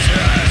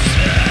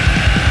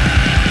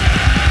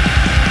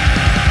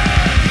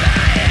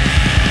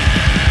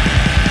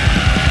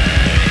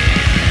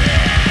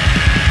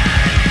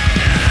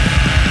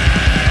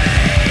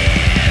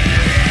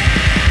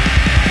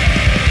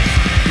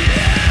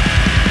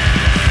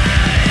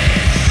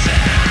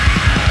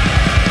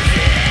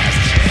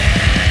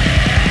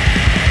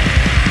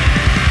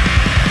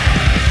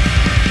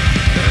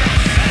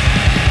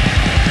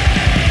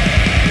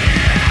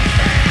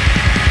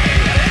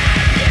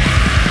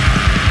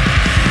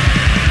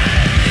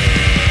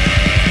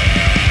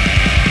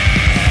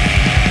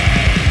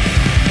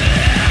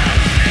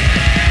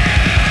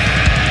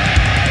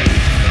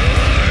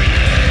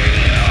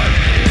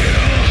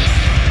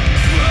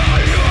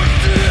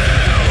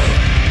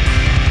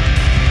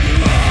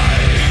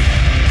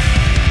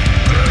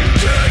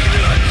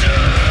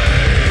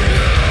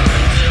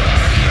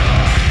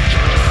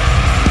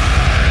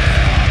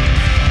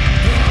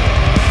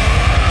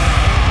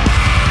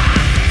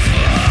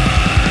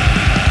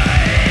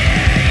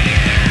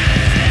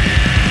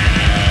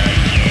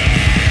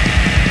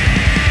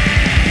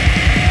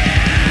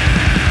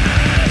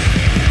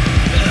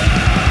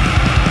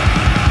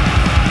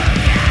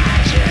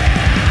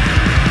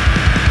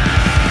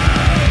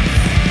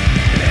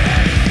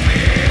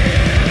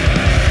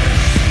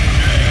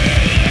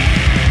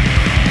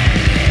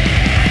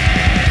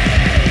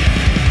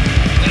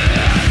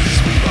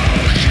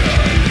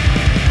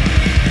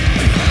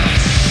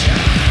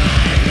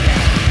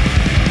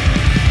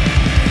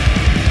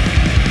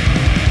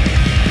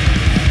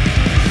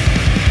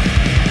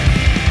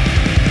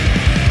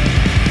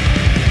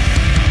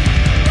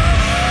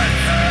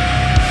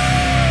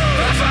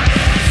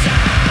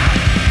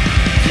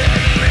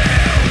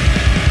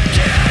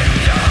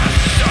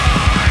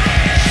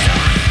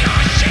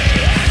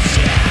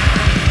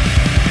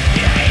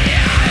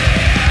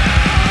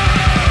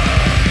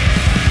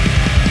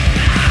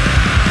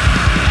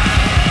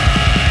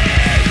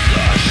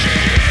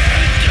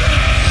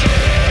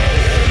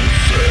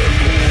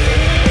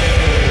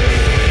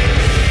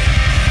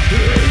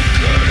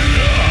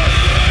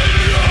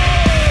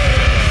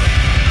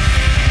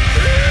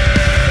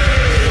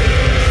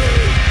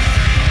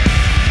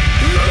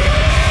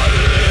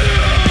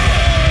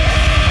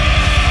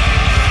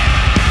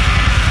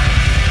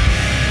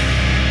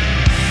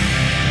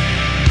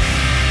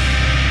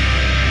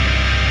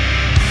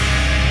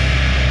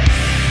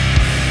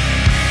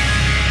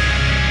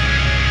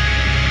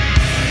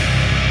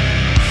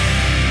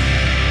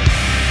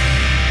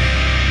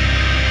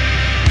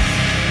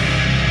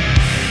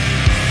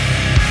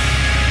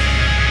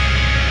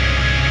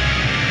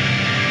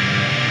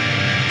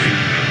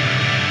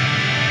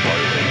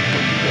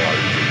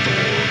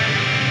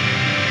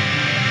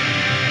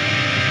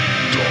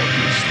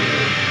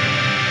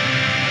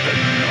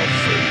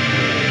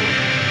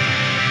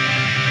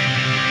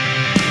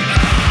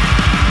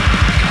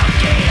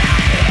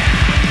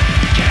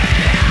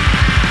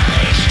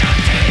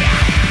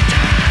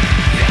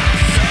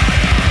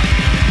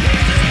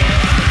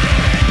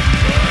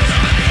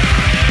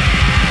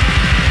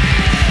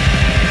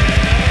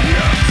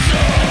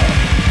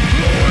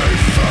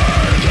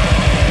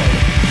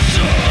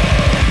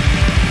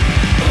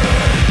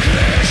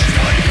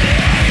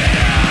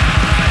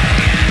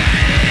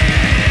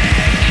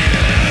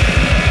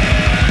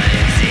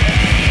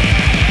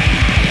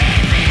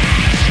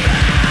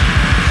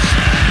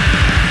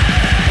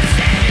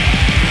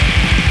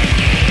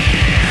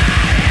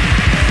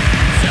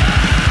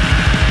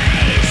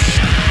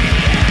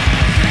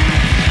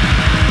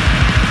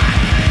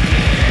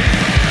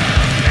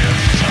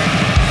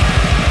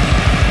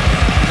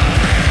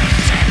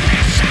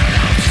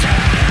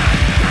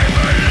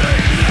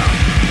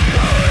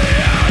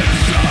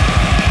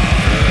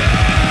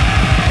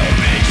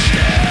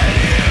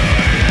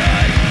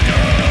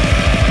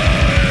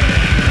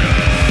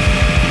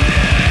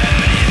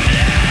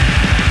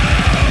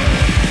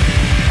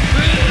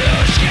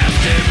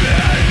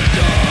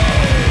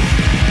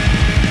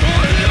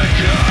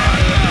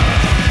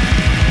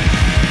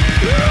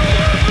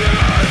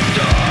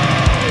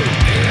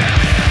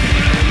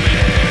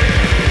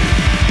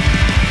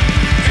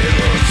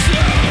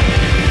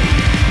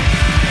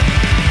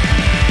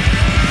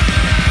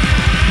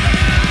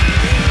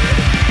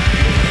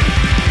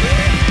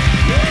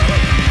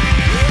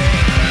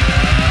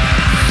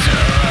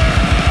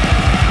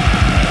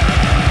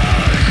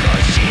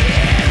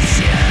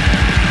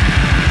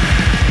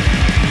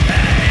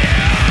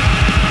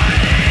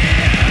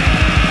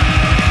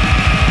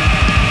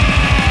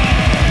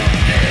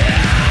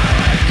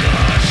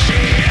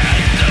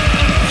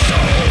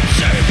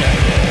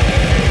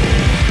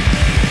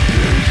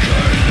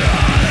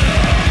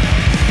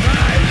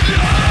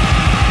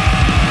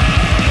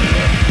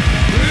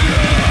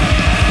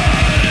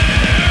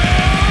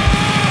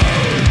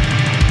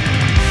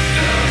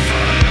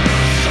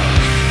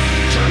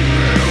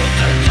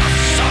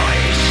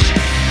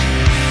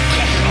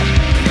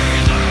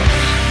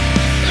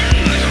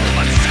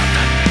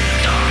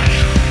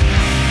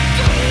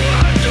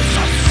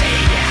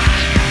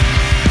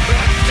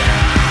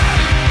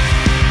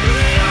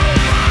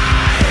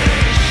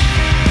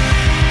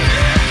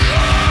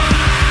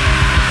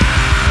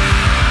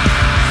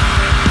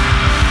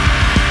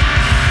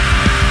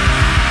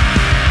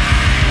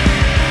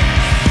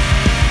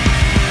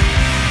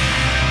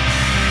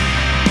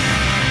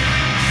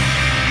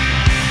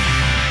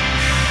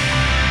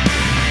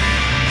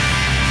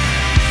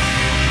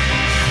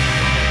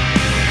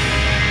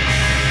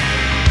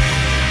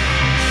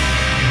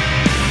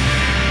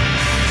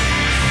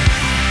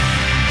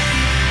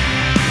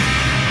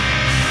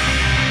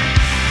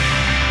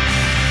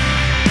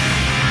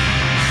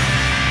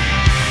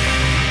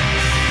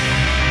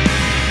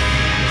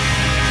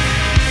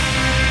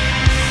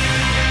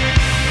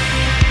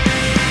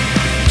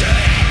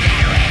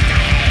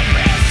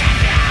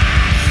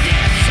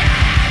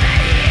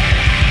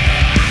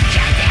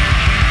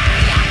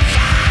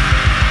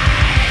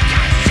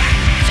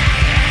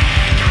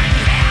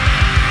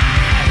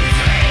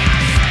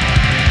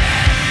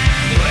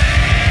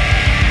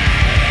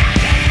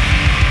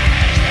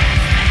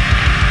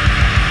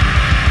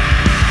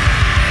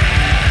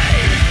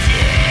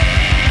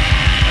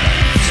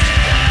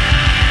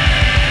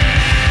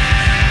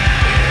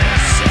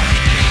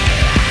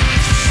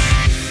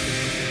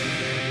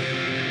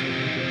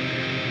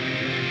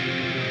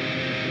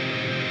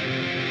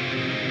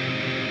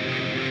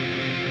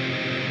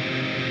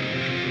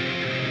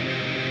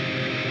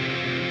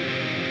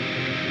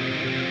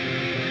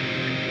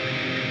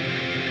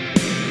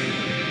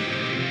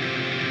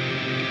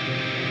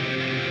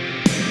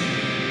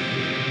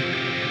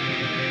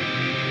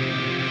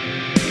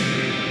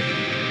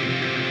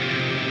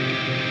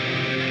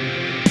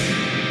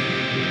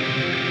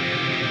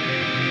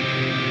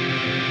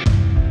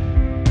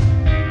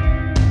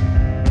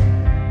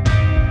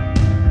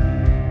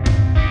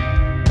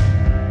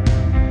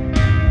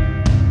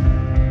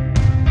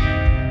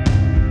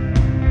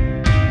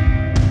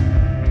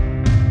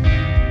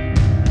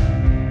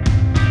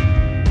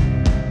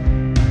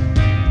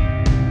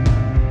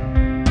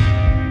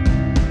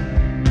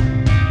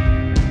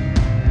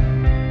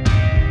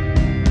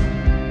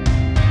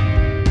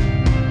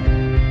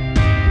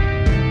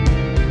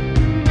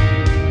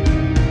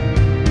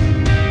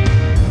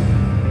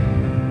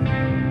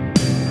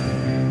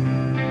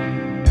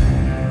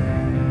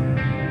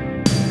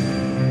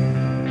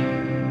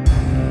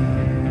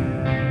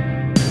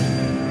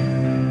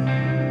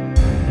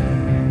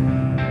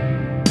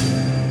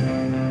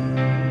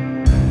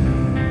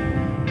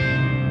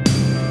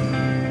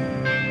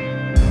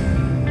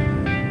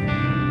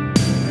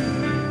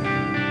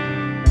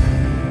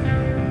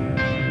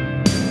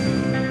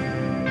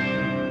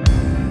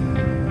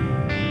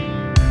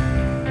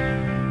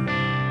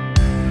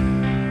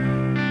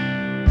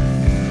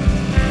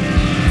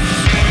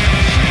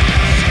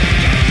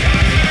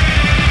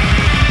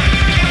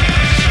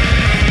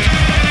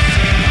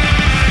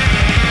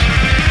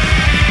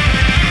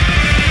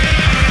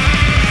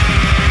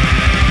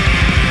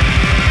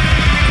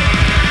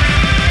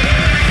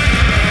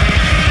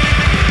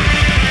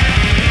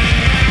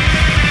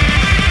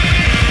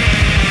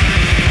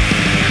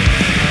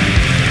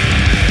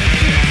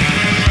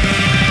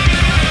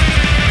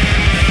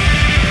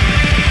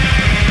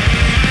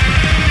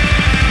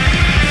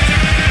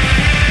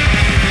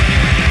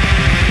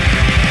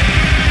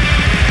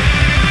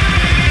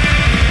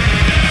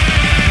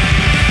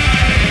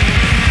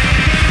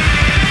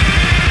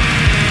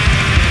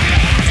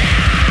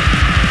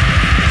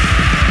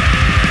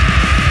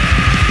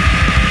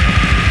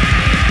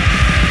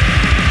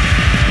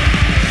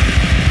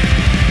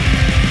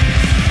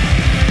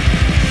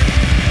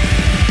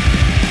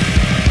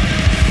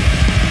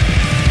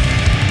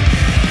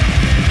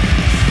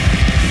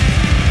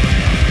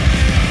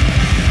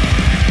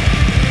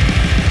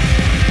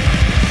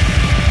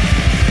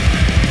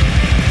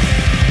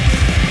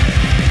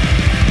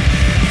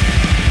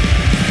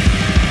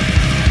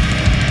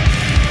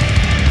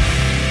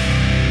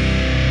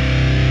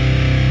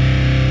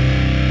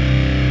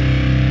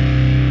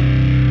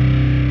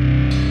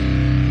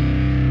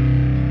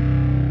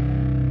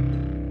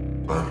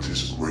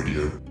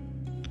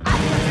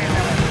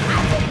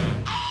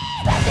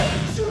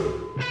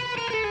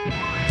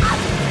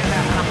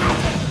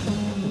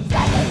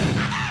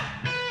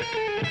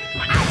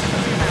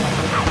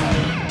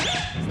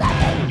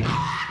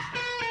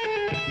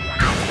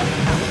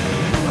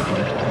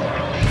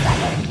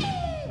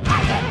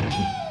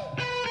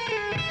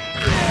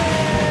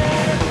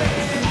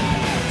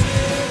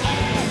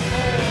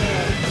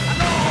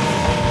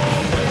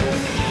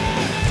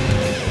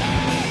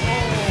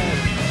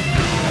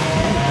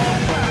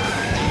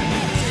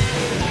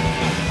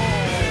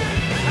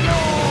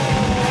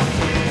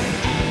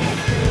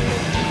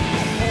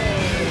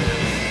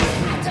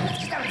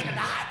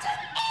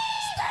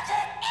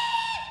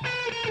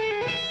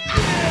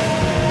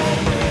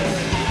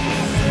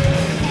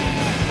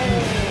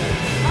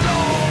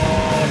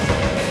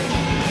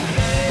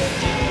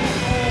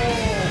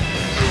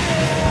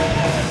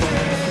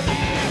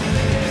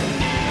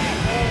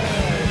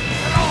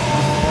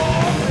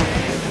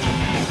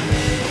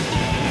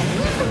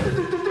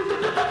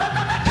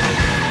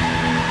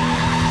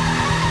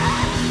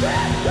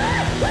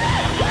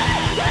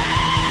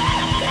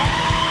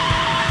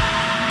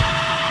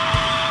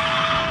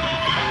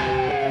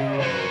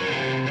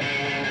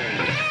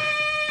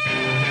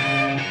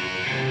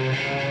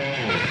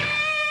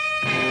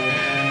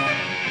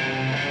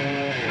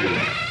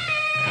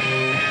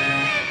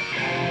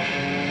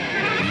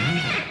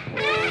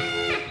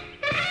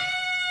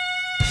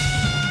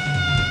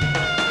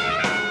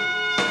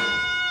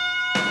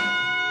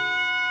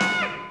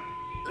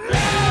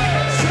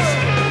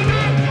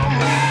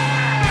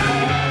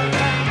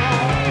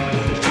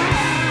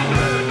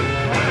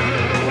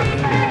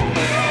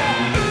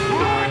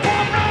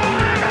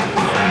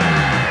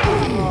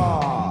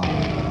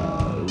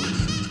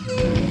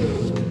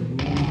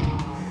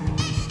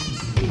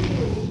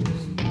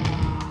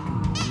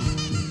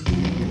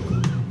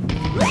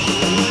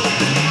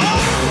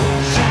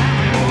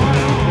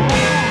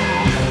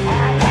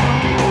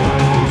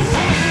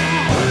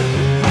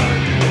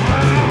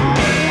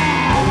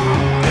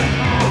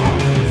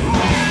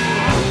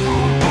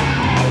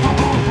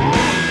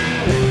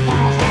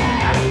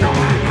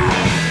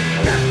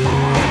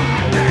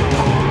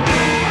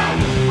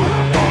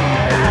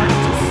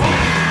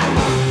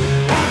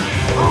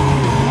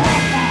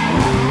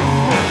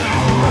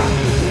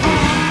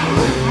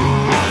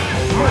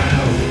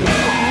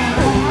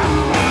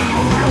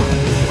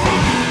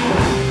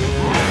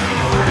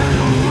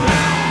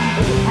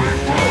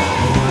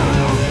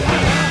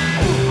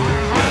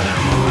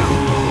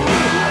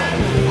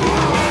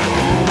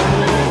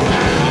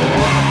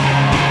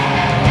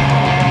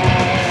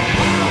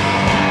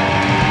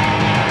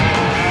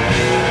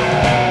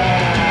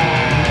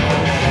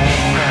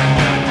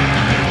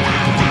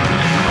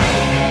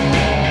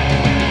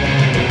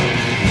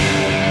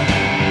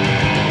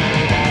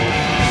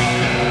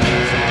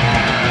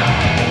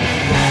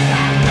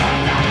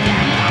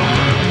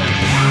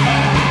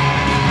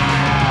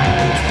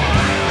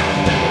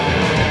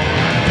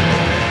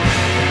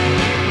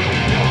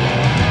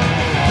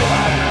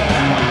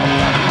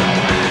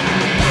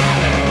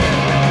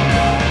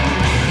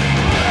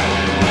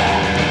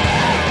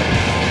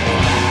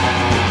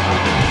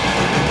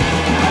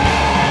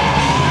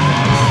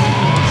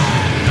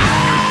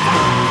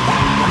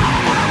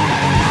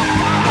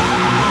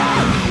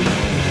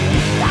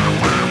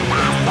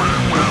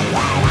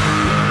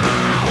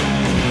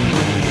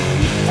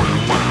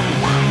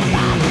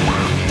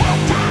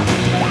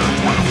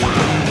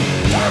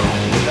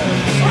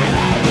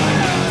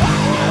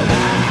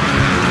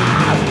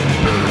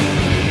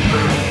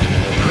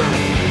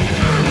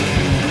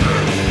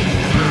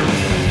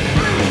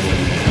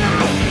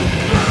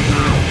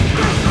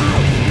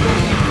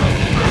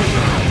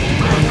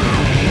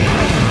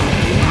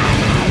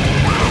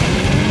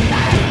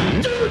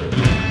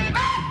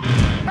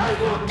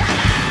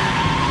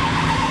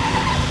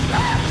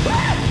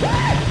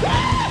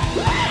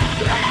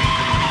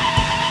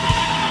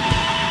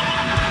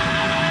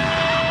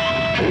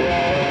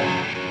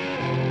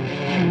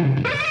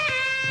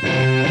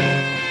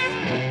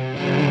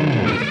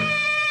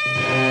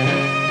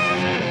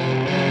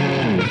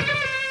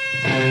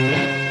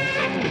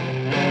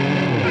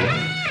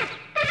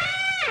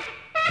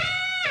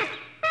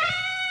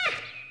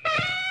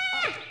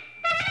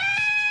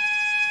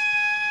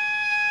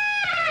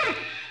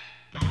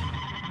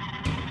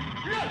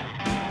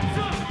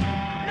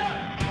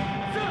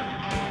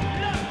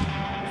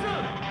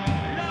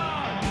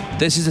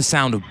 This is the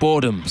sound of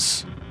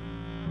boredoms.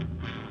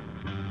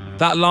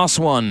 That last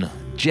one,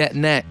 Jet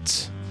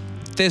Net.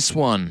 This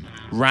one,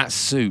 Rat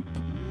Soup.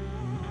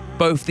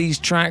 Both these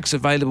tracks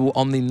available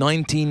on the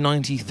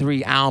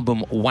 1993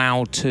 album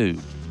Wow 2.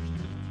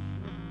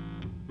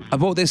 I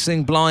bought this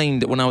thing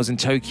blind when I was in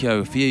Tokyo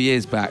a few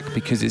years back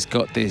because it's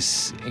got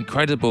this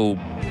incredible,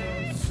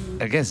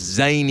 I guess,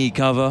 zany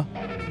cover.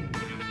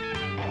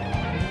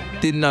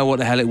 Didn't know what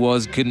the hell it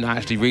was, couldn't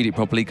actually read it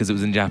properly because it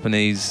was in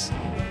Japanese.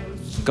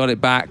 Got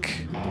it back.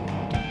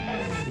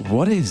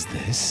 What is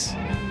this?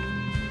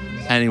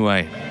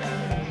 Anyway,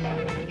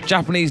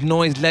 Japanese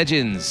noise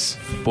legends,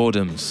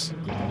 boredoms.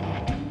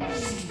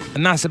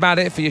 And that's about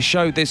it for your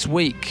show this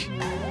week.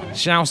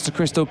 Shouts to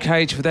Crystal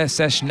Cage for their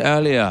session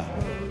earlier.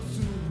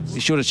 Be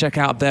sure to check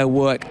out their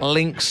work.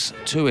 Links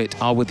to it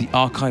are with the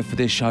archive for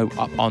this show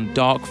up on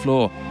Dark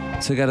Floor,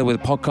 together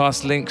with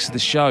podcast links to the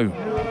show.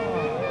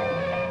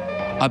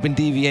 I've been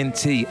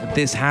DVNT.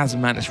 This has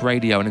Mantis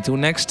Radio. And until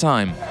next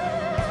time,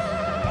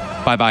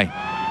 bye-bye.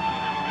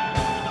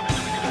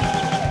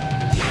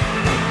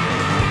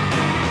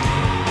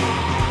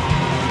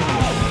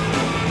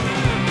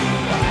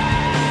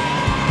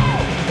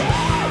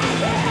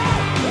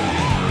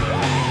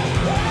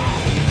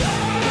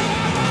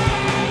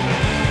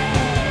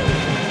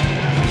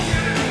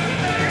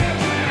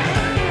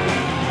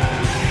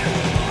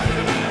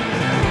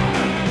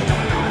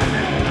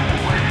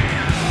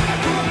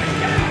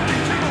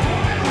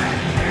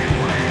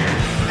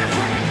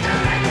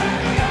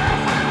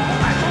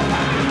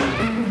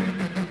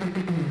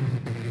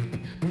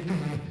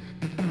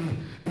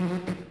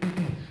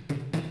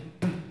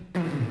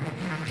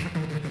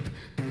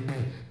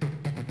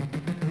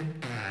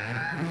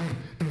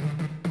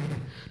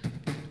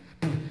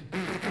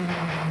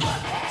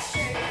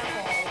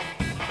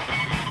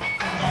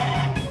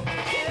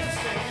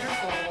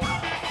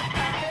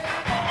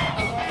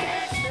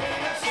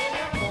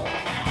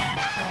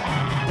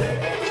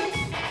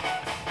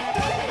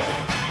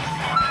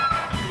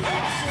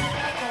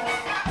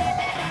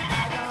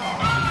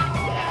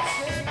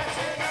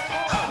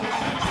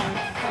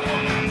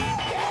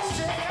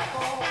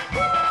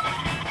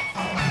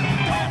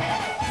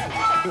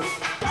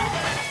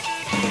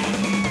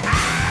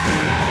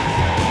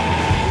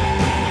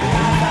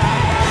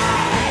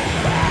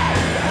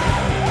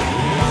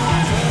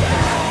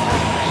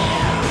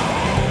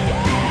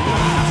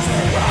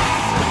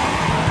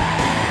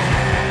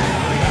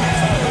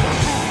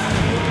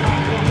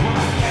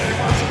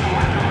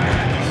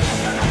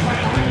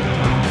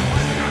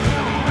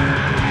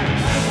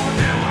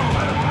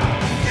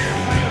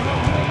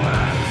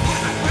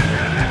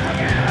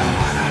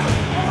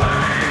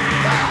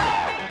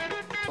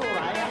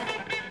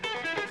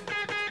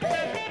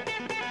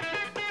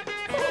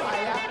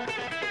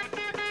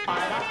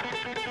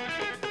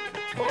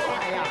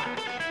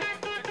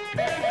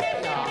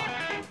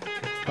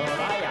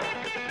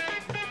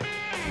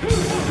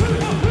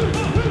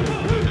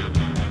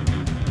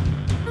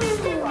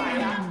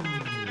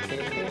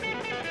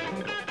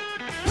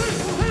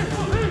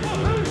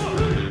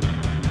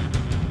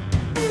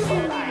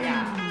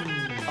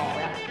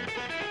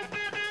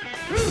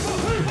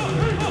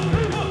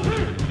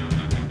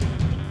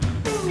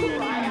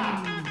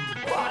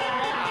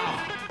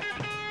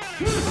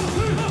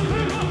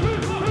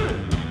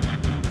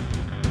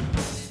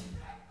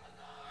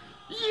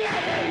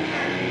 Yeah.